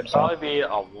video. It'll probably be a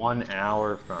 1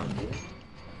 hour from.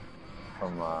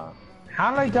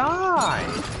 How did I die?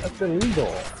 That's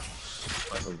illegal.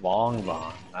 Like a long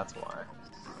bomb. That's why.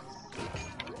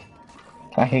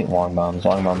 I hate long bombs.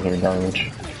 Long bombs are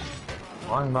garbage.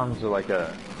 Long bombs are like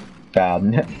a Bad.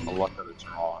 luck of the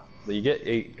draw. But you get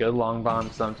 8 good long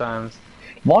bombs sometimes.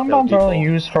 Long bombs are only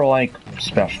used for like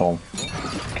special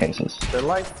cases. They're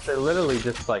literally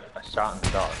just like a shot in the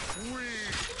dark.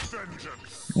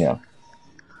 Yeah.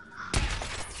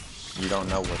 You don't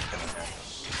know what's gonna happen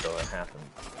until it happens.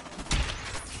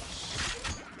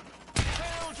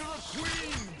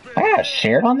 I got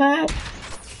shared on that?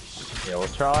 Yeah, we'll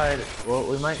try. Well,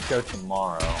 we might go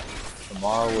tomorrow.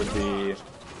 Tomorrow would be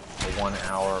 1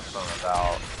 hour from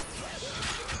about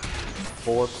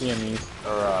 4 p.m. East,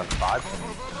 or 5 p.m.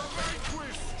 Eastern, I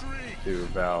think, to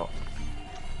about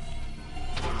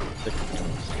 6 p.m.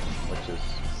 Eastern, which is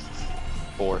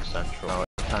 4 Central. Now,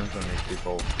 times when these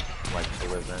people like to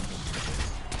live in.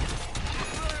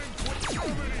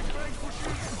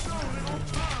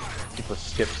 People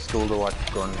skip school to watch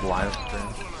Gordon's live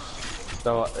stream.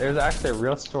 So there's actually a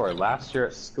real story. Last year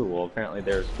at school, apparently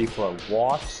there's people that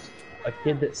watched a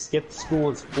kid that skipped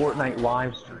school's Fortnite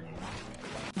live stream.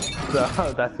 So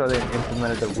that's why they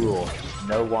implemented the rule: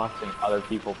 no watching other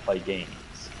people play games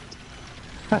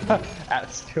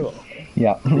at school.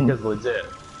 Yeah. Because legit,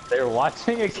 they were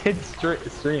watching a kid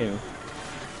stream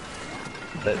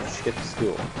that skipped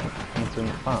school. It's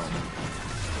been fun.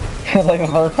 Like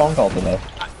another phone call today.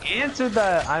 I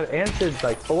answered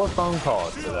like 4 phone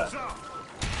calls to that.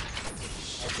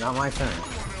 Not my turn.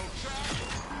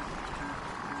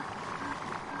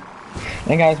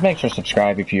 And guys, make sure to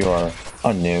subscribe if you are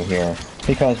new here,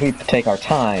 because we take our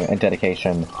time and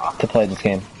dedication to play this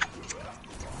game.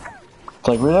 It's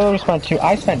like, we literally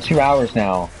I spent 2 hours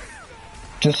now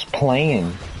just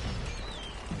playing.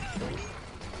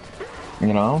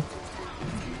 You know?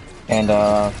 And,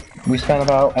 we spend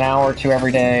about an hour or 2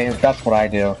 every day. That's what I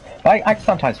do. I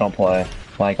sometimes don't play,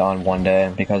 like, on one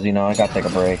day, because, you know, I gotta take a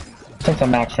break. Since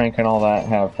I'm max rank and all that,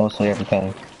 have mostly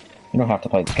everything, you don't have to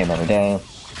play this game every day.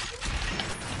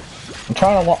 I'm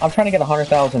trying to get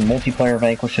 100,000 multiplayer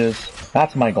vanquishes.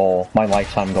 That's my goal, my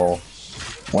lifetime goal,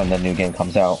 when the new game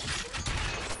comes out.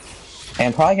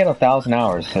 And probably get 1,000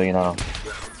 hours, so, you know.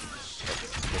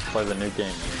 Let's play the new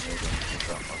game.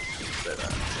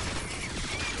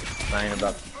 Not even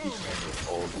about to keep me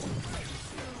old.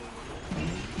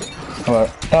 But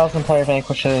 1,000 player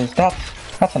vanquishes,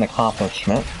 that's an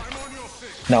accomplishment.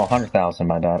 No, 100,000,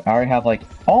 my bad. I already have like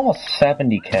almost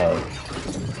 70k.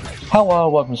 Hello,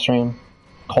 welcome to stream.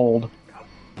 Cold.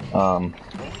 It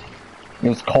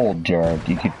was cold, Jared.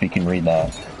 You can read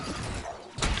that.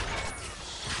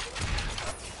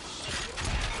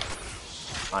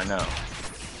 I know.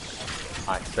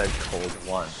 I said cold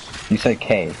once. You said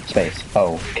K space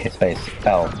O K space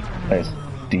L space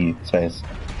D space.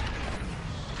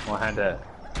 Well, I had to.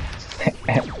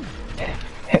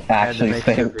 Actually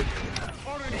say. Sure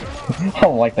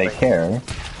Oh, like they care.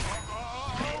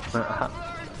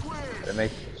 to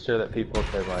make sure that people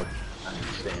could like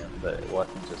understand that it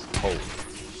wasn't just cold.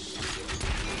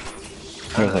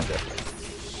 There's a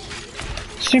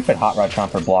stupid hot rod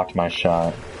chomper blocked my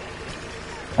shot.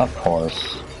 Of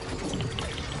course.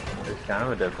 There's kind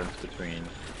of a difference between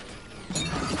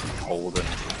cold and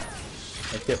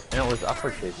like it was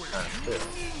uppercase kind of too.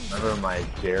 Remember my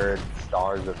Jared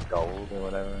Stars of Gold or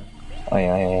whatever? Oh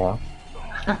yeah.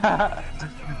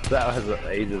 That was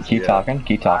ages Keep ago.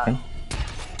 talking.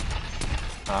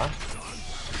 Huh?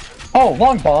 Oh,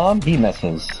 long bomb. He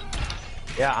misses.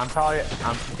 Yeah, I'm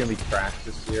gonna be trash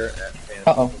this year at fantasy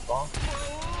Uh-oh. football.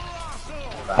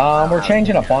 We're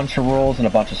changing a bunch of rules and a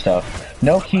bunch of stuff.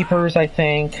 No keepers, I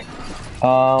think.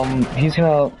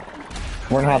 We're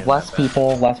gonna have less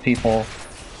people.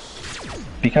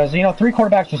 Because, you know, 3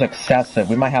 quarterbacks was excessive.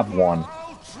 We might have 1.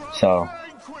 So,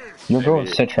 you're going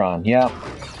with Citron. Yeah.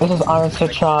 This is Iron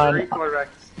Citron. 3 quarterbacks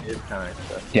is kind of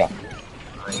excessive. Yeah.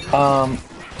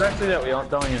 Especially that we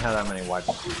don't even have that many wide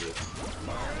receivers.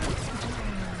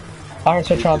 Iron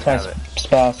Citron's my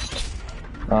best.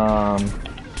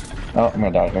 Oh, I'm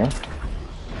gonna die here.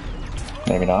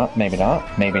 Maybe not.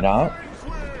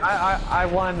 I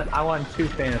won 2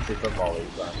 fantasy football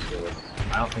leagues last year.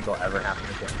 I don't think it'll ever happen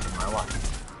again in my life.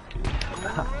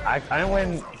 I didn't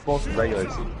win both regular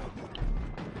season.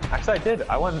 Actually, I did.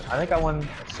 I think I won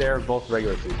a share of both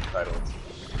regular season titles.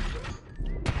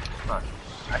 Huh.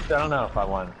 Actually, I don't know if I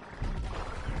won.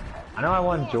 I know I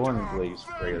won Jordan's leagues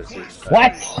regular season titles.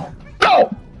 Let's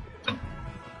go!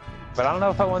 But I don't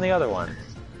know if I won the other one.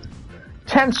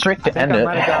 10 streak to end it. I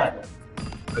might have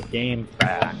got a game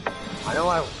back. I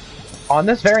know on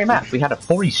this very map, we had a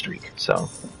 40 streak, so...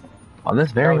 On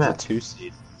this very map. A 2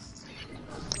 seed.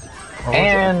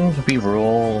 And we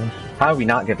rule... How do we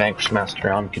not get Vanquish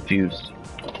Master? I'm confused.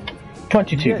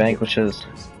 22 Vanquishes.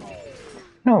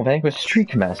 No, Vanquish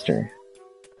Streak Master.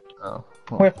 Oh.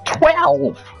 Well. We have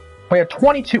 12! We have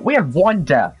 22... We have 1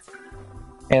 death.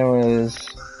 And it was...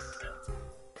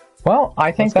 Well,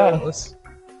 I think Huh?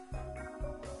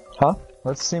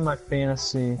 Let's see my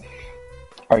fantasy.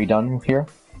 Are you done here?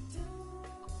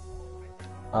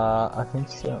 I think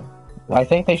so. I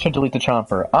think they should delete the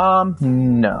Chomper.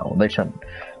 No, they shouldn't.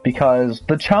 Because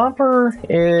the Chomper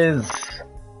is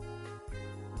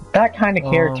that kind of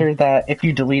character that if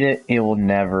you delete it, it will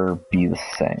never be the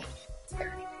same.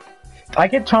 I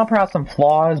get Chomper has some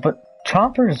flaws, but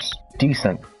Chomper's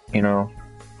decent, you know.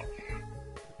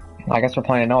 I guess we're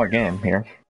playing another game here.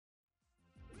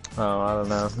 Oh, I don't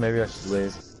know. Maybe I should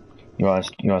leave. You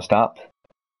wanna stop?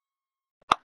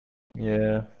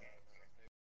 Yeah.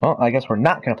 Well, I guess we're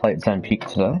not gonna play at Zen Peak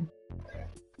today.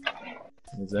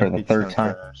 For the 3rd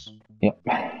time. Yep.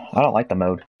 I don't like the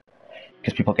mode.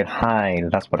 Because people can hide.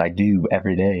 That's what I do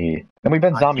every day. And we've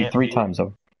been zombie 3 times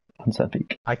on Zen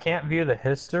Peak. I can't view the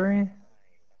history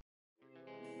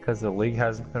because the league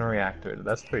hasn't been reactivated.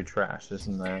 That's pretty trash,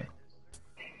 isn't that?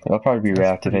 It'll probably be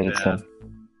reactivated soon.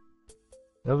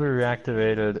 It'll be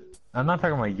reactivated. I'm not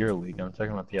talking about your league. I'm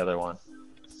talking about the other one.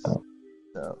 Oh.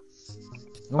 So.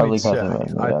 Our league hasn't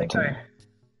been reactivated. I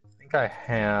think I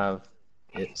have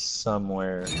it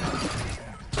somewhere.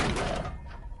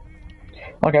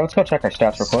 Okay, let's go check our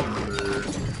stats real quick.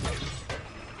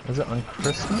 Is it on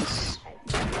Christmas?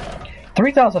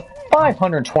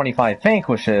 3,525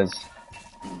 vanquishes.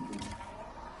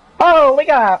 Oh, we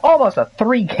got almost a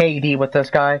 3 KD with this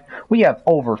guy. We have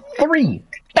over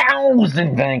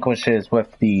 3,000 vanquishes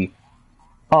with the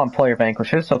on-player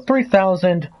vanquishes. So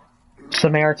 3,000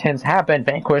 Samaritans have been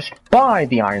vanquished by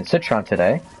the Iron Citron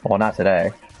today. Well, not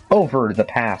today. Over the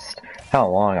past, how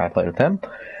long I played with him.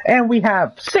 And we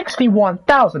have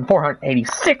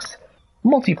 61,486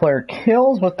 multiplayer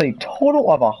kills with a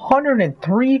total of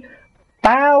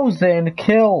 103,000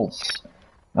 kills.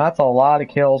 That's a lot of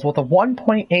kills. With a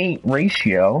 1.8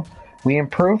 ratio, we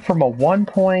improved from a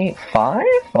 1.5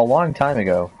 a long time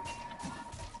ago.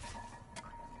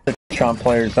 The Tron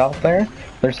players out there,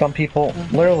 there's some people,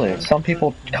 literally, some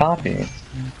people copy.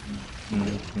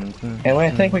 And I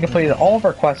think we completed all of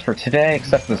our quests for today,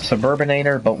 except the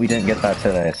Suburbanator, but we didn't get that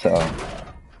today, so...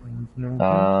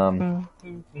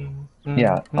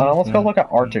 yeah, let's go look at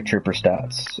Arctic Trooper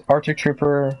stats. Arctic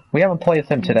Trooper, we haven't played with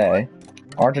him today.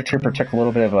 Arctic Trooper took a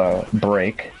little bit of a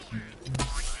break.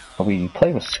 But we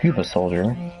played with Scuba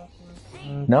Soldier.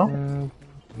 No?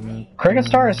 Cricket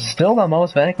Star is still the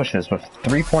most vanquishes with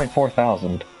 3.4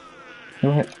 thousand.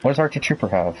 What does Arctic Trooper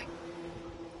have?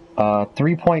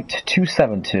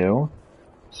 3.272.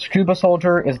 Scuba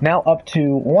Soldier is now up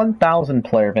to 1,000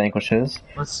 player vanquishes.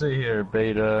 Let's see here,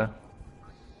 Beta.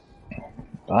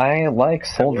 I like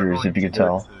soldiers, if you could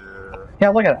tell. Yeah,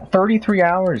 look at that. 33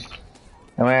 hours.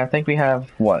 I mean, I think we have,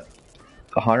 what?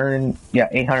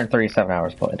 837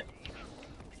 hours played.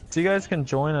 So you guys can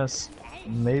join us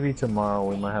maybe tomorrow.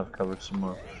 We might have covered some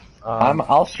more.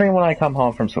 I'll stream when I come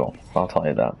home from school. I'll tell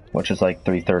you that. Which is like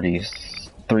 3:30,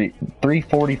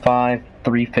 3:45,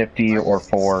 3:50, or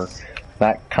 4.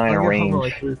 That kind of range.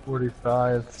 Like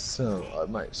 3:45, so I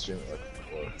might stream it like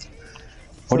 4.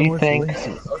 What do you think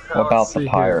about the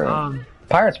pirate?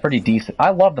 Pirate's pretty decent.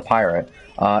 I love the pirate,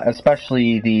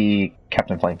 especially the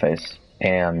Captain Flameface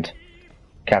and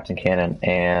Captain Cannon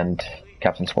and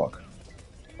Captain Squawk.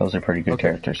 Those are pretty good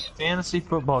characters. Fantasy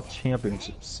Football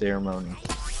Championship Ceremony.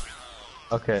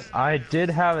 Okay, I did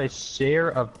have a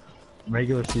share of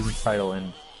regular season title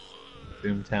in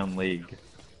Boomtown League.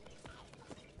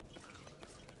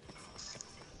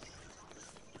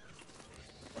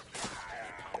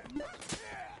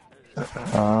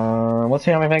 Let's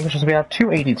see how many vanquishes we have.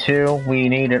 282. We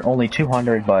needed only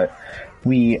 200, but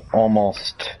we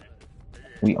almost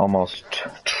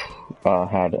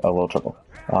had a little trouble.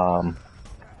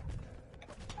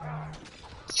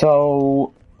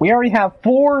 So we already have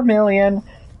 4 million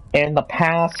in the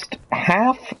past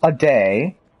half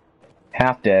day.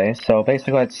 So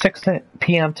basically at 6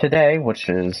 p.m. today, which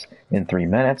is in 3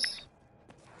 minutes.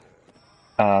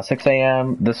 6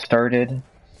 a.m. this started,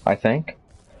 I think.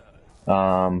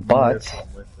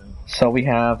 So we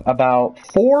have about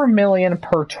 4 million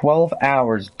per 12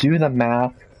 hours. Do the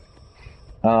math.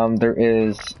 There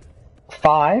is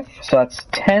 5, so that's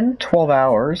 10, 12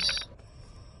 hours.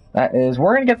 That is,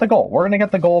 we're gonna get the goal. We're gonna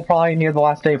get the goal probably near the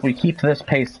last day if we keep this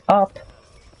pace up.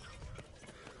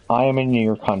 I am in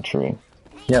your country.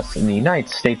 Yes, in the United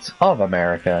States of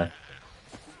America.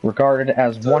 Regarded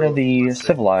as one of the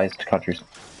civilized countries.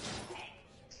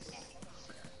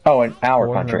 Oh, in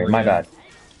our country, my bad.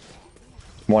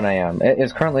 1 a.m. It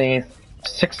is currently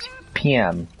 6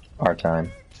 p.m. our time.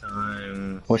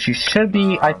 Which you should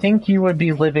be, I think you would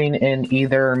be living in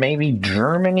either maybe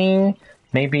Germany,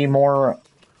 maybe more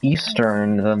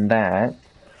eastern than that.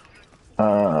 Yeah,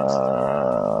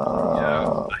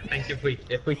 I think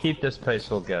if we keep this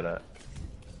pace, we'll get it.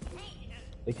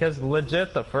 Because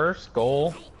legit, the first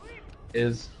goal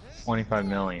is 25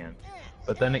 million,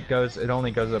 but then it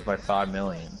only goes up by 5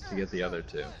 million to get the other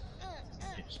 2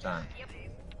 each time.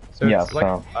 So yeah, it's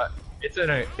like,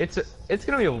 it's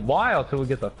gonna be a while till we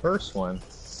get the first one.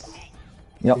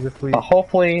 Yep. But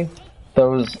hopefully,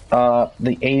 those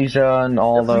the Asia and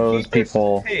all those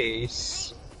people.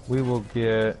 Pace, we will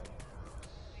get.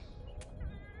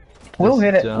 We'll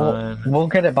get it. We'll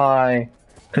get it by.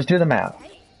 Cause do the math.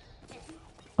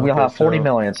 We'll have 40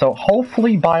 million. So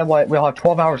hopefully by we'll have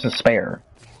 12 hours to spare.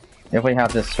 If we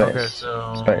have this space.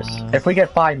 If we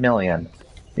get 5 million.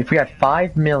 If we had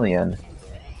 5 million.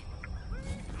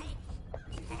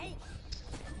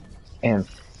 And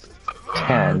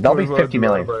 10. That'll be 50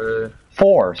 million.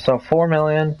 4. So 4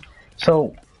 million.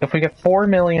 So if we get 4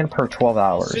 million per 12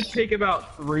 hours. It should take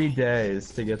about 3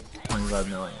 days to get 25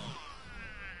 million.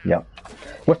 Yep.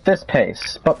 With this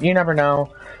pace. But you never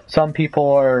know. Some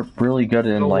people are really good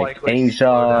in like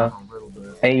Asia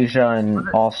and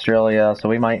Australia, so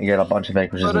we might get a bunch of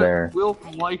vanquishes there.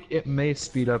 It may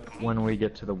speed up when we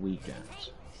get to the weekend.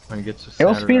 When it gets to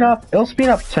Saturday. It'll speed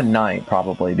up tonight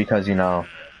probably because you know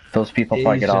those people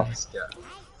probably get off.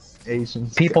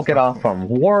 People get off from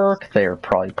work. They're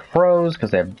probably pros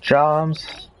because they have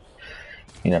jobs.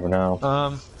 You never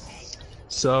know.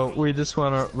 So we just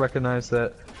want to recognize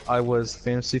that I was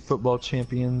fantasy football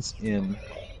champions in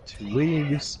 2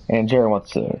 leagues. And Jerry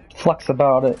wants to flex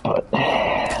about it, but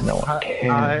no one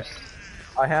cares.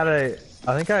 I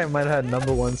think I might have had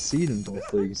 #1 seed in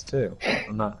both leagues too.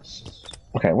 I'm not.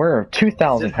 Okay, we're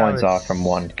 2,000 points off from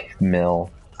 1 mil.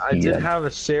 I did have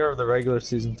a share of the regular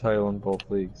season title in both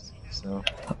leagues, so.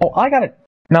 Oh, I got it.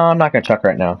 No, I'm not gonna check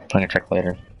right now. I'm gonna check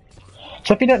later.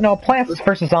 So if you don't know, Plants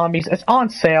vs. Zombies is on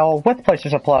sale with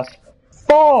PlayStation Plus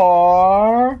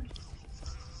for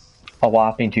a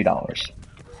whopping $2.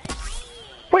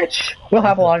 Which will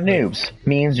have a lot of noobs.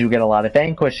 Means you get a lot of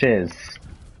vanquishes.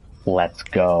 Let's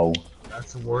go.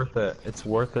 That's worth it. It's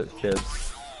worth it, kids.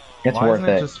 It's Why worth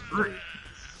isn't it. Just free?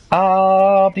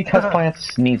 Because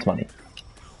Plants needs money.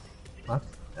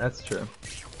 That's true.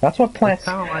 That's what Plants.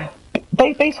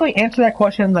 They basically answer that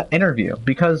question in the interview.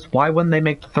 Because why wouldn't they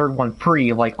make the third one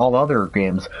free like all other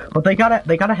games? But they gotta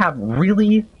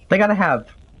have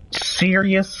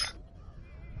serious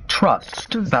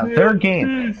trust about their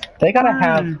game. They gotta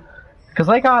have, because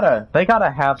they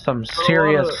gotta have some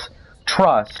serious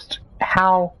trust.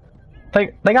 How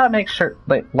they gotta make sure,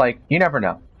 like you never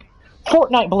know.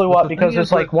 Fortnite blew up because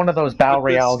it's like one of those battle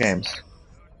royale games.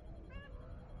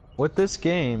 With this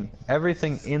game,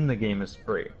 everything in the game is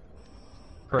free,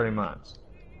 pretty much.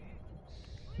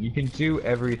 You can do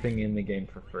everything in the game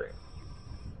for free.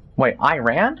 Wait,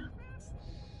 Iran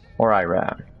or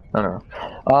Iran? I don't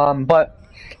know. But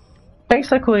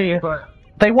basically,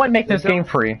 they wouldn't make this game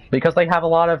free because they have a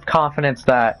lot of confidence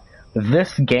that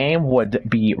this game would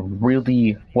be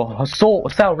really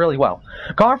sell really well.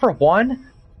 Gone for One,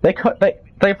 they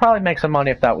probably make some money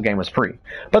if that game was free.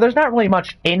 But there's not really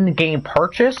much in-game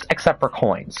purchase except for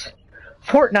coins.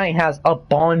 Fortnite has a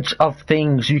bunch of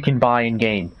things you can buy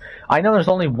in-game. I know there's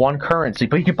only one currency,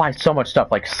 but you can buy so much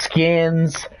stuff like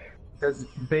skins,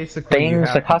 basically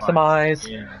things to customize.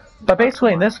 But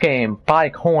basically, in this game, buy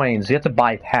coins. You have to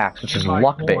buy packs, which is Buy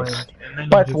luck coins, based. and then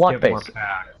But you it's just luck get more based.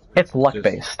 packs. It's luck Just-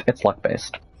 based. It's luck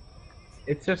based.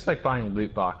 It's just like buying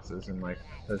loot boxes and like.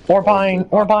 Or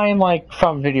buying like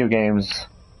from video games.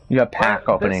 You have pack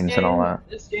But openings and all that.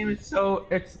 This game is so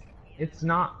it's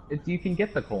not you can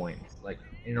get the coins like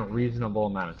in a reasonable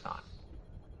amount of time.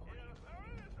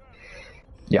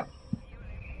 Yeah.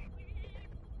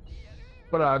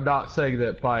 But I'm not saying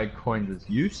that buying coins is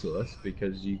useless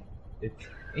because you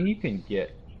can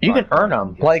get. You can earn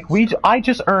them. Like I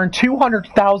just earned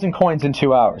 200,000 coins in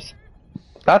 2 hours.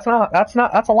 That's a lot. That's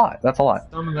a lot.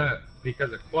 Some of that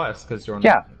because of quests, because you're.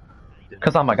 Yeah.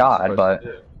 Because I'm a god, but.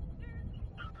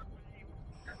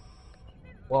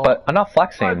 Well, But I'm not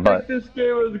flexing, I but. think this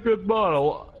game is a good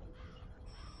model.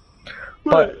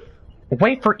 But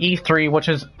wait for E3, which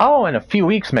is in a few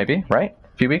weeks maybe, right?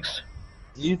 A few weeks.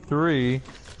 E3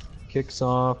 kicks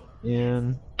off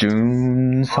in.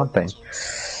 June something.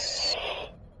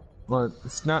 Well,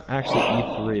 it's not actually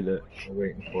E3 that we're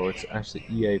waiting for. It's actually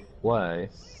EA Play.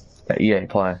 The EA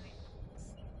Play.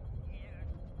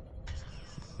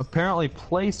 Apparently,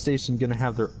 PlayStation gonna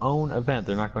have their own event.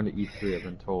 They're not going to E3. I've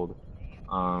been told.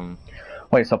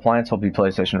 Wait, so Plants will be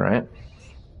PlayStation, right?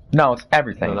 No, it's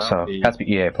everything. No, So it has to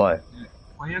be EA Play.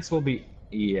 Plants will be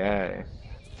EA.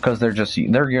 Because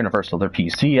they're universal. They're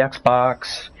PC,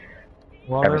 Xbox,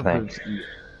 Well, everything.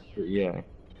 For EA.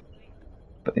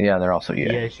 But yeah, they're also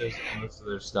EA. EA shows most of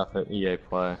their stuff at EA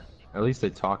Play. At least they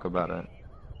talk about it.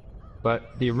 But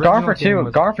the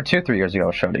original Garden for 2 3 years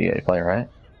ago showed EA Play, right?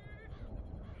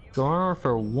 Garden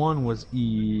for 1 was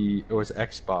it was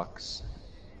Xbox.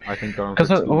 I think Garden Because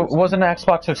for it 2 was wasn't an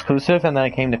Xbox exclusive, and then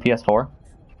it came to PS4.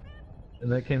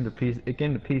 and that came to PC. It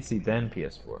came to PC then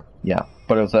PS4. Yeah,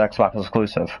 but it was an Xbox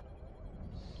exclusive.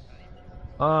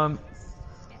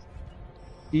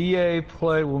 EA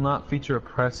Play will not feature a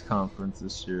press conference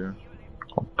this year.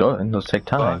 Well, good. Those take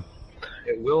time. But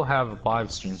it will have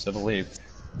live streams, I believe,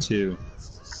 too.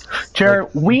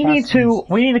 Jared, like, we need to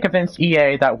convince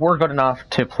EA that we're good enough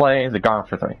to play the Garden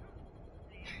for 3.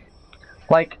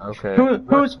 Like, Okay.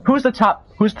 who's the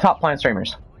top plant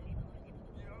streamers?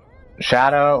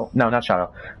 Shadow? No, not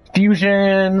Shadow.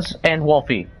 Fusions and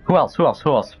Wolfie. Who else?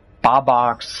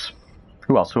 Bobbox.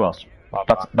 Who else?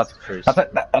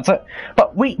 That's it.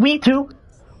 But we too.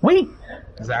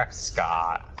 Zach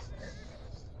Scott.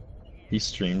 He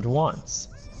streamed once.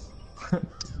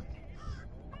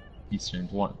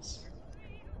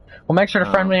 Well, make sure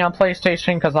to friend me on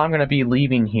PlayStation because I'm gonna be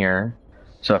leaving here.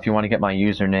 So if you want to get my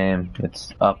username,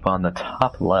 it's up on the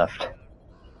top left.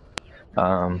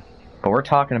 But we're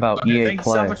talking about EA Thanks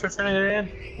Play. so much for tuning in.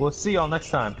 We'll see y'all next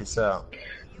time. Peace out.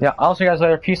 Yeah, I'll see you guys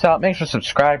later. Peace out. Make sure to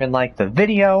subscribe and like the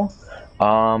video.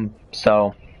 You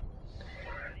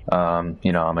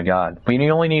know, I'm a god.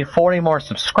 We only need 40 more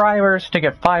subscribers to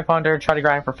get 500. Try to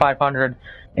grind for 500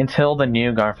 until the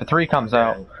new Garden for 3 comes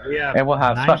out. And we'll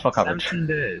have special coverage. 17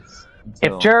 days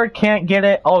If Jared can't get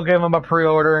it, I'll give him a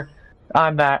pre-order.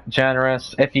 I'm that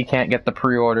generous if he can't get the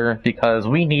pre-order because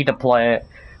we need to play it.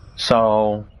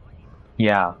 So,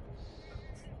 yeah.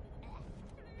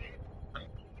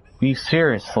 We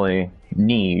seriously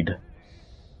need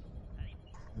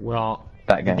that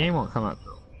game. The game won't come out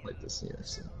till like this year,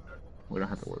 so we don't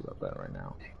have to worry about that right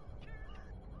now.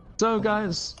 So,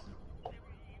 guys,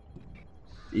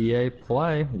 EA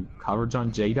Play coverage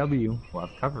on JW. We'll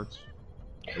have coverage.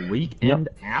 The weekend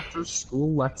after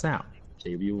school lets out.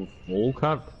 JW with full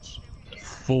coverage.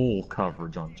 Full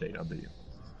coverage on JW.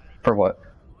 For what?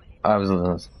 I was listening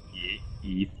to this.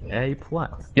 EA Play.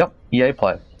 Yep, EA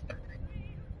Play.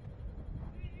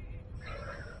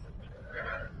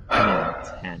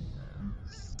 Yeah, 10.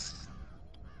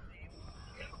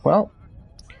 Well,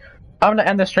 I'm gonna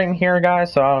end the stream here,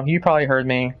 guys. So you probably heard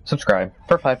me. Subscribe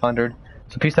for 500.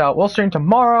 So peace out. We'll stream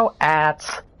tomorrow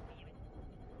at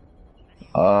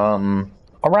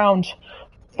around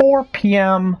 4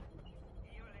 p.m.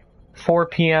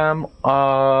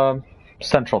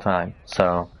 Central Time.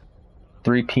 So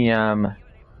 5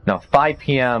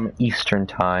 p.m. Eastern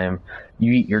Time.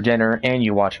 You eat your dinner and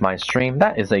you watch my stream.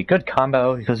 That is a good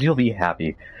combo because you'll be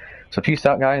happy. So peace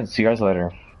out, guys. See you guys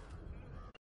later.